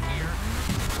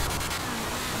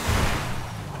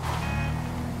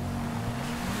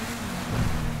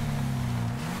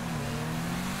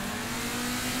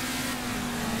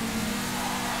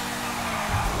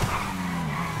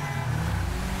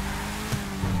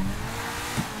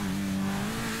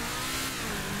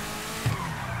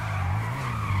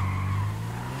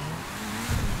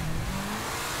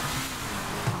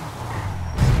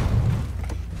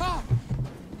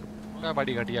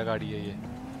 बड़ी घटिया गाड़ी है ये।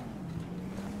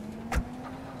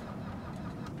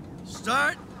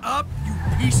 Start up, you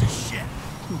piece of shit.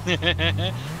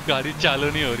 गाड़ी चालू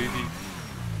नहीं हो रही थी।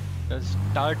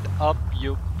 Start up,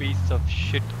 you piece of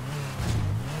shit.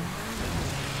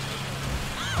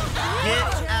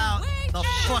 Get out the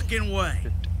fucking way.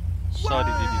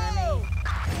 Sorry दीदी।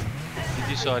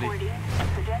 दीदी sorry।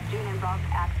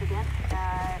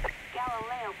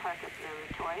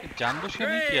 जानबूझ के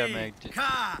नहीं किया मैं।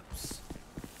 Cops.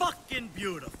 Fucking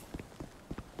beautiful.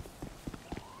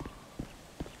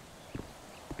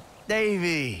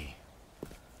 Davey,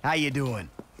 how you doing?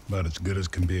 About as good as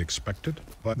can be expected,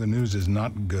 but the news is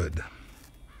not good.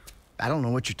 I don't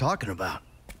know what you're talking about.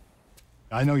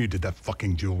 I know you did that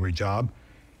fucking jewelry job.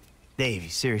 Davey,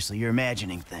 seriously, you're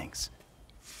imagining things.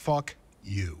 Fuck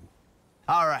you.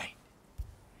 All right.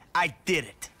 I did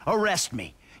it. Arrest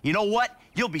me. You know what?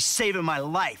 You'll be saving my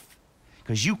life.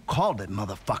 Because you called it,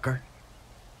 motherfucker.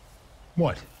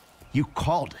 What? You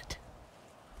called it.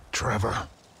 Trevor.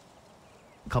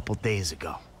 A couple days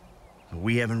ago.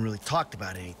 We haven't really talked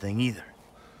about anything either.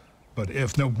 But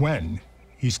if, no, when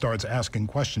he starts asking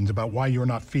questions about why you're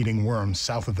not feeding worms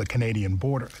south of the Canadian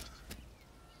border.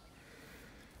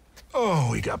 Oh,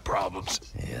 we got problems.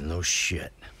 Yeah, no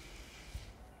shit.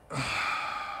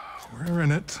 We're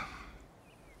in it.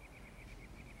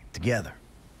 Together.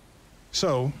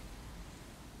 So,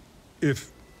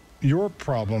 if your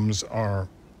problems are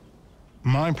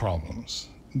my problems,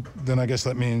 then I guess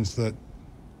that means that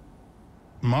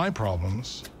my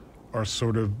problems are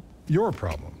sort of your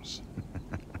problems.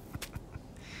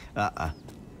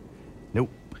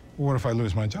 Nope. What if I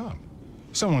lose my job?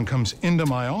 Someone comes into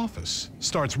my office,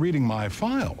 starts reading my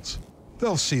files.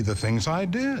 They'll see the things I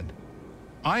did.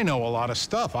 I know a lot of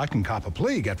stuff. I can cop a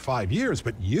plea, get 5 years,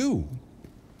 but you...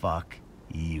 Fuck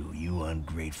you, you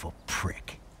ungrateful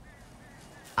prick.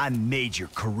 I made your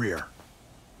career.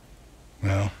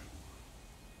 Well,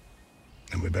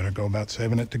 then we better go about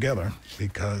saving it together,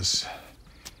 because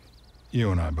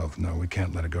you and I both know we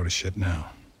can't let it go to shit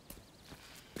now.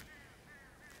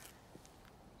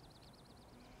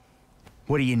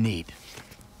 What do you need?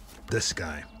 This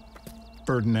guy,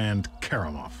 Ferdinand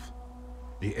Karloff.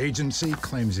 The agency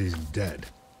claims he's dead.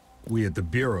 We at the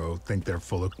Bureau think they're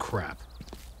full of crap.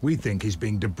 We think he's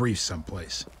being debriefed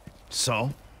someplace.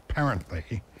 So?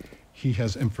 Apparently, he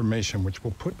has information which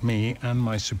will put me and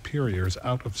my superiors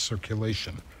out of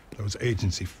circulation. Those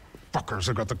agency fuckers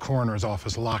have got the coroner's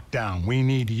office locked down. We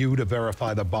need you to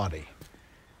verify the body.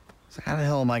 So how the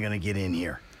hell am I gonna get in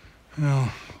here? Well,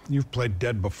 you've played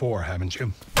dead before, haven't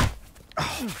you?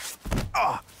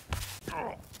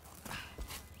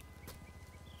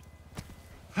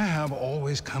 I have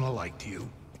always kind of liked you.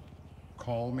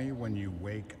 Call me when you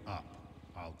wake up.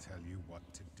 I'll tell you what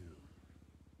to do.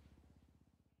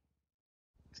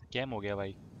 Scam हो गया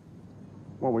भाई.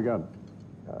 What we got?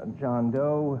 John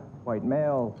Doe, white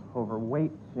male,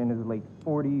 overweight, in his late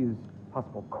 40s,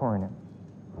 possible coroner.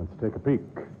 Let's take a peek.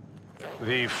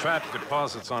 The fat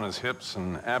deposits on his hips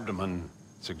and abdomen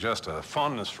suggest a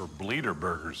fondness for bleeder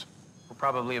burgers. We're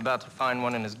probably about to find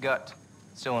one in his gut,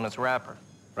 still in its wrapper.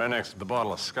 Right next to the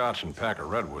bottle of scotch and pack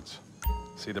of redwoods.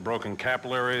 See the broken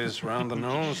capillaries around the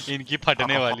nose? इनकी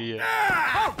फटने वाली है.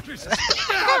 Oh, Jesus.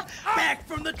 Back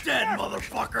from the dead,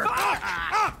 motherfucker!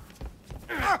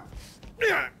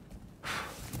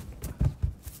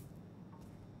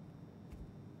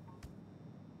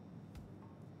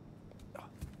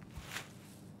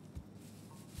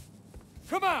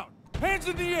 Come out! Hands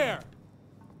in the air!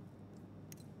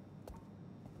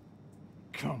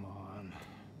 Come on.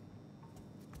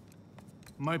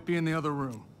 Might be in the other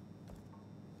room.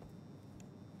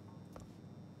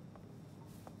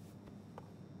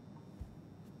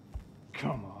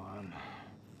 Come on.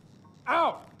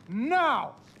 Out!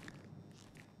 Now!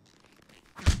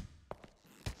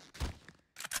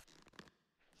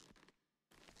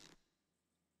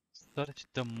 Search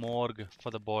the morgue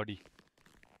for the body.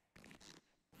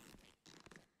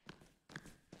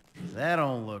 That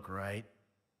don't look right.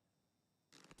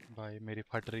 भाई मेरी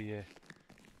फट रही है.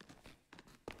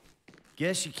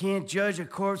 Guess you can't judge a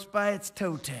corpse by its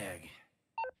toe tag.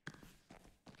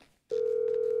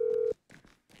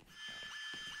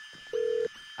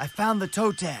 I found the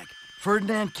toe tag.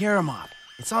 Ferdinand Karamov.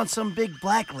 It's on some big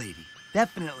black lady.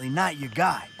 Definitely not your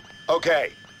guy.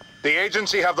 Okay. The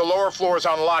agency have the lower floors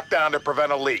on lockdown to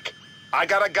prevent a leak. I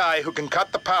got a guy who can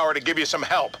cut the power to give you some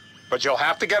help, but you'll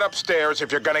have to get upstairs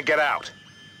if you're gonna get out.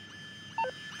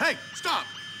 Hey, stop!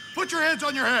 Put your hands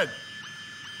on your head!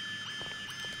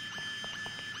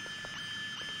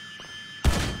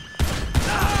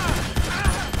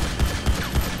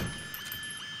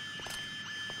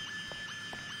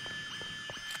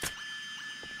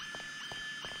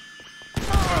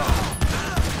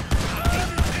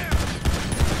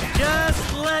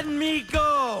 Just let me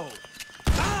go!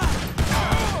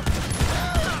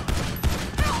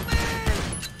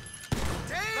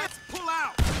 Let's pull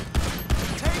out!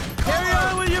 Carry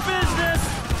on with your business!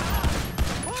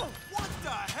 What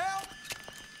the hell?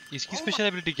 इसकी special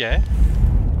ability क्या है?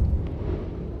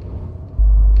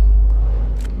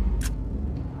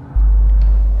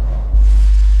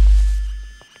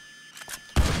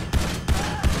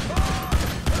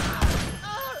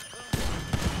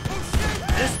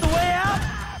 This the way out?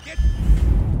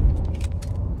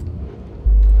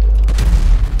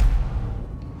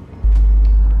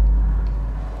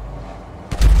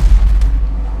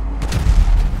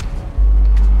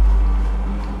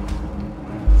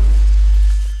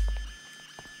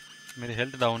 मेरी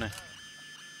health down है.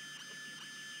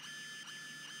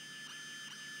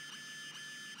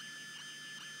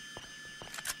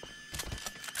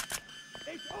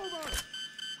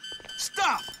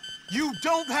 Stop! You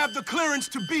don't have the clearance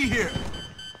to be here!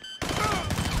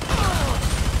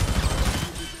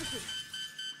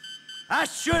 I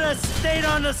should have stayed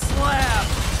on the slab!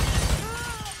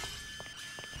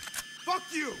 Fuck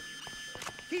you!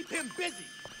 Keep him busy!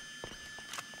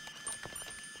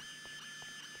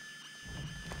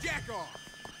 Jack off!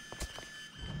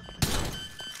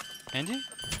 हैं जी?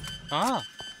 हाँ.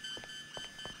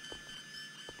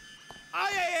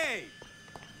 IAA!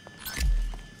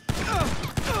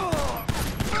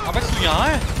 अबे तू यहाँ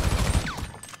है?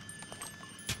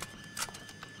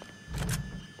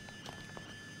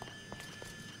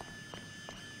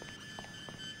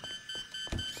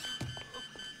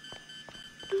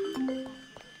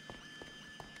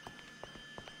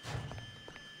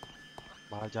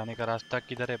 बाहर जाने का रास्ता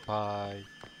किधर है भाई?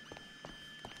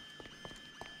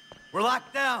 We're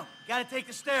locked down. Gotta take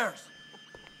the stairs.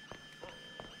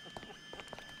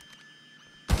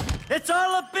 It's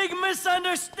all a big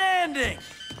misunderstanding.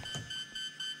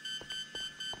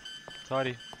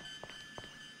 Sorry.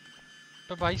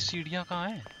 तो भाई सीढ़ियाँ कहाँ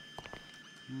हैं?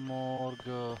 मॉर्ग.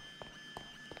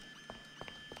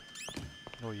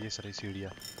 ओ ये सारी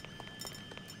सीढ़ियाँ.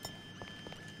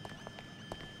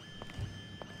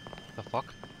 The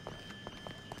fuck?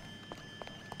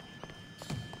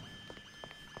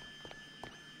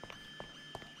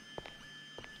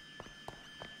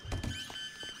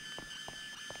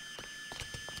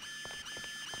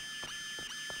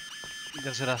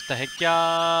 इधर से रास्ता है क्या?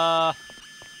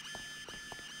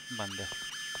 बंद है.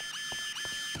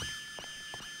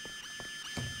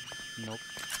 Nope.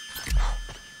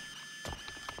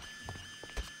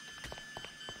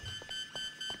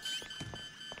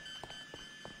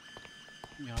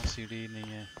 यहाँ सीढ़ी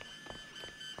नहीं है.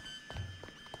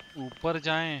 ऊपर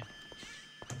जाएं.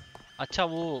 अच्छा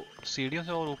वो सीढ़ियों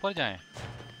से और ऊपर जाएं.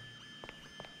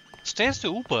 स्टेज से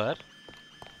ऊपर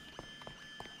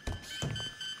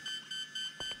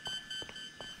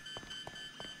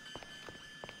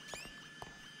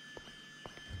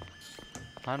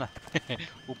हाँ ना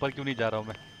ऊपर क्यों नहीं जा रहा हूँ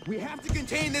मैं? We have to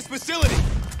contain this facility.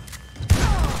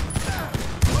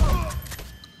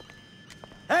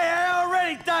 Hey, I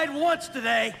already died once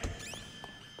today.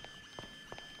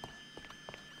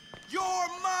 You're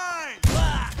mine.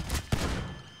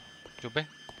 चुप है।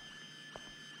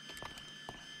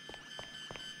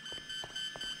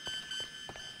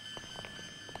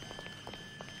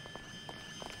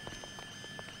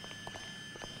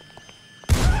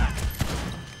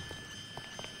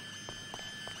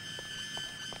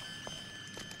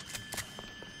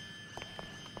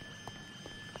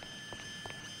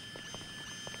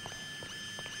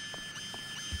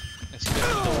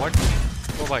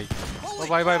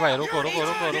 भाई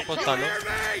रुको सालो।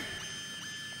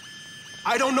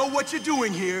 I don't know what you're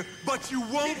doing here, but you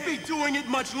won't be doing it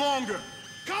much longer.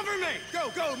 Cover me!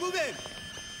 Go, move in!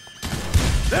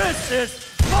 This is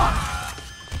fuck!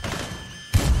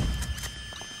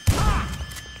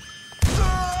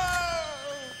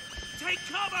 Take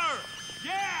cover!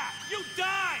 Yeah, you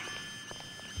die!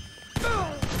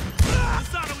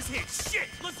 Lozano's hit! Shit!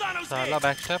 Lozano's hit! साला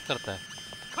backstab करता है।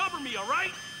 Cover me, all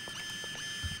right?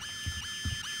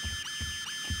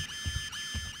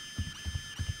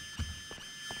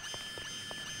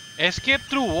 Escape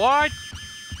through what?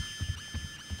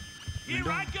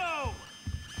 Here I go!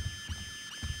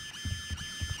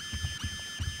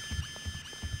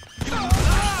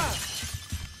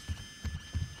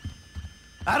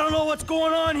 I don't know what's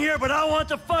going on here, but I want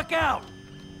the fuck out!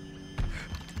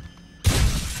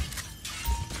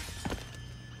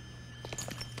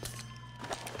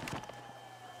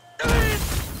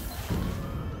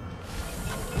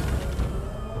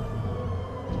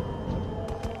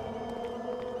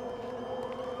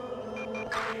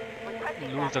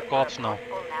 Lose the cops now.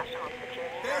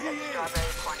 There he is!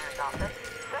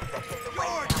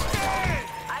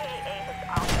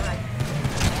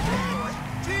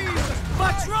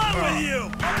 What's wrong with you?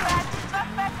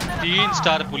 3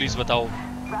 star police बताओ।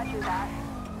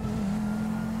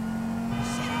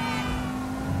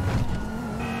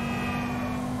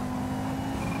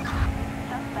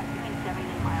 Suspect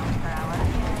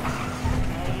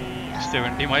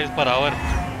 70 miles per hour।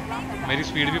 मेरी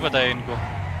speed भी पता है इनको।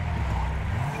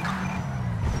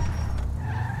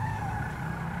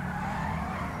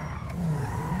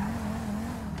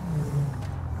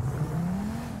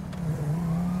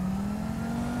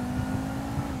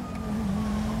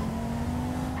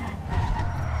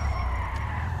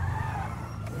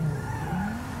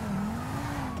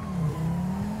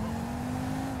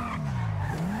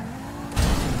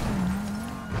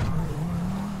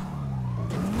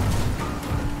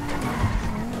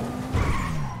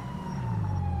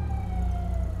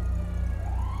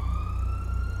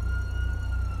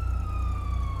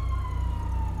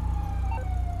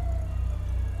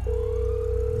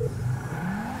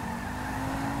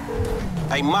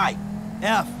 Hey, Mike.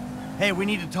 F. Hey, we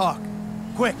need to talk.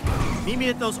 Quick, meet me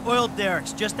at those oil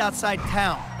derricks just outside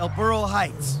town, El Burro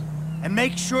Heights. And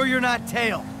make sure you're not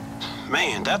tailed.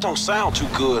 Man, that don't sound too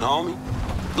good, homie.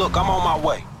 Look, I'm on my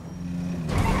way.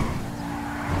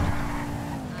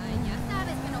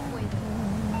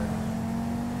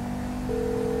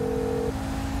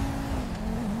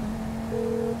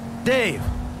 Dave,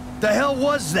 the hell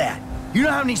was that? You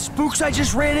know how many spooks I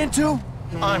just ran into?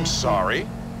 I'm sorry.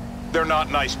 They're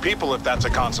not nice people, if that's a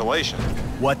consolation.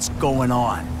 What's going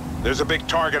on? There's a big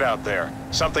target out there.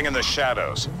 Something in the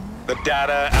shadows. The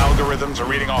data algorithms are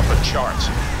reading off the charts.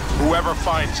 Whoever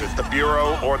finds it, the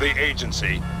Bureau or the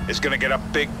agency, is gonna get a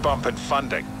big bump in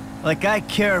funding. Like I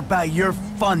care about your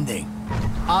funding.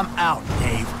 I'm out,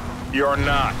 Dave. You're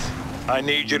not. I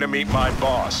need you to meet my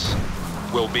boss.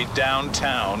 We'll be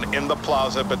downtown in the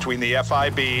plaza between the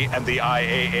FIB and the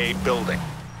IAA building.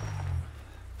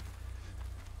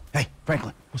 Hey,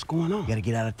 Franklin. What's going on? You gotta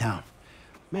get out of town.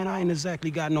 Man, I ain't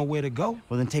exactly got nowhere to go.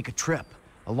 Well, then take a trip.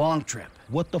 A long trip.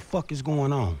 What the fuck is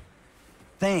going on?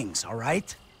 Things, all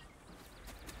right?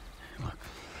 Look,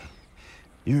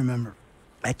 you remember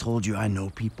I told you I know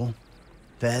people?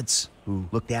 Feds who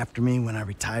looked after me when I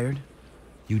retired?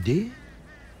 You did?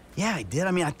 Yeah, I did.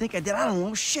 I think I did. I don't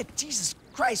know. Shit, Jesus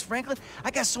Christ, Franklin.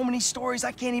 I got so many stories,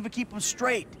 I can't even keep them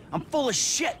straight. I'm full of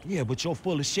shit. Yeah, but your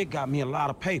full of shit got me a lot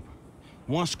of paper.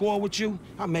 One score with you,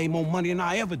 I made more money than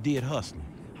I ever did hustling.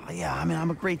 Oh, yeah,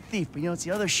 I'm a great thief, but it's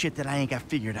the other shit that I ain't got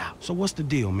figured out. So what's the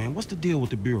deal, man? What's the deal with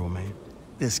the Bureau, man?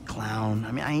 This clown,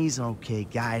 he's an okay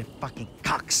guy, fucking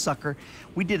cocksucker.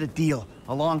 We did a deal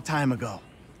a long time ago.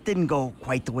 Didn't go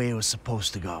quite the way it was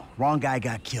supposed to go. Wrong guy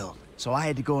got killed. So I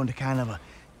had to go into kind of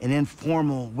an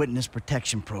informal witness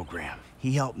protection program.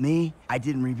 He helped me, I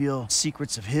didn't reveal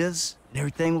secrets of his, and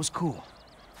everything was cool.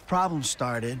 Problem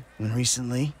started when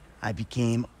recently I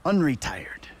became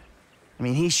unretired. I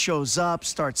mean, he shows up,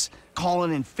 starts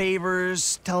calling in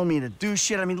favors, telling me to do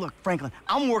shit. I mean, look, Franklin,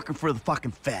 I'm working for the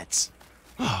fucking feds.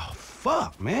 Oh,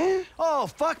 fuck, man. Oh,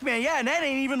 fuck, man, yeah, and that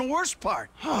ain't even the worst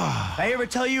part. I ever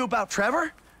tell you about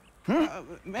Trevor?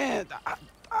 Man,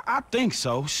 I think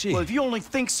so, shit. Well, if you only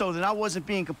think so, then I wasn't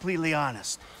being completely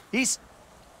honest. He's,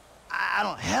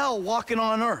 hell walking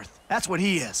on Earth. That's what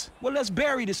he is. Well, let's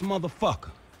bury this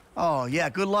motherfucker. Oh, yeah,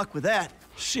 good luck with that.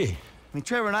 Shit. I mean,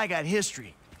 Trevor and I got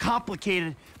history.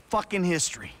 Complicated fucking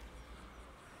history.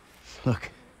 Look,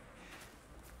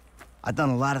 I've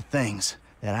done a lot of things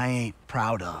that I ain't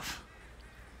proud of.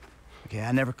 Okay,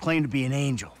 I never claimed to be an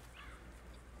angel.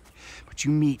 But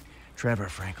you meet Trevor,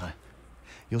 Franklin,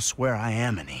 you'll swear I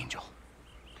am an angel.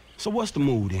 So what's the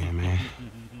mood then, man?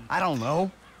 I don't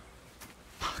know.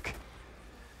 Fuck.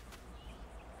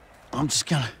 I'm just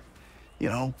gonna, you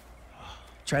know,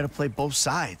 try to play both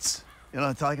sides. You know,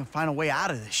 until I can find a way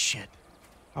out of this shit.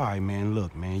 All right, man,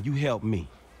 look, man, you help me.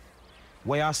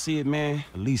 Way I see it, man,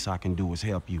 the least I can do is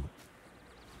help you.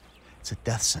 It's a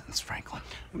death sentence, Franklin.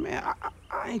 Man,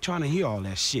 I ain't trying to hear all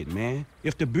that shit, man.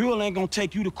 If the Bureau ain't gonna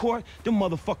take you to court, them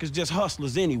motherfuckers just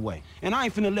hustlers anyway. And I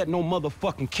ain't finna let no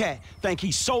motherfucking cat think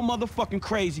he's so motherfucking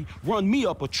crazy, run me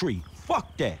up a tree.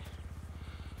 Fuck that.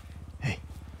 Hey,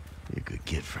 you're a good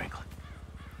kid, Franklin.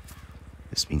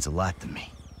 This means a lot to me.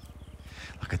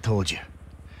 Like I told you,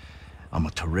 I'm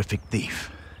a terrific thief.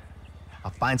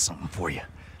 I'll find something for you.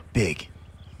 Big.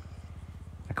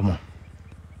 Now, come on.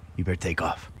 You better take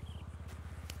off.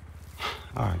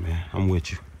 All right, man. I'm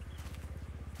with you.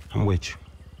 I'm with you.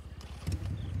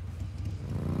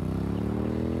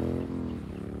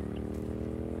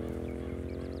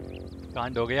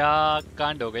 कांड हो गया,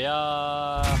 कांड हो गया।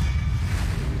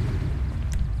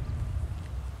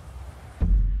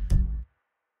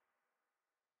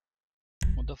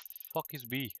 What the fuck is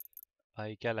B?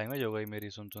 भाई क्या language हो गई मेरी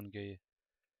सुन के ये।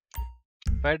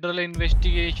 फेडरल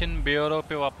इन्वेस्टिगेशन ब्यूरो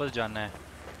पे वापस जाना है।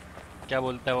 क्या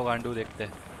बोलता है वो गांडू, देखते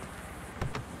हैं।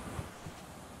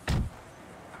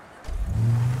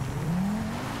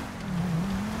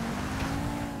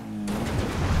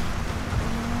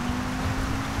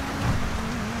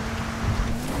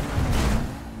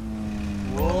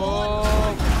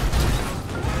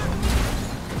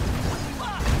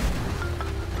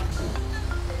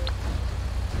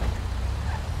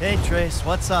 Hey, Trace,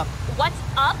 what's up? What's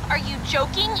up? Are you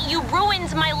joking? You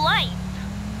ruined my life.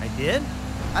 I did?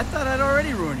 I thought I'd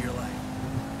already ruined your life.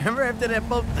 Remember after that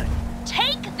boat thing?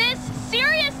 Take this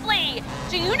seriously.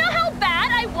 Do you know how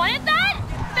bad I wanted that?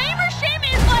 Fame or shame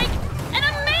is like an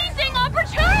amazing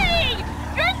opportunity.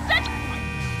 You're such...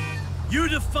 You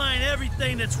define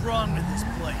everything that's wrong with this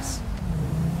place.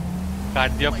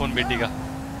 काट दिया phone बेटी का।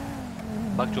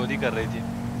 बकचोदी कर रही थी।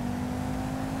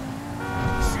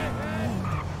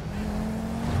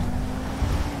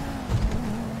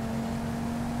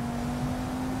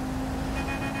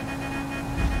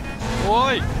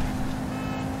 ओए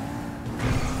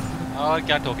और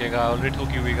क्या ठोकेगा, ऑलरेडी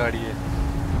ठोकी हुई गाड़ी है।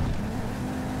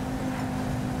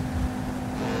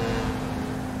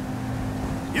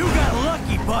 You got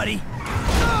lucky, buddy.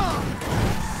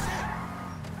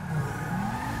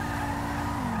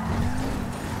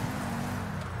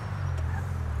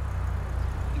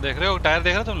 देख रहे हो टायर,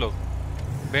 देख रहे हो तुम लोग,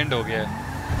 बेंड हो गया है।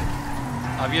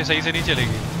 अब ये सही से नहीं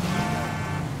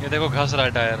चलेगी। ये देखो घस रहा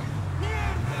है टायर।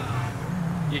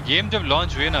 ये गेम जब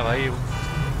लॉन्च हुए ना भाई,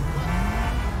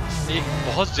 एक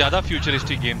बहुत ज्यादा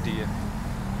फ्यूचरिस्टिक गेम थी ये।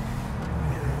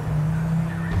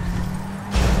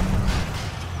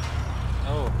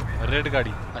 ओह, रेड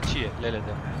गाड़ी अच्छी है, ले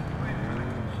लेते हैं।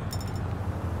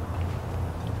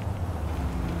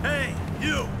 Hey,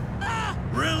 you.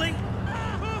 Really?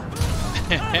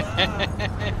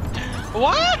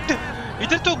 What?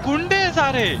 इधर तो गुंडे हैं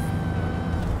सारे।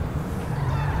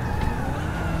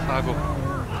 भागो।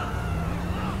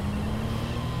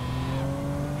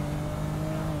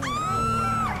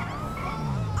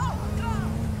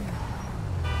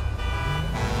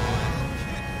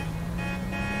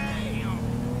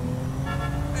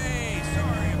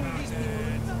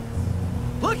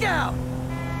 Look out!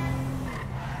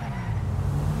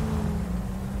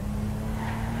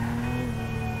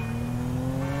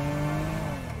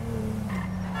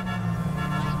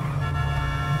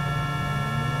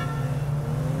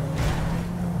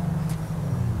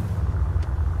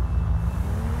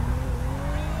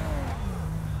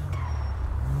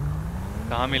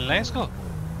 कहाँ मिलना है इसको?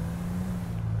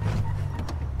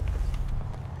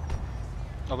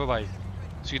 अबे भाई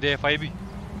सीधे FIB।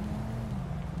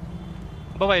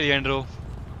 Bye Leandro.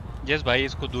 यस भाई,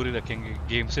 इसको दूर ही रखेंगे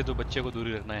गेम से, तो बच्चे को दूर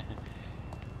ही रखना है।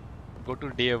 Go to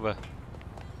Dave.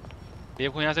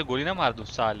 डेव को यहाँ से गोली ना मार दूँ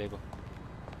साले को।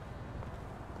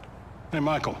 Hey,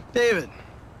 Michael. David.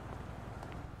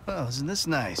 Well, isn't this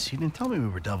nice? You didn't tell me we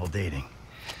were double dating.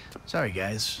 Sorry,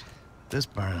 guys. This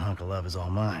burning hunk of love is all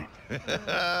mine.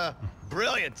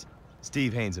 Brilliant!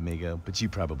 Steve Haynes, amigo, but you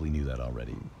probably knew that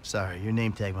already. Sorry, your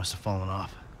name tag must have fallen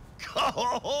off.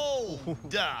 Oh,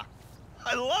 duh!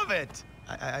 I love it!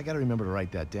 I gotta remember to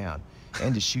write that down.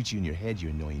 And to shoot you in your head, you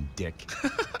annoying dick.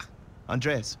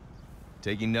 Andres,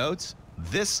 taking notes?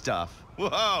 This stuff,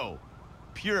 whoa!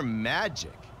 Pure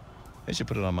magic. I should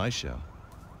put it on my show.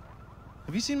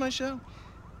 Have you seen my show?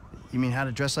 You mean How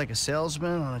to Dress Like a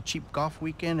Salesman on a cheap golf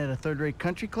weekend at a third-rate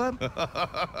country club?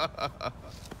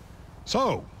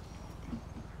 So,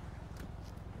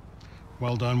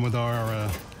 well done with our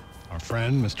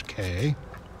friend, Mr. K.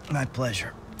 My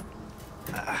pleasure.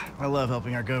 I love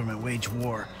helping our government wage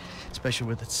war, especially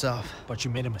with itself. But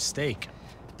you made a mistake.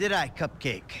 Did I,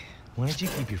 Cupcake? Why don't you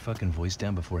keep your fucking voice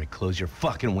down before I close your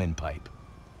fucking windpipe?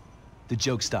 The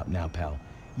joke stopped now, pal.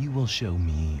 You will show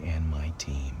me and my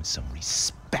team some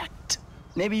respect.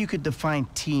 Maybe you could define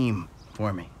team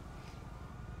for me.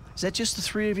 Is that just the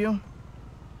three of you?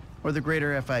 Or the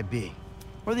greater FIB?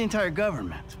 Or the entire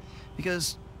government?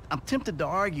 Because I'm tempted to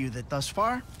argue that thus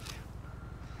far,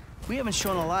 we haven't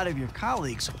shown a lot of your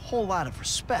colleagues a whole lot of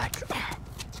respect.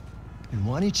 And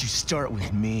why don't you start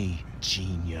with me,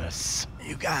 genius?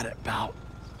 You got it, pal.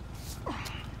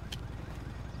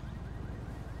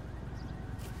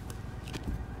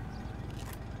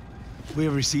 We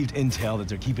have received intel that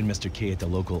they're keeping Mr. K at the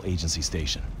local agency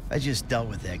station. I just dealt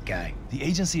with that guy. The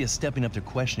agency is stepping up their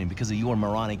questioning because of your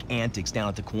moronic antics down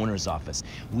at the coroner's office.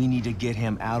 We need to get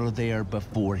him out of there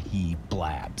before he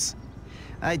blabs.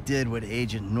 I did what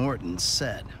Agent Norton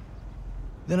said.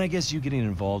 Then I guess you getting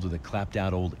involved with a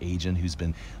clapped-out old agent who's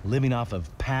been living off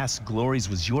of past glories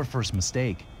was your first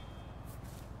mistake.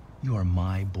 You are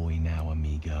my boy now,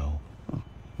 amigo.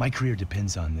 My career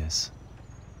depends on this,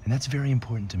 and that's very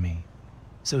important to me.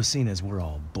 So seeing as we're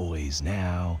all boys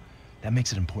now, that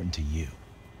makes it important to you.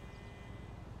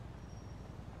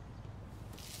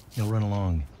 Now run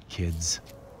along, kids.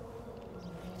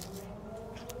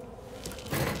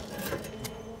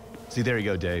 See, there you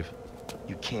go, Dave.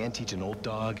 You can teach an old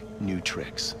dog new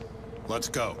tricks. Let's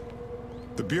go.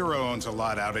 The Bureau owns a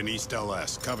lot out in East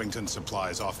LS, Covington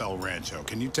Supplies off El Rancho.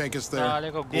 Can you take us there?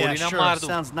 Yeah, sure.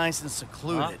 Sounds nice and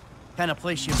secluded. Kind of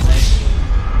place you play.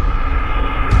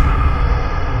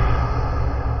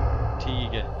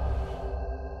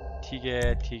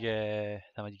 ठीक है,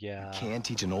 समझ गया. Can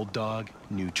teach an old dog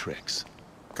new tricks.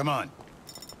 Come on.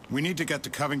 We need to get to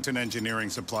Covington Engineering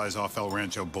Supplies off El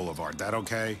Rancho Boulevard. That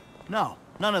okay? No,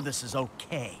 none of this is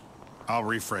okay. I'll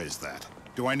rephrase that.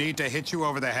 Do I need to hit you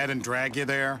over the head and drag you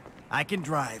there? I can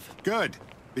drive. Good,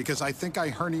 because I think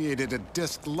I herniated a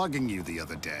disc lugging you the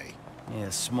other day. Yeah,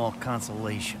 small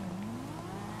consolation.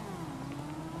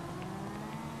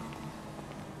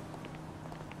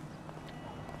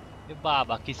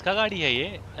 बाबा किसका गाड़ी है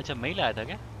ये? अच्छा मैं ही लाया था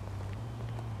क्या?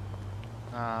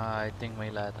 हाँ, आई थिंक मैं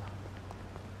ही लाया था.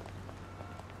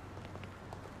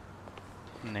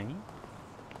 नहीं.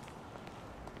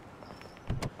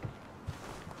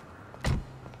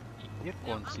 ये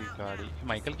कौन सी गाड़ी?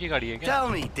 माइकल की गाड़ी है क्या? Tell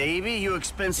me, Davey, you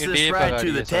expense this ride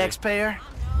to the taxpayer?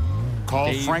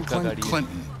 Call Franklin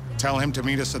Clinton. Tell him to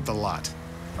meet us at the lot.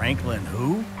 Franklin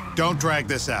who? Don't drag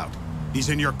this out. He's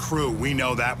in your crew. We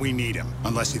know that. We need him.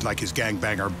 Unless he'd like his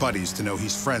gangbanger buddies to know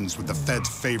he's friends with the Fed's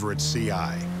favorite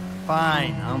CI.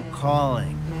 Fine, I'm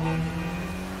calling.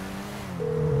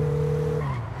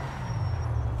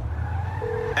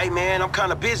 Hey, man, I'm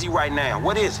kind of busy right now.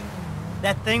 What is it?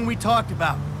 That thing we talked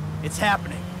about. It's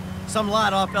happening. Some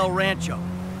lot off El Rancho.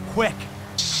 Quick.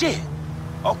 Shit.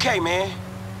 Okay, man.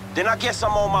 Then I guess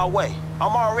I'm on my way.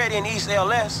 I'm already in East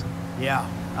LS. Yeah,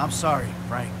 I'm sorry,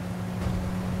 Frank.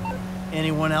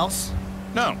 Anyone else?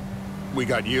 No. We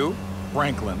got you,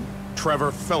 Franklin,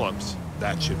 Trevor Phillips.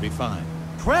 That should be fine.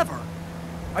 Trevor?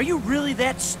 Are you really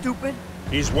that stupid?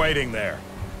 He's waiting there.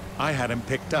 I had him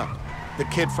picked up. The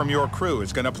kid from your crew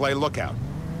is gonna play lookout.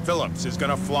 Phillips is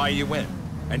gonna fly you in.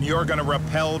 And you're gonna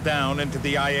rappel down into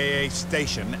the IAA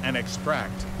station and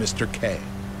extract Mr. K.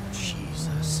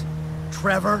 Jesus.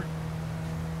 Trevor?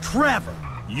 Trevor!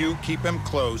 You keep him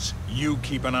close, you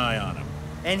keep an eye on him.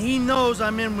 And he knows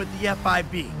I'm in with the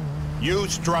FIB. You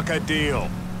struck a deal.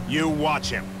 You watch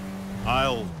him.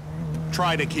 I'll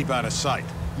try to keep out of sight.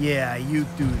 Yeah, you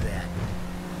do that.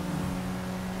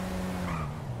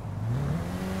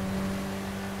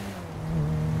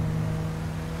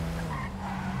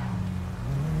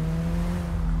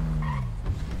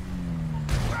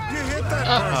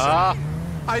 that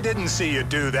person. I didn't see you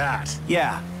do that.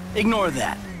 Yeah, ignore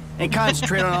that. And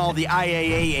concentrate on all the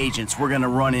IAA agents we're gonna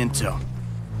run into.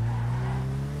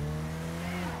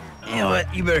 You know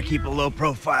what? You better keep a low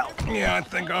profile. Yeah, I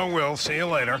think I will. See you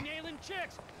later.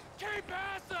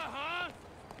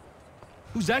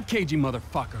 Who's that cagey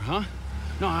motherfucker, huh?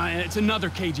 No, it's another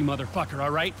cagey motherfucker,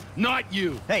 all right? Not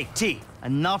you. Hey, T,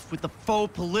 enough with the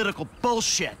faux political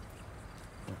bullshit.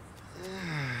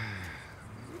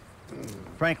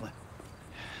 Franklin,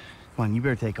 come on, you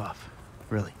better take off.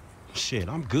 Really. Shit,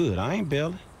 I'm good. I ain't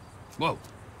bailing. Whoa.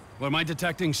 What, am I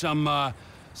detecting some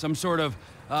sort of,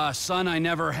 son I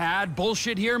never had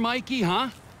bullshit here, Mikey, huh?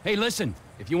 Hey, listen.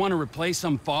 If you want to replace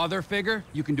some father figure,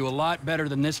 you can do a lot better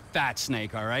than this fat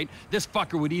snake, all right? This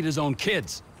fucker would eat his own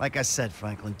kids. Like I said,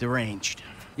 Franklin, deranged.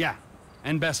 Yeah,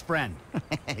 and best friend.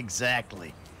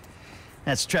 Exactly.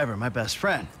 That's Trevor, my best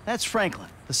friend. That's Franklin,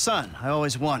 the son I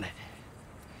always wanted.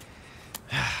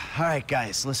 All right,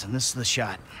 guys, listen, this is the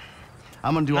shot.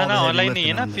 I'm gonna do all the heavy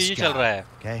lifting on this guy,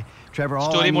 okay? Trevor,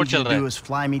 all I need you to do is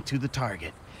fly me to the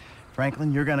target.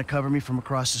 Franklin, you're gonna cover me from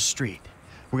across the street.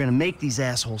 We're gonna make these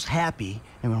assholes happy,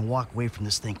 and we're gonna walk away from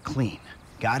this thing clean.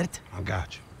 Got it? I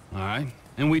got you. All right.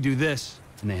 And we do this,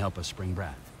 and they help us spring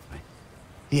Brad, right?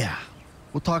 Yeah.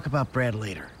 We'll talk about Brad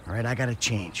later, all right? I gotta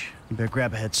change. You better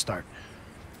grab a head start.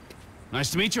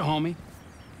 Nice to meet you, homie.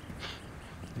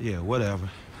 Yeah, whatever.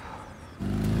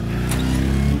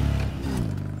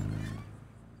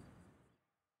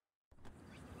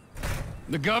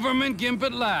 The government gimp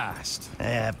at last.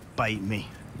 Bite me.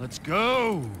 Let's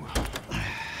go.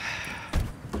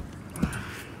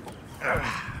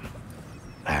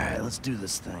 Alright, let's do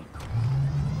this thing.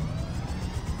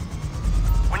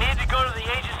 We need to go to the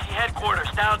agency headquarters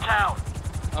downtown.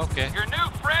 Okay. Your new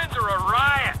friends are a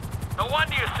riot. No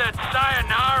wonder you said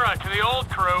sayonara to the old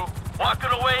crew.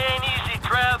 Walking away ain't easy,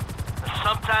 Trev. But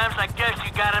sometimes I guess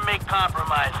you gotta make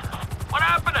compromises. What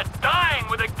happened to dying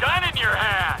with a gun in your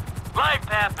hand? Life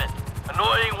happened.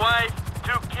 Annoying wife,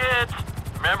 2 kids.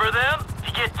 Remember them?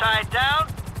 You get tied down,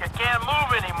 you can't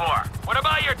move anymore. What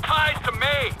about your ties to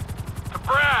me? To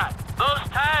Brad? Those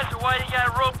ties are why you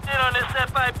got roped in on this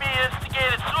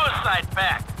FIB-instigated suicide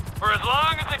pact. For as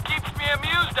long as it keeps me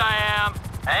amused, I am.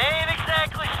 I ain't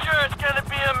exactly sure it's gonna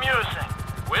be amusing.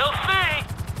 We'll see.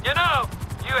 You know,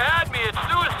 you had me at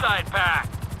suicide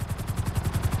pact.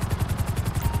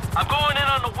 I'm going in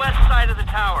on the west side of the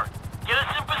tower. Get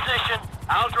us in position,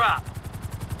 I'll drop.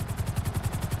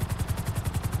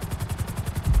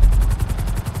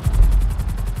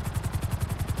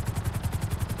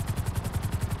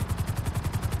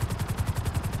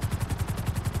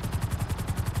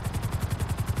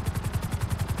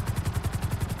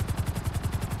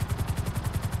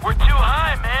 We're too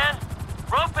high, man.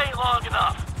 Rope ain't long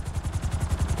enough.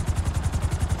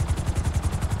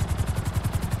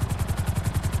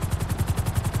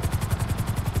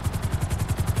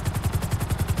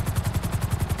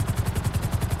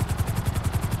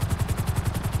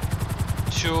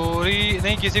 चोरी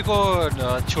नहीं, किसी को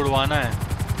छुड़वाना है.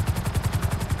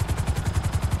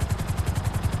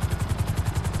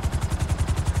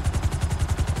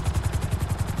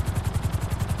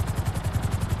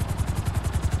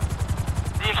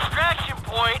 The extraction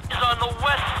point is on the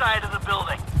west side of the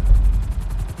building.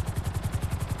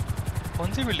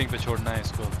 कौन सी building पे छोड़ना है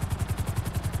इसको?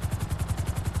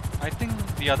 I think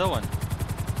the other one.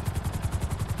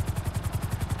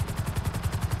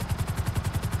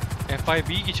 FIB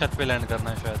की छत पे लैंड करना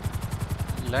है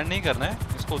शायद. लैंड नहीं करना है,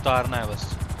 इसको उतारना है बस.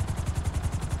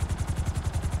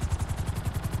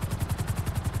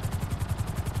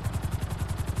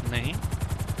 नहीं.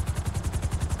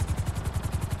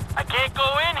 I can't go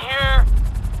in here.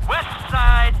 West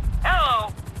side.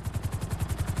 Hello.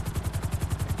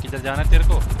 किधर जाना है तेरे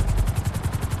को?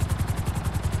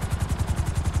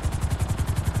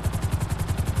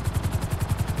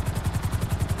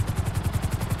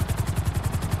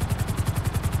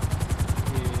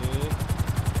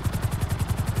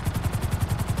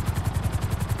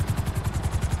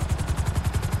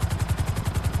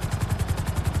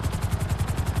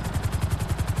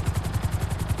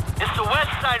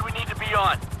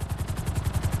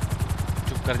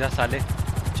 कर जा साले,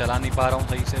 चला नहीं पा रहा हूँ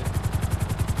सही से.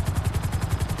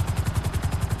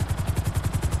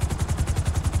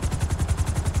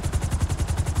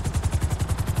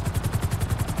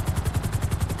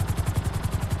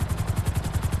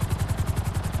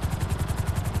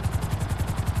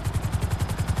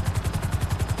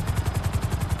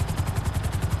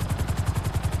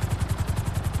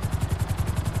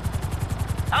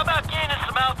 How about gaining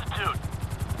some altitude?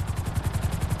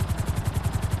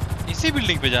 इसी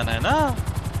बिल्डिंग पे जाना है ना?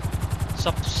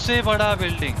 सबसे बड़ा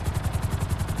बिल्डिंग।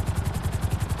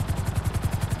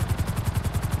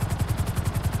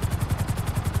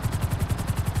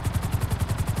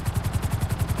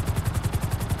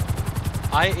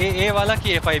 IAA वाला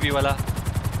कि FIB वाला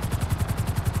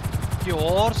कि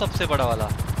और सबसे बड़ा वाला?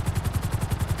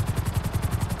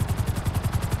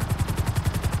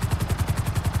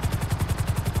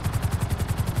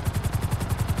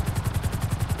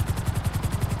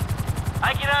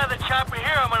 I get out of the chopper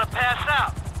here, I'm gonna pass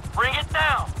out. Bring it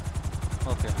down.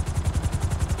 Okay.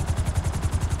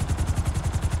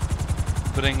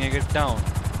 Bringing it down.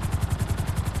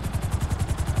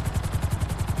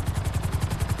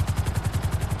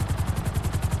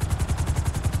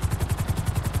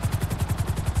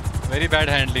 Very bad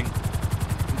handling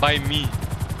by me.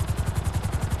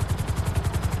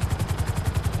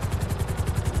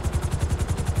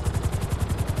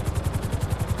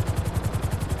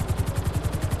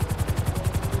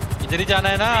 इधर ही जाना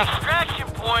है ना? The extraction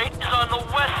point is on the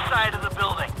west side of the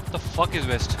building. The fuck is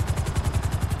west?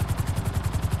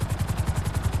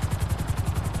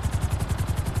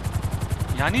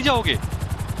 यहाँ नहीं जाओगे?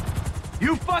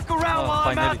 You fuck around while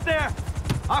I'm finally. out there.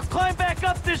 I'll climb back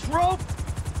up this rope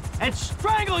and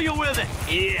strangle you with it.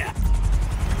 Yeah.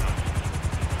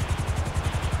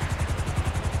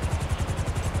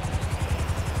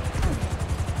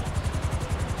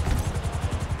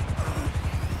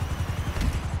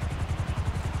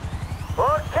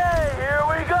 Okay, here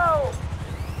we go.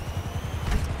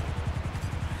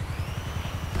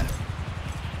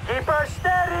 Keep her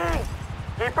steady.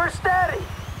 Keep her steady.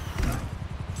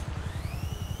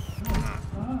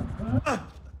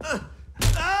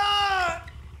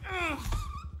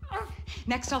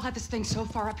 Next, I'll have this thing so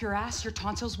far up your ass, your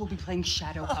tonsils will be playing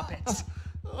shadow puppets.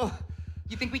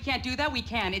 You think we can't do that? We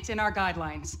can. It's in our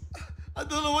guidelines. I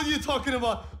don't know what you're talking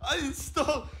about. I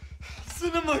installed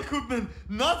cinema equipment,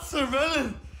 not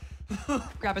surveillance.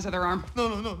 Grab his other arm.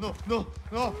 No.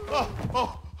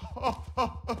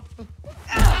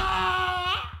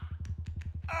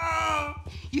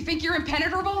 You think you're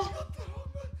impenetrable?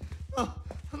 No.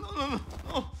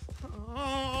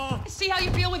 See how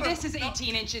you feel when this is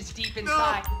 18 inches deep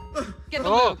inside. Get the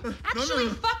lube. Actually,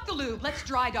 fuck the lube. Let's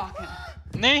dry dock him.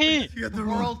 नहीं. The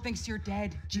world thinks you're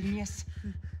dead, genius.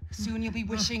 Soon you'll be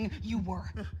wishing you were.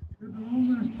 Who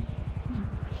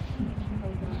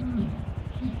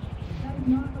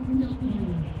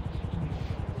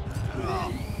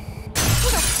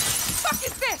the fuck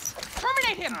is this?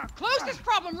 Terminate him! Close this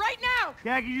problem right now!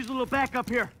 Yeah, I can use a little backup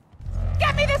here.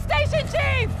 Get me the station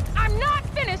chief! I'm not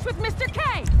finished with Mr.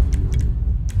 K!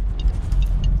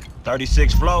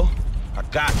 36 flow, I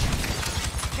got you.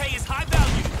 K is high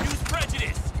value. Use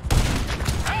prejudice.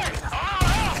 Hey,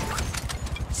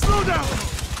 Slow down!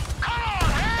 come on,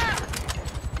 man!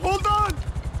 Hold on!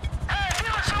 Hey,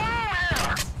 what's wrong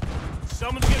here?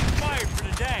 Someone's getting fired for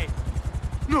today.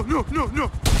 No.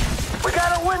 We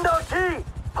got a window, T!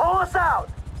 Pull us out!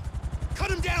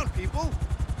 Cut him down, people!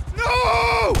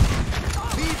 No!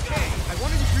 Leave K. I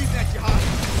wanted to brief that jihad.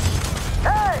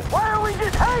 Hey, why are we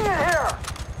just hanging here?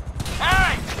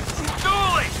 Hey,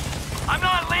 Dooley! I'm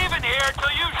not leaving here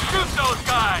till you shoot those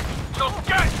guys, so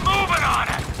get moving on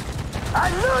it! I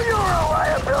knew you were a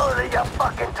liability, you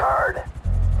fucking turd!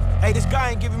 Hey, this guy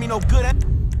ain't giving me no good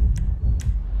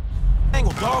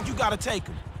angle, dog. You gotta take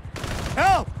him.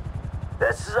 Help!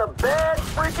 This is a bad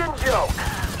freaking joke.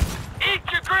 Eat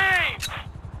your greens!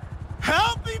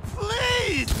 Help me,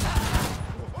 please!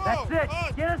 That's it.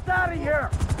 Get us out of here.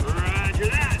 Roger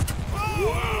that.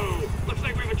 Whoa! Looks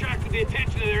like we've attracted the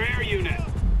attention of their air unit.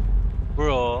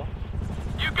 Bro.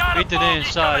 You got a इतने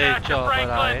bogey सारे coming at you, chopper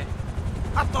आए.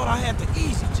 I thought I had the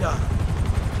easy job.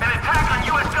 An attack on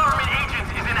U.S. government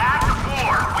agents is an act of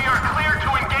war. We are clear to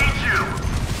engage you.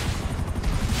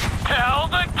 Tell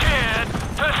the kid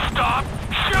to stop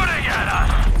shooting at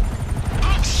us.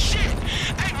 Oh, shit!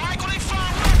 Hey, Michael, they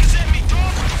fired rockets at me,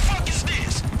 dog. What the fuck is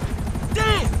this?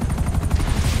 Damn!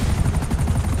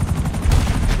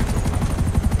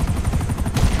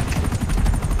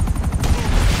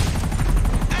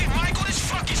 Hey, Michael, this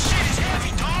fucking shit is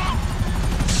heavy, dog.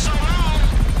 So long.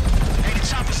 Hey, the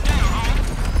chopper's down, homie.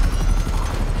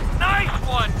 Nice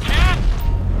one, kid.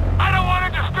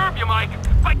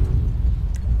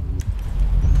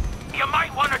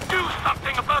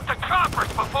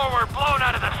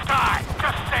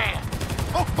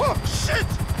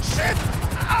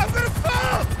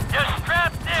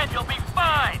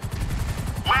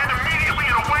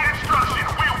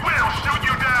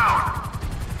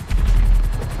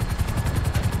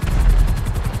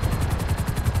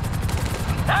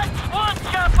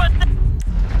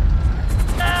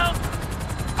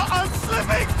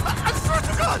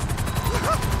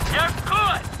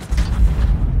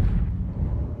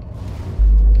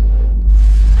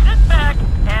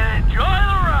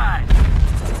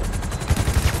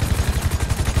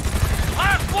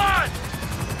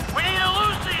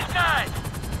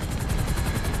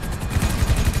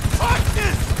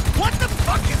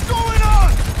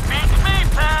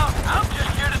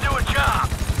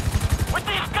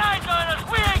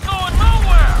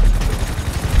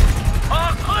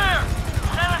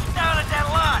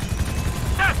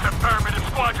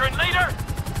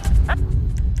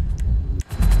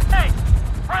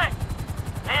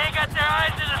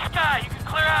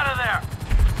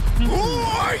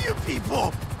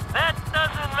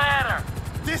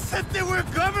 said they were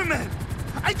government.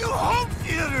 I do home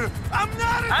theater. I'm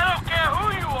not a... I don't care who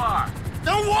you are.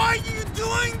 Then why are you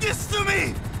doing this to me?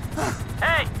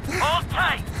 Hey, hold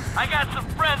tight. I got some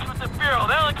friends with the Bureau.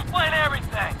 They'll explain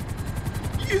everything.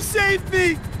 You saved me.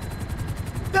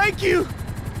 Thank you.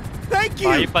 Thank you.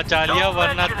 भाई बचा लिया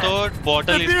वरना तो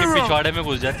bottle इसके पिछवाड़े में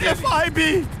घुस जाती है. FIB.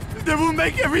 They will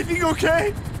make everything okay.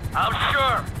 I'm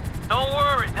sure. Don't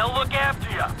worry. They'll look after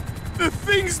you. The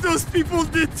things those people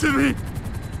did to me.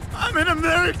 I'm an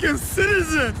American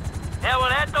citizen. Yeah, well,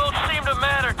 that don't seem to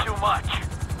matter too much.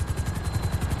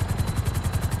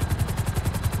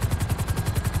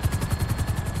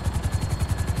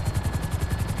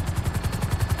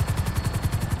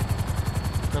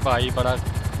 तो भाई बड़ा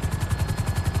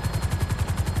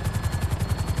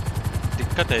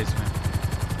दिक्कत है इसमें.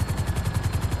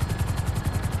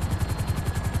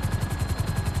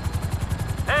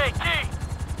 Hey, T,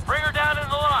 bring her down in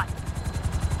the lot.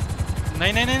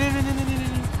 नहीं नहीं नहीं नहीं नहीं नहीं नहीं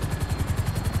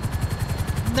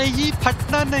नहीं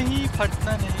फटना नहीं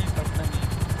फटना नहीं फटना नहीं.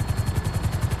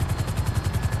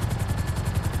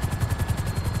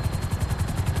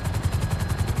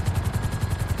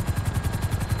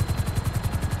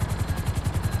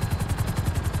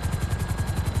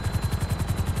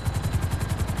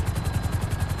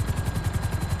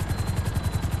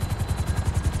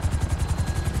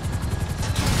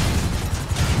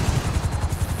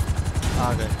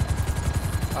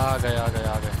 आ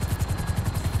गए.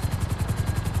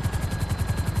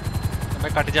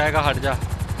 मैं कट जाएगा, हट जा.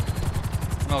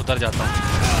 मैं उधर जाता हूँ.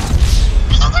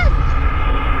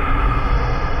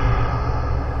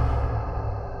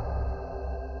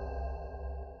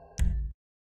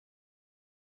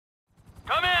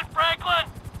 Come in, Franklin.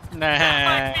 Nah. This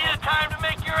might be the time to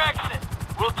make your exit.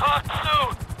 We'll talk soon.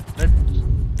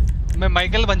 मैं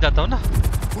माइकल बन जाता हूँ ना.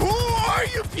 Who are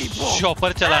you people?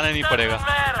 Shopper चलाना नहीं पड़ेगा.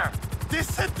 They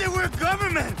said they were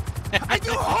government. I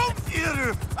do home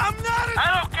theater. I'm not a... I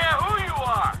don't care who you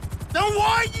are. Then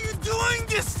why are you doing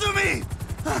this to me?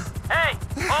 Hey,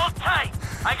 hold tight.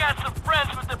 I got some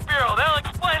friends with the Bureau. They'll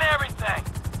explain everything.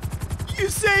 You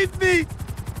saved me.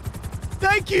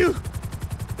 Thank you.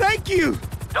 Thank you.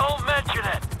 Don't mention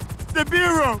it. The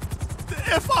Bureau. The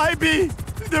FIB.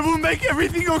 They will make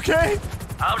everything okay?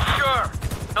 I'm sure.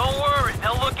 Don't worry.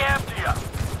 They'll look after you.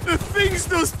 The things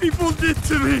those people did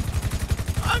to me.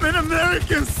 I'm an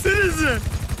American citizen.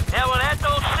 Yeah, well, that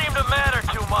don't seem to matter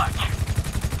too much.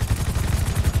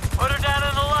 Put her down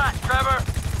in the lot, Trevor.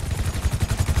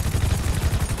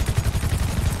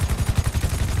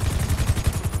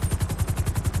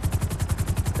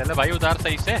 चले भाई उतार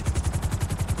सही से.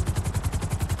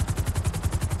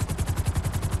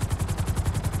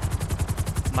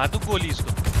 मातू गोली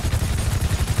इसको.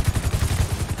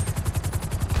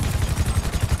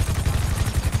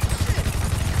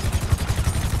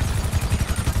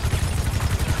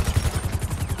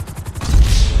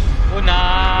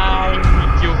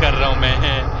 क्यों कर रहा हूँ मैं?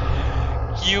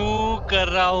 क्यों कर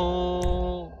रहा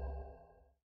हूँ?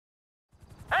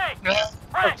 Hey,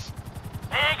 Frank!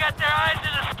 They ain't got their eyes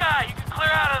in the sky. You can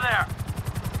clear out of there.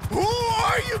 Who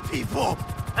are you people?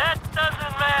 That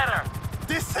doesn't matter.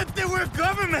 They said they were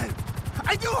government.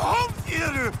 I do home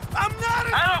theater. I'm not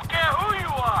a... I don't care who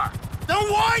you are. Then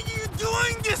why are you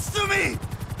doing this to me?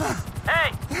 Hey,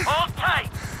 hold tight.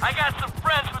 I got some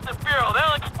friends with the Bureau.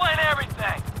 They'll explain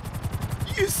everything.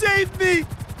 You saved me.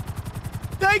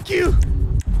 Thank you.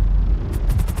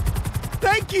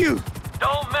 Thank you.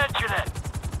 Don't mention it.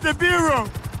 The Bureau.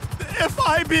 The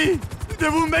FIB. They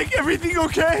will make everything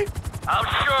okay? I'm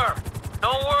sure.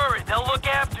 Don't worry. They'll look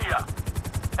after you.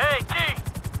 Hey, T,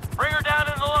 bring her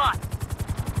down in the lot.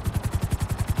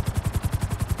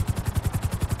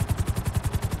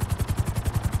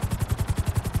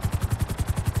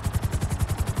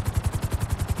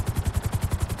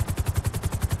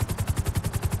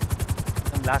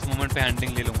 Last moment पे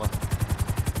handling ले लूंगा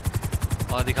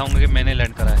और दिखाऊंगा कि मैंने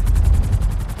land करा है.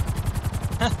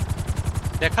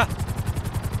 देखा?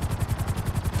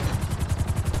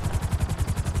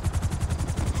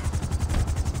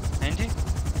 हैं जी?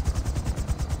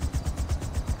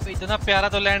 इतना प्यारा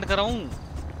तो लैंड करा हूं.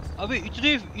 अभी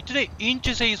इतने इंच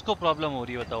से इसको प्रॉब्लम हो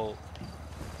रही है, बताओ.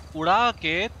 उड़ा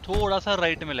के थोड़ा सा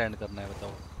राइट में लैंड करना है,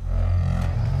 बताओ.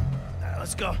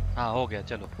 Let's go. हाँ हो गया,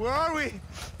 चलो. Where are we?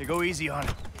 Hey, go easy on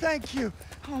it. Thank you.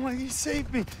 Oh my, you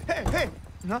saved me. Hey, hey.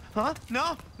 No, huh?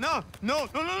 No, no, no,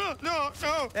 no, no, no, no,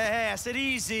 no. Hey, I said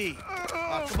easy.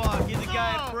 Oh, come on, give the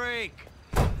guy a break.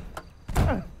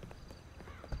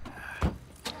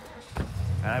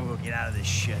 I'm gonna get out of this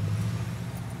shit.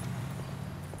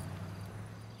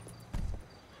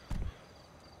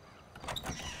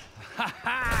 Ha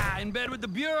ha! In bed with the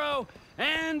Bureau?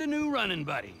 And a new running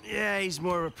buddy. Yeah, he's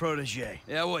more of a protege.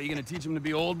 Yeah, what, you gonna teach him to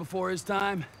be old before his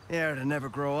time? Yeah, or to never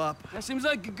grow up. That seems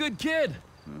like a good kid.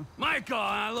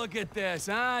 Michael, look at this,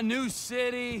 huh? New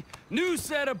city, new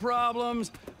set of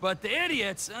problems, but the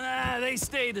idiots, they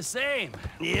stay the same.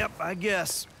 Yep, I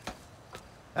guess.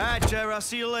 All right, Trevor, I'll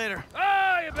see you later.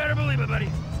 Oh, you better believe it,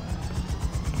 buddy.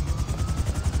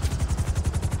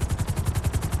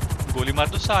 गोली मार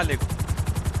दो साले को।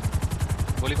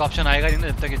 गोली का option आएगा नहीं ना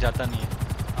जब तक ये जाता नहीं है।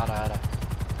 आ रहा है।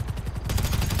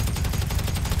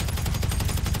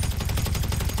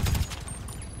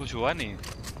 कुछ हुआ नहीं।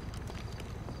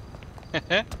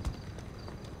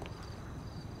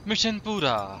 मिशन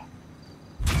पूरा।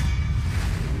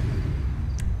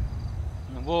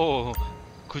 वो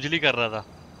खुजली कर रहा था।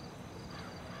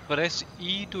 Press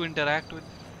E to interact with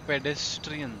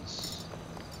pedestrians।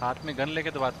 हाथ में गन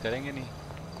लेके तो बात करेंगे नहीं।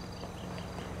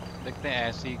 देखते हैं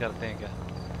ऐसे ही करते हैं क्या।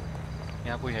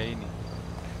 यहाँ कोई है ही नहीं।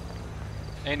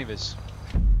 Anyways,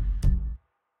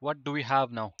 what do we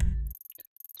have now?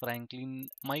 Franklin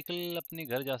Michael अपने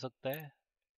घर जा सकता है।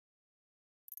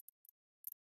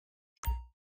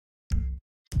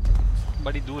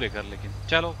 बड़ी दूर है घर, लेकिन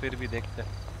चलो फिर भी देखते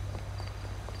हैं।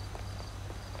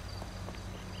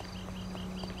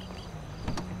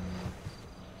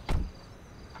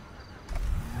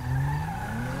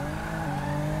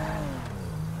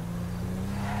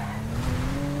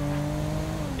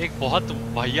 एक बहुत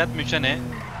वाहियात मिशन है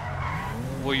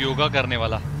वो योगा करने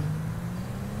वाला।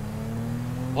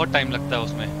 बहुत टाइम लगता है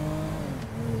उसमें,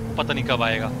 पता नहीं कब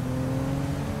आएगा।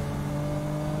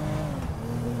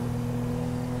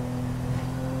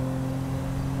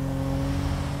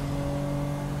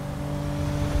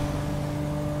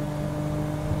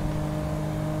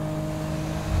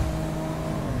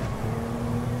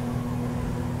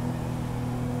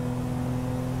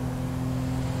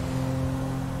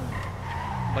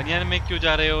 बनियान में क्यों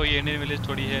जा रहे हो? ये इंडियन विलेज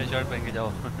थोड़ी है, शर्ट पहन के जाओ।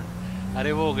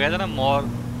 अरे वो गया था ना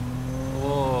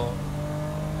वो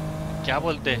क्या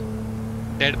बोलते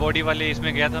हैं, डेड बॉडी वाले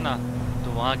इसमें गया था ना,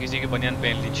 तो वहाँ किसी की बनियान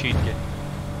पहन ली छीन के।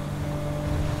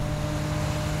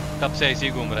 तब से ऐसे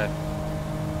ही घूम रहा है।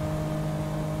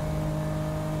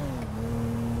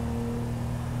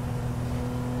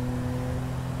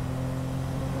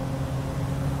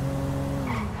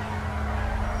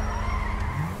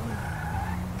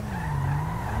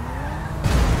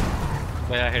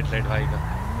 गया हेडलाइट भाई का।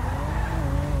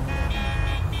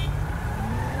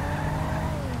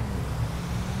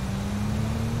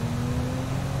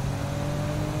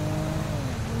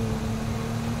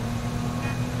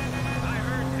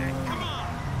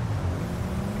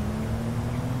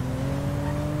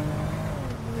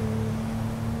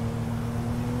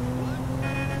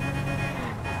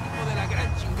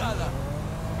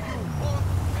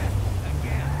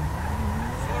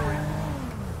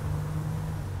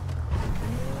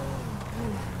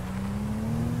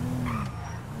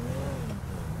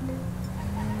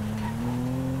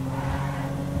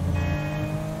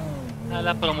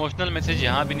 प्रमोशनल मैसेज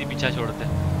यहाँ भी नहीं पीछा छोड़ते।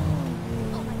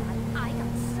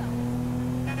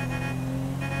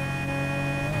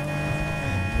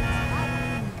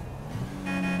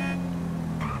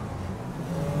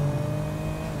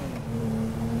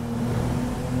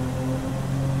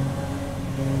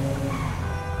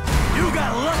 You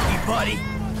got lucky, buddy.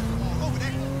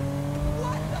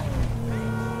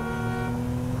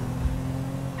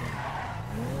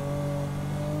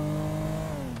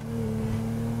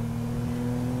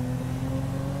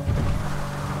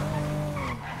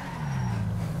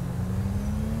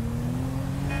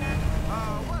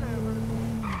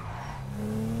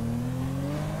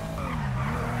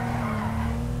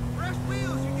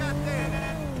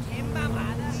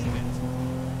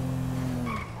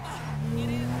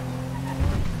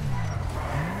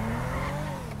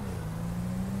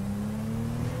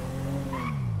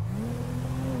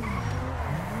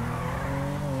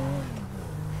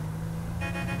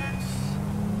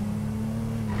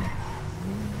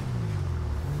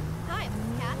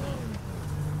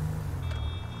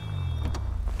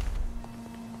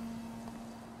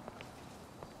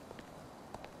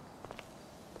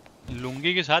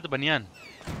 Lungi के साथ बनियान।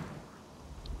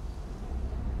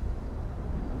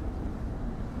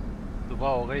 सुबह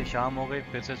हो गई, शाम हो गई,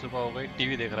 फिर से सुबह हो गई,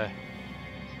 टीवी देख रहा है।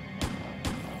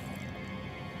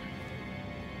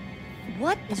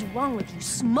 What is wrong with you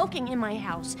smoking in my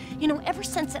house? You know, ever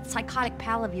since that psychotic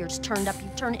pal of yours turned up,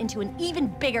 you've turned into an even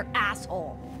bigger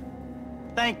asshole.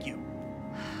 Thank you.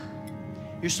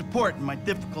 Your support in my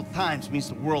difficult times means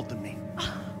the world to me.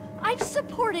 I've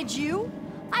supported you.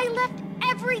 I left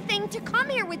everything to come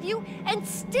here with you, and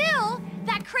still,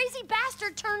 that crazy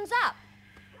bastard turns up.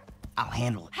 I'll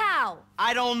handle it. How?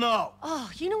 I don't know. Oh,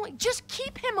 you know what? Just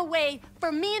keep him away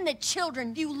from me and the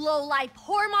children, you low-life,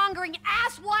 whoremongering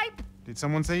asswipe! Did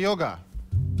someone say yoga?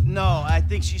 No, I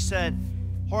think she said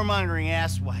whoremongering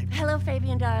asswipe. Hello,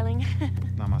 Fabian, darling.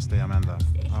 Namaste, Amanda.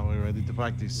 Are we ready to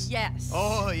practice? Yes.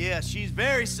 Oh, yeah, she's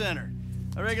very centered.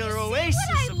 A regular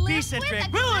oasis of peace and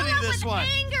tranquility, this one.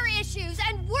 Anger issues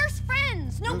and worse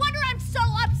friends. No wonder I'm so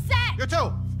upset. You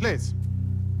too, please.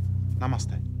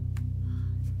 Namaste.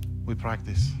 We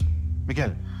practice.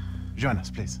 Miguel, join us,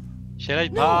 please. Sharaj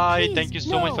bhai, thank you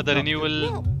so much for the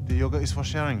renewal. The yoga is for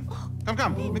sharing.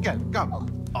 Come, Miguel,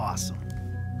 come. Awesome.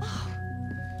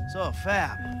 So,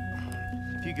 Fab,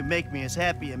 if you can make me as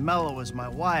happy and mellow as my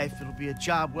wife, it'll be a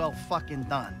job well fucking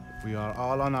done. We are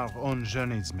all on our own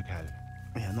journeys, Miguel.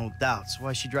 Yeah, no doubts.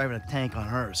 Why is she driving a tank on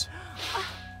hers?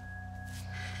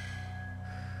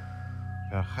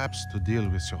 Perhaps to deal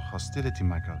with your hostility,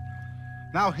 Michael.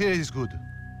 Now here is good.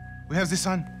 We have the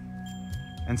sun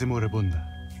and the moribunda.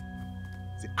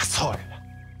 The asshole.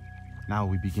 Now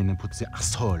we begin and put the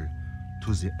asshole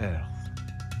to the earth.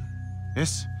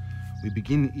 Yes, we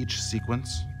begin each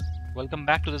sequence. Welcome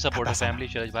back to the supporter family,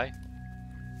 Sharaj bhai.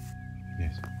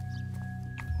 Yes.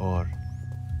 Or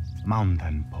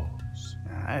mountain pose.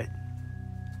 All right.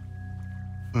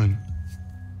 1,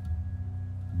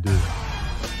 2,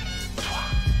 3.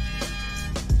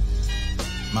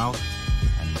 Mouth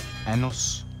and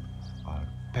anus are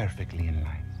perfectly in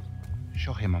line.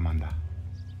 Show him, Amanda.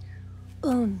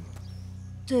 1,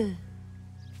 2,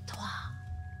 3.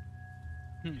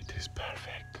 It is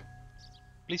perfect.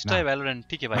 Please try Valorant.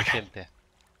 ठीक है भाई खेलते हैं.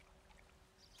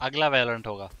 अगला Valorant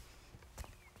होगा.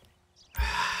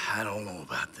 I don't know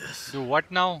about this. Do what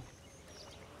now?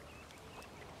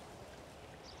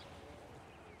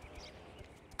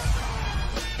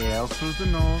 Air through the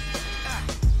nose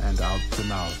and out the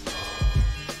mouth.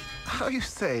 How you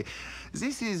say?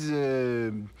 This is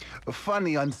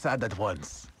funny and sad at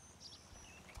once.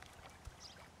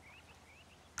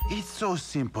 It's so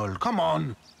simple. Come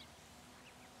on.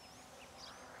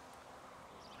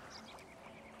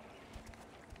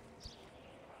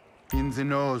 In the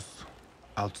nose,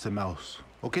 out the mouth.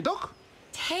 Okay, Doc?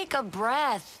 Take a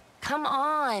breath. Come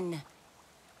on.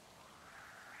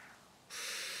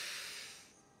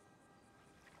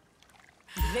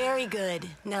 Very good.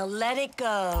 Now let it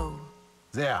go.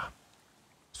 There.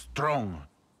 Strong.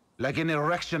 Like an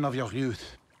erection of your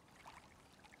youth.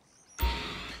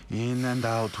 In and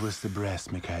out with the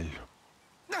breath, Mikhail.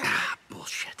 Ah,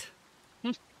 bullshit.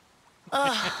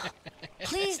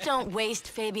 Please don't waste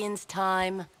Fabian's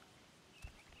time.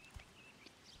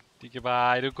 ठीक है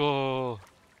भाई रुको.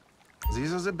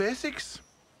 These are the basics.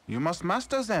 You must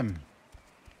master them.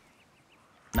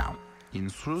 Now, in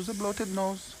through the bloated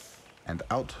nose and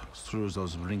out through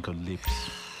those wrinkled lips.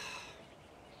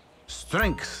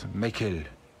 Strength, Mikhail.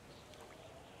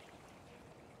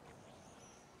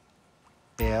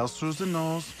 Air through the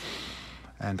nose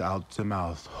and out the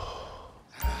mouth.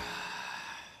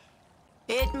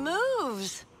 It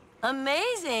moves.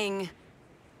 Amazing.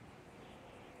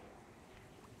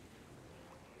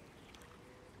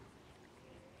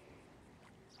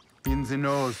 In the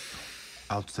nose,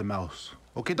 out the mouth.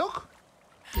 Okay, Doc?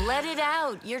 Let it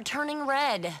out. You're turning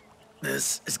red.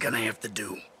 This is gonna have to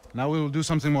do. Now we will do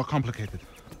something more complicated.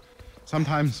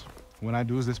 Sometimes, when I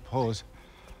do this pose,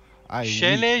 I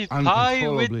Shailesh weep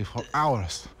uncontrollably for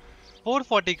hours.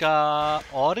 440 का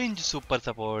orange super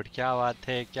support. क्या बात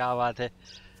है, क्या बात है.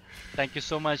 Thank you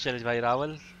so much, Shailesh bhai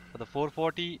Rawal, for the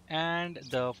 440 and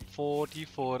the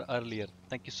 44 earlier.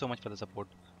 Thank you so much for the support.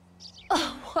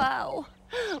 Oh, wow.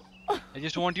 I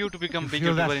just want you to become big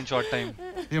feel YouTuber that? in short time.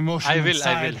 The emotion I will.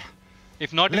 inside.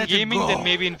 If not in Let it gaming, go. then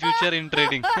maybe in future in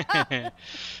trading.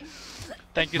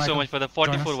 Thank you so Michael, much for the join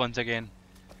 44 us. once again.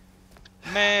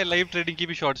 मैं live trading की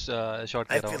भी short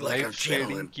कर रहा हूँ. Live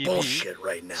trading की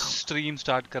भी stream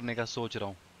start करने का सोच रहा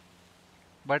हूँ.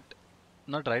 बट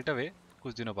नॉट राइट अवे,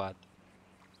 कुछ दिनों बाद.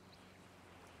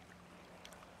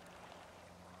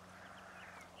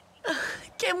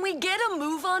 Can we get a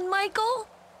move on, Michael?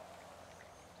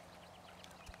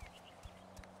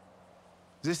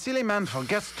 The silly man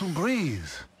forgets to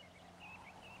breathe.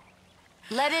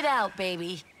 Let it out,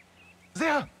 baby.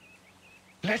 There!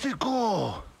 Let it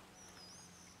go!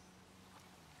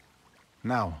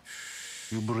 Now,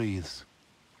 you breathe.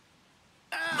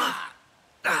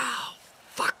 Oh,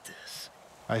 fuck this.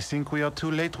 I think we are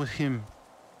too late with him.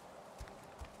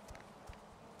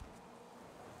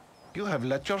 You have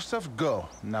let yourself go.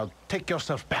 Now take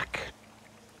yourself back.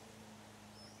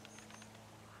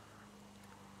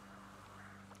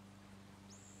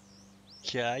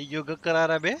 क्या योगा करा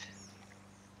रहा बे?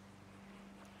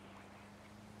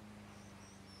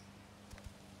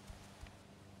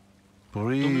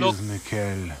 Breathe,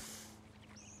 Mikhail.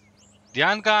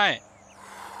 ध्यान कहाँ है?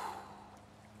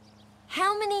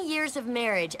 How many years of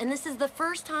marriage, and this is the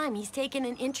first time he's taken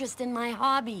an interest in my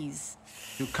hobbies.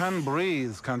 You can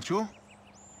breathe, can't you?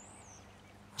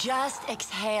 Just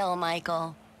exhale,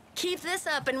 Michael. Keep this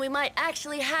up and we might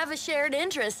actually have a shared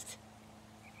interest.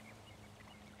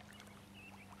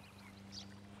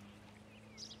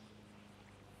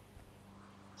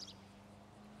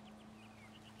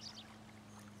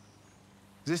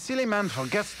 This silly man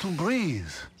forgets to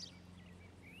breathe.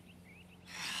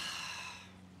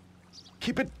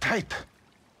 Keep it tight.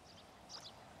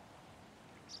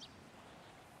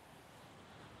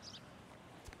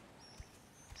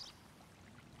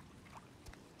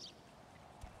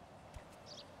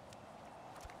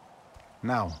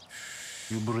 Now,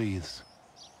 you breathe.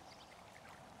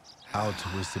 Out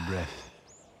with the breath.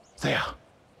 There.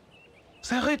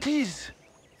 There it is.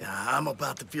 Yeah, I'm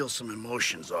about to feel some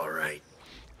emotions, all right.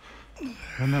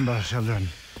 Remember, children,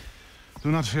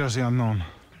 do not fear the unknown.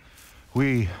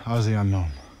 We are the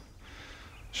unknown.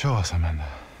 Show us, Amanda.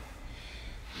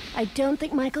 I don't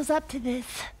think Michael's up to this.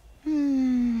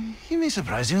 He may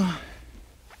surprise you.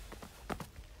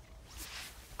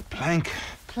 Plank.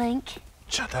 Plank.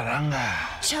 Chaturanga.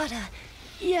 Chata.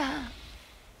 Yeah.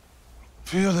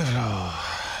 Feel the flow.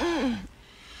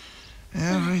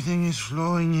 Everything is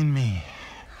flowing in me.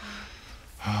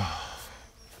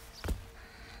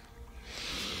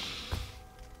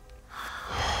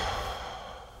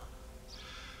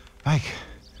 Mike,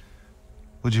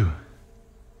 would you?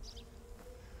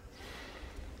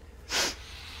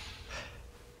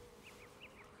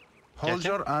 Hold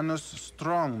your anus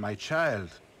strong, my child.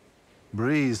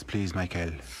 Breathe, please,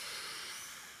 Michael.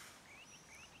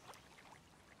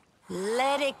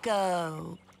 Let it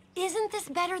go. Isn't this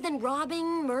better than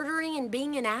robbing, murdering, and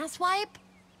being an asswipe?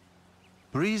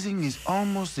 Breathing is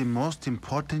almost the most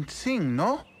important thing,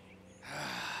 no?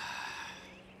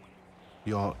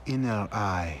 Your inner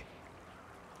eye.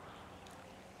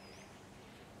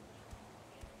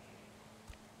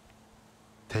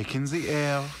 Take in the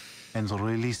air and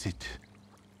release it.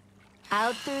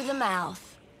 Out through the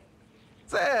mouth.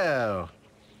 There!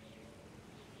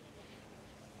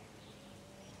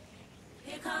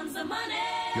 Here comes the money.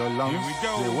 Your lungs,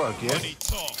 they work,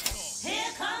 yes?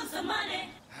 Here comes the money.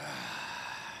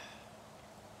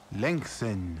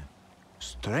 Lengthen.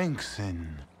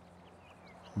 Strengthen.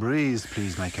 Breathe,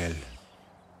 please, Michael.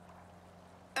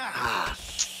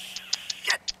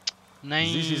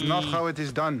 This is not how it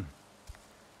is done.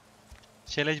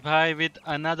 Shailesh भाई with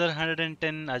another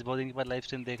 110 आज बहुत दिन के बाद live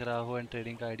stream देख रहा हूँ and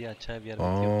trading का आइडिया अच्छा है we are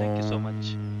with you thank you so much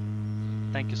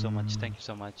thank you so much thank you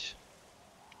so much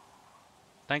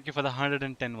thank you for the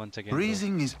 110 once again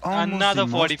Breathing is almost another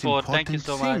the most 44 thank you important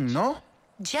so thing, much no?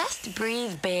 Just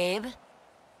breathe, babe.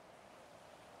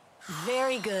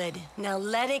 Very good. Now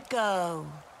let it go.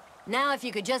 Now if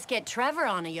you could just get Trevor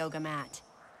on a yoga mat.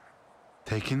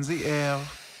 Take in the air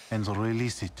and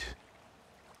release it.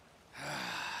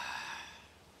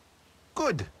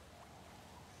 Good.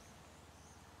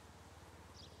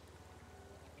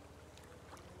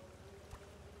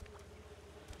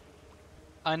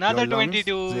 another Your lungs,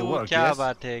 22 they work, क्या yes?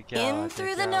 बात है क्या In बात है,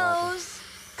 through क्या the बात है। nose.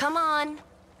 Come on.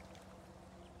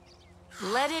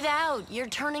 Let it out. You're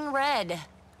turning red.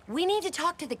 We need to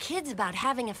talk to the kids about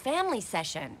having a family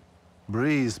session.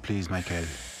 Breathe, please, Michael.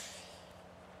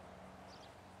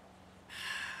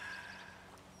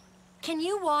 Can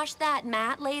you wash that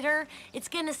mat later? It's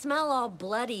gonna smell all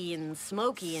bloody and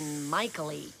smoky and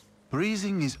Michael-y.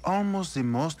 Breathing is almost the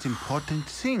most important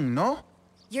thing, no?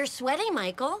 You're sweating,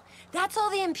 Michael. That's all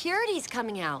the impurities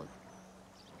coming out.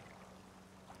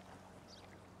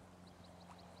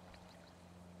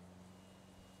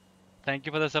 Thank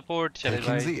you for the support, Take Shailesh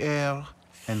in bhai. the air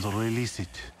and release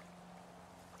it.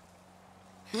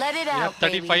 Let it We have out,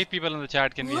 35 baby. people in the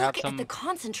chat. Can we Look have at some the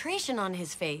concentration on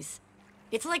his face.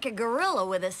 It's like a gorilla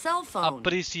with a cell phone.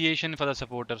 appreciation for the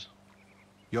supporter?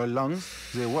 Your lungs,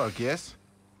 they work, yes?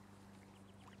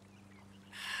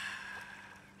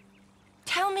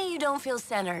 Tell me you don't feel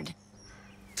centered.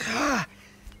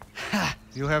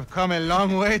 You have come a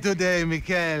long way today,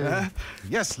 Mikhail.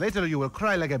 Yes, later you will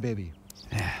cry like a baby.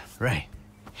 Yeah, right.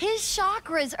 His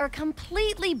chakras are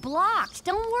completely blocked.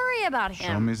 Don't worry about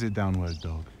Show him. me the downward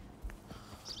dog.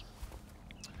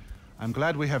 I'm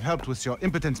glad we have helped with your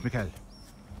impotence, Mikhail.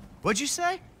 What'd you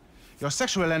say? Your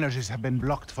sexual energies have been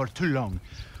blocked for too long.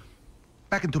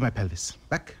 Back into my pelvis.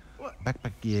 Back. Back,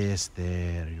 back. Yes,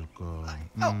 there you go.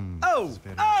 Oh!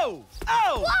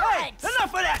 What? Hey,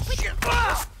 enough of that shit!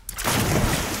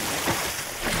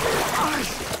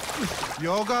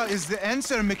 Yoga is the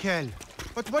answer, Mikhail.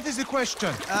 But what is the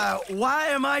question? Why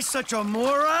am I such a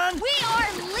moron? We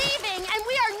are leaving, and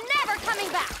we are never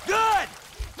coming back. Good!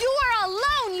 You are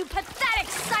alone, you pathetic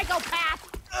psychopath!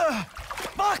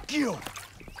 Fuck you!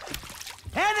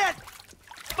 And that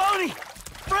phony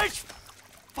French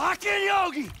fucking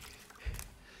yogi!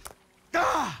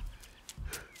 Ah!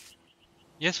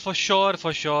 Yes, for sure,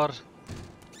 for sure.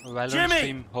 Valorant Jimmy,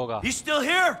 stream होगा. you still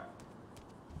here?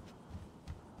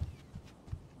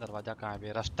 दरवाजा कहाँ है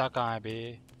बे? रास्ता कहाँ है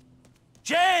बे?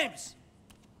 James!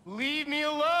 Leave me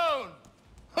alone!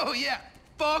 Oh yeah,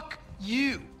 fuck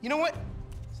you. You know what?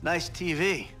 It's nice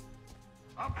TV.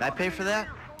 Did I pay for that?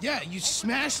 Yeah, you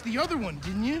smashed the other one,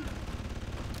 didn't you?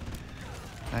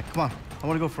 All right, come on. I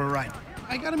want to go for a ride.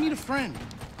 I gotta meet a friend.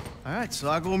 All right, so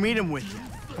I'll go meet him with you.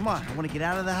 Come on, I want to get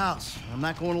out of the house. I'm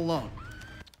not going alone.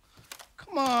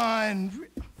 Come on.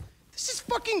 This is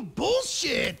fucking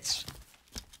bullshit.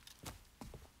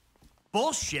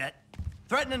 Bullshit?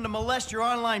 Threatening to molest your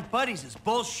online buddies is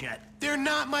bullshit. They're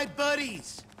not my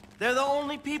buddies. They're the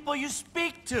only people you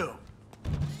speak to.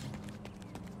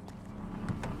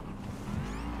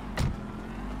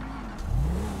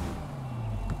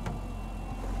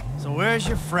 So where's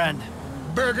your friend?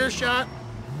 Burger shot?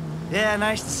 Yeah,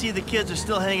 nice to see the kids are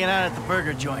still hanging out at the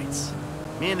burger joints.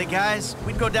 Me and the guys,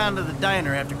 we'd go down to the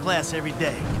diner after class every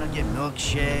day. You know, get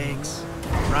milkshakes,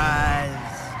 fries.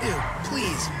 Ew,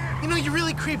 please. You know, you're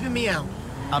really creeping me out.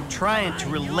 I'm trying to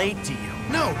relate to you.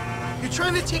 No, you're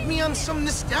trying to take me on some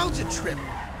nostalgia trip.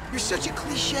 You're such a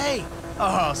cliche.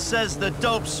 Oh, says the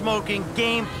dope-smoking,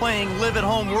 game-playing,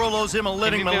 live-at-home Worldos a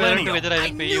living millennial. I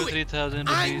will pay you 3,000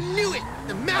 rupees. I knew it.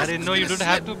 The I didn't know you don't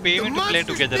have to pay me to play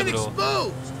together,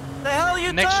 bro. The hell are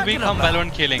you Next week हम about?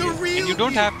 Valorant खेलेंगे, and you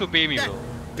don't have to pay me, bro.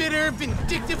 Bitter,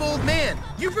 vindictive old man.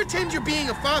 You pretend you're being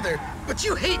a father, but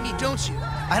you hate me, don't you?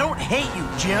 I don't hate you,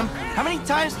 Jim. How many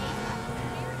times?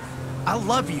 I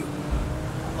love you.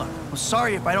 Look, I'm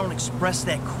sorry if I don't express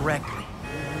that correctly,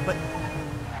 but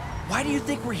why do you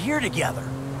think we're here together?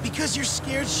 Because you're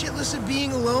scared shitless of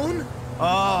being alone?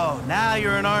 Oh, now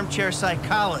you're an armchair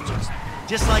psychologist,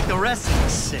 just like the rest of the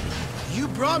city. You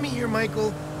brought me here,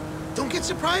 Michael. Don't get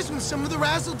surprised when some of the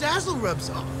razzle-dazzle rubs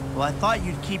off. Well, I thought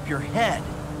you'd keep your head.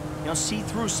 You know, see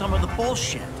through some of the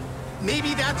bullshit.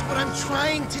 Maybe that's what I'm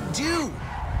trying to do.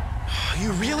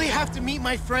 You really have to meet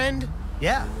my friend?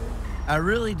 Yeah, I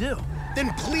really do.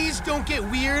 Then please don't get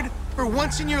weird. For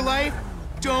once in your life,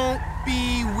 don't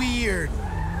be weird.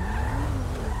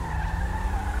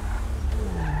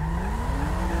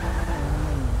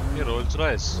 Hey, Rolls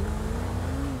Royce.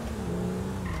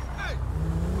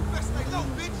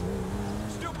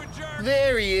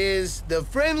 There he is, the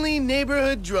friendly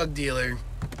neighborhood drug dealer.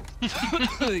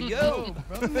 Yo,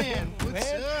 brother man,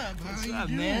 what's up? What's How up,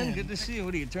 you man? doing? Good to see you.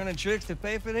 What are you turning tricks to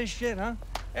pay for this shit, huh?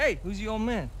 Hey, who's the old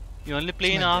man? You only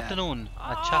play in afternoon.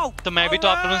 अच्छा, तो मैं भी तो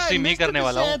afternoon stream ही करने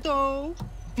वाला हूँ.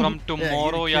 From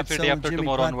tomorrow या फिर day after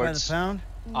tomorrow onwards.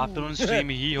 Afternoon stream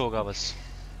ही होगा बस.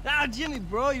 Ah, Jimmy,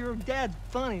 bro, your dad's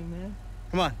funny, man.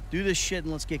 Come on, do this shit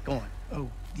and let's get going. Oh,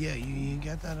 yeah, you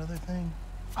got that other thing?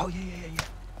 Oh, yeah.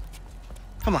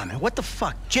 Come on, man, what the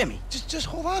fuck? Jimmy. Just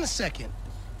hold on a second.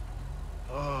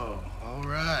 Oh, all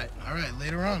right,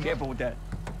 later on. Careful with that.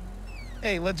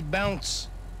 Hey, let's bounce.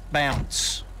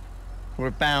 Bounce. We're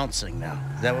bouncing now.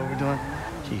 Is that what we're doing?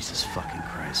 Jesus fucking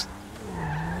Christ.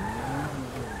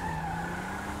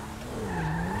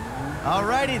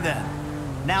 Alrighty then.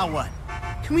 Now what?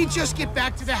 Can we just get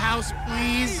back to the house,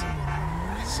 please?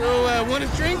 So, want a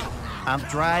drink? I'm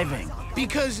driving.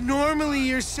 Because normally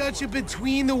you're such a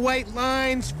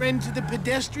between-the-white-lines, friend to the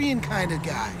pedestrian kind of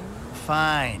guy.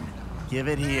 Fine. Give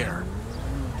it here.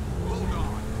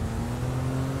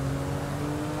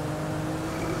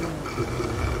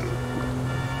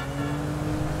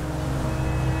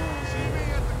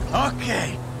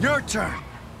 Okay, your turn.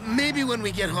 Maybe when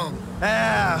we get home.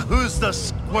 Ah, who's the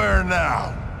square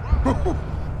now?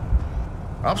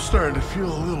 I'm starting to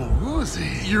feel a little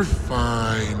woozy. You're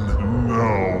fine.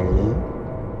 No.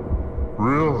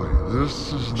 Really,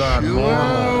 this is not Chill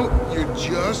normal. out. You're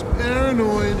just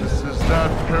paranoid. This is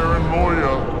not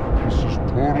paranoia. This is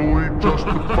totally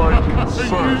justified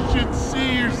concern. You should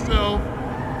see yourself.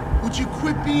 Would you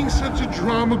quit being such a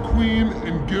drama queen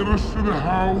and get us to the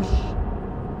house?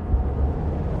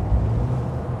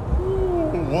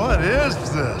 What is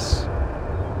this?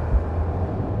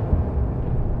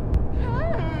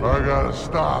 I gotta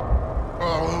stop.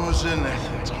 Oh, what was in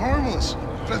there? It's harmless.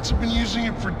 Vets have been using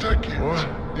it for decades. What?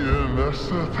 You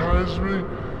anesthetize me?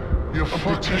 You I'm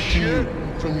fucking protecting shit?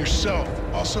 you from yourself.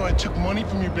 Also, I took money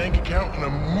from your bank account and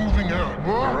I'm moving out.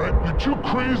 What? All right? You're too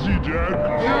crazy, Dad.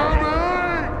 Jimmy!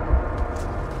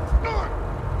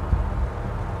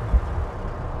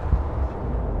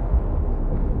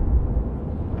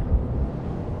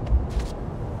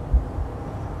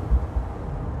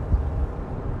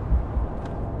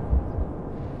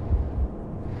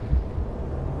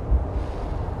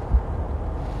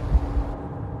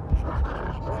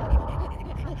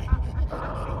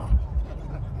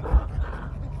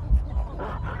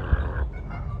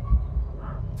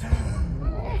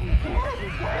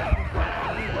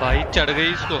 चढ़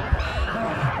गई इसको।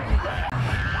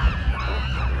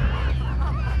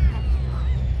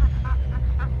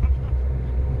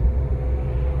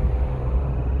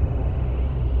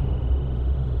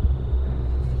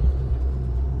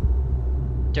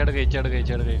 चढ़ गई चढ़ गई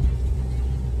चढ़ गई।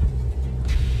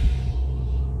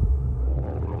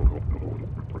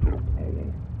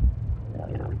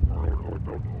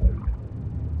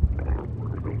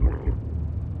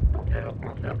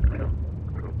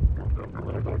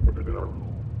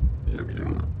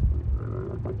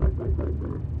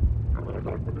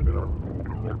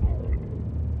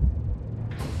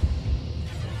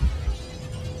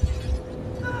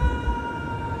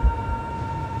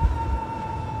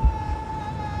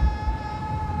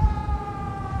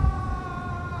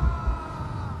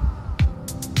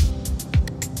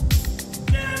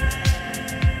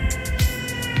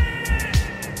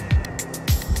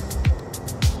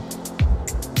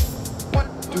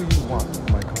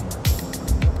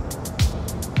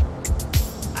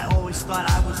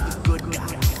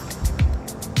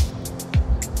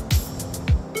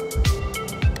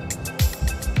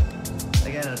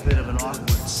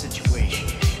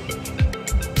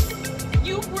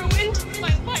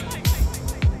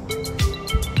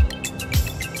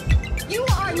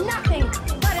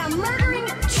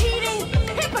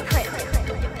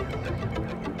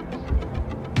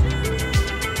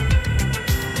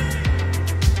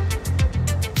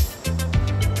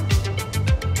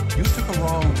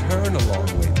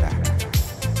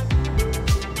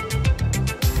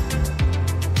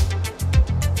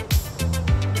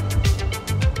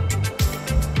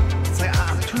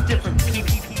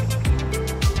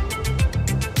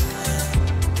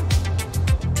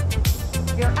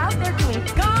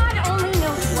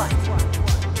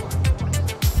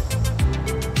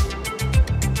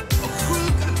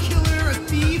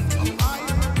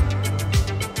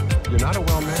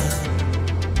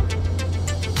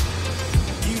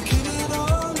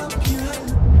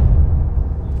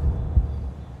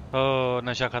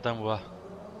 नशा खत्म हुआ।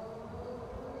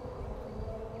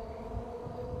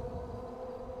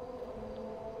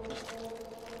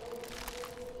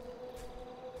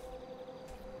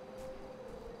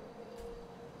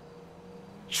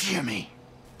 Jimmy,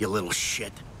 you little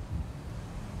shit.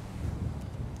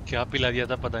 क्या पिला दिया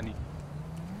था पता नहीं।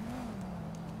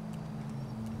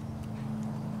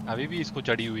 अभी भी इसको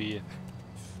चढ़ी हुई है।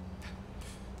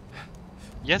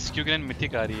 यस, क्योंकि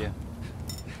मिथिक आ रही है।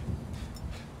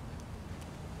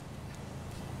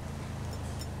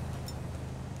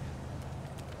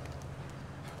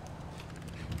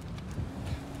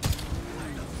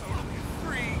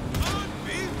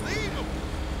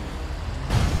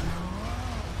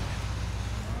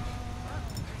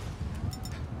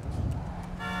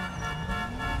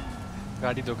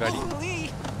 गाड़ी दो गाड़ी।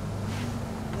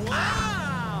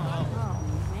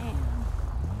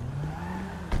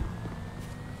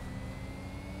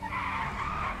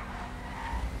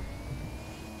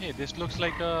 Hey, this looks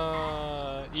like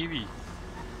a EV.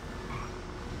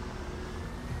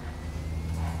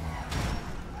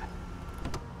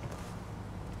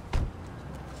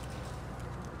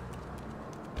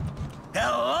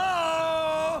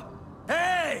 Hello?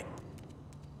 Hey!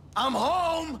 I'm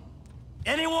home!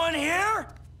 Anyone here?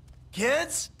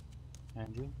 Kids?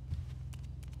 And you?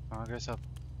 कहाँ गए सब?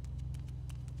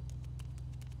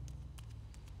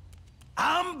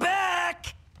 I'm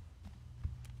back!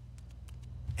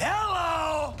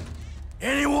 Hello?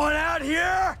 Anyone out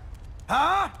here?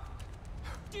 Huh?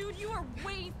 Dude, you are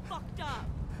way fucked up.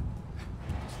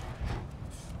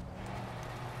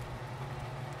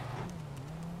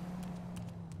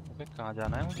 अबे कहाँ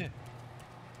जाना है मुझे?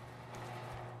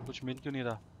 कुछ मिल क्यों नहीं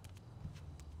रहा?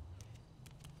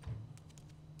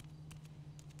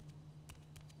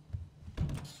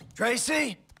 Tracy?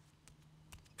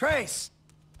 Trace?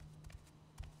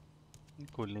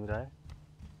 खुल नहीं रहा है।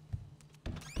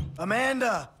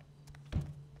 Amanda?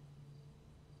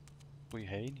 कोई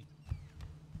है ही नहीं।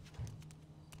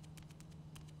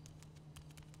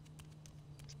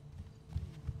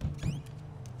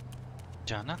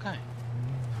 जाना कहाँ है?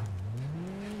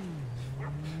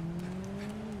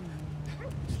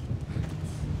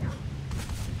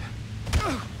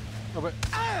 अबे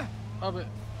अबे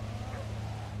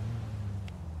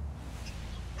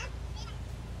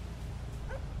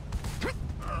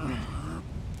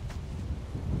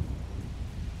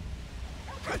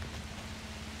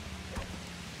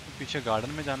पीछे गार्डन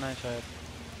में जाना है शायद।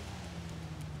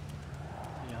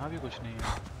 यहाँ भी कुछ नहीं है।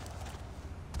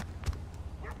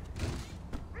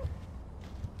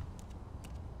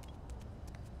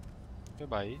 क्या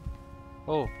भाई?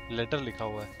 ओह, लेटर लिखा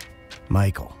हुआ है।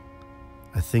 Michael,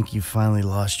 I think you finally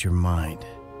lost your mind.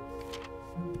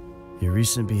 Your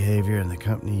recent behavior and the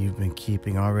company you've been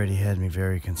keeping already had me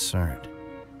very concerned.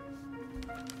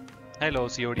 Hello,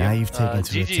 CODM. Now you've taken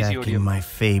to attacking CODM. my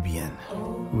Fabian,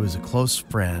 who is a close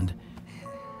friend,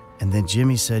 and then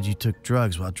Jimmy said you took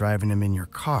drugs while driving him in your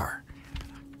car.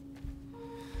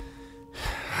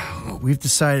 We've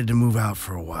decided to move out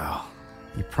for a while.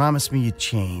 You promised me you'd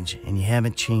change, and you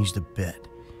haven't changed a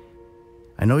bit.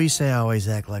 I know you say I always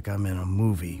act like I'm in a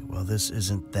movie. Well, this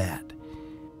isn't that.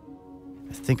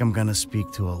 I think I'm gonna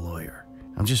speak to a lawyer.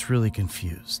 I'm just really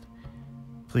confused.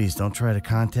 Please don't try to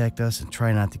contact us and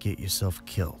try not to get yourself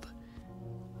killed.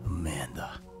 Amanda.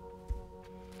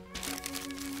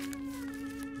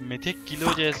 Mythic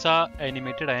kilo जैसा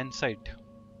animated ion site.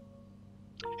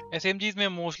 SMGs में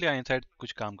mostly ion site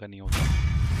कुछ काम का नहीं होता।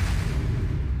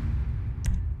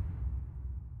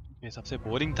 ये सबसे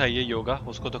boring था ये योगा,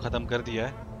 उसको तो खत्म कर दिया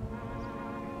है।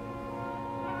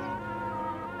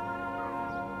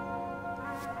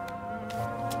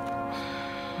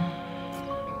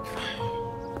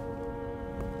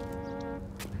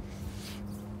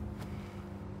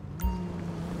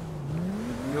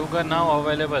 योगा नाउ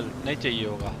अवेलेबल, नहीं चाहिए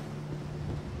होगा।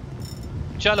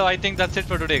 चलो, I think that's it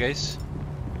for today guys.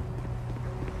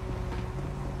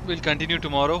 Will continue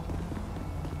tomorrow.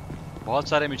 बहुत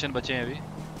सारे मिशन बचे हैं अभी।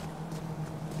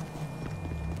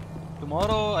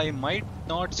 Tomorrow I might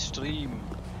not stream,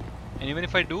 and even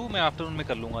if I do, मैं आफ्टरनून में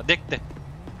कर लूंगा, देखते।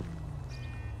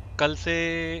 कल से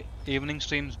इवनिंग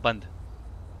स्ट्रीम्स बंद,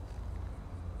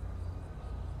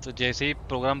 तो जैसे ही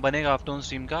प्रोग्राम बनेगा आफ्टरनून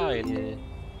स्ट्रीम का,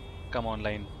 कम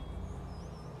ऑनलाइन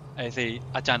ऐसे ही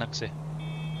अचानक से,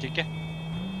 ठीक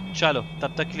है। चलो,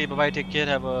 तब तक के लिए bye bye, take care,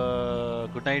 have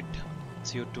a good night,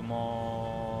 C you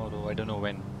tomorrow, I don't know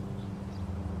when.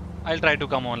 I will try to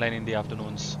come online in the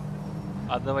afternoons,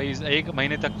 otherwise 1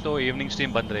 महीने तक तो इवनिंग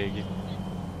स्ट्रीम बंद रहेगी।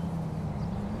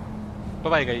 Bye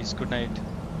bye guys, good night.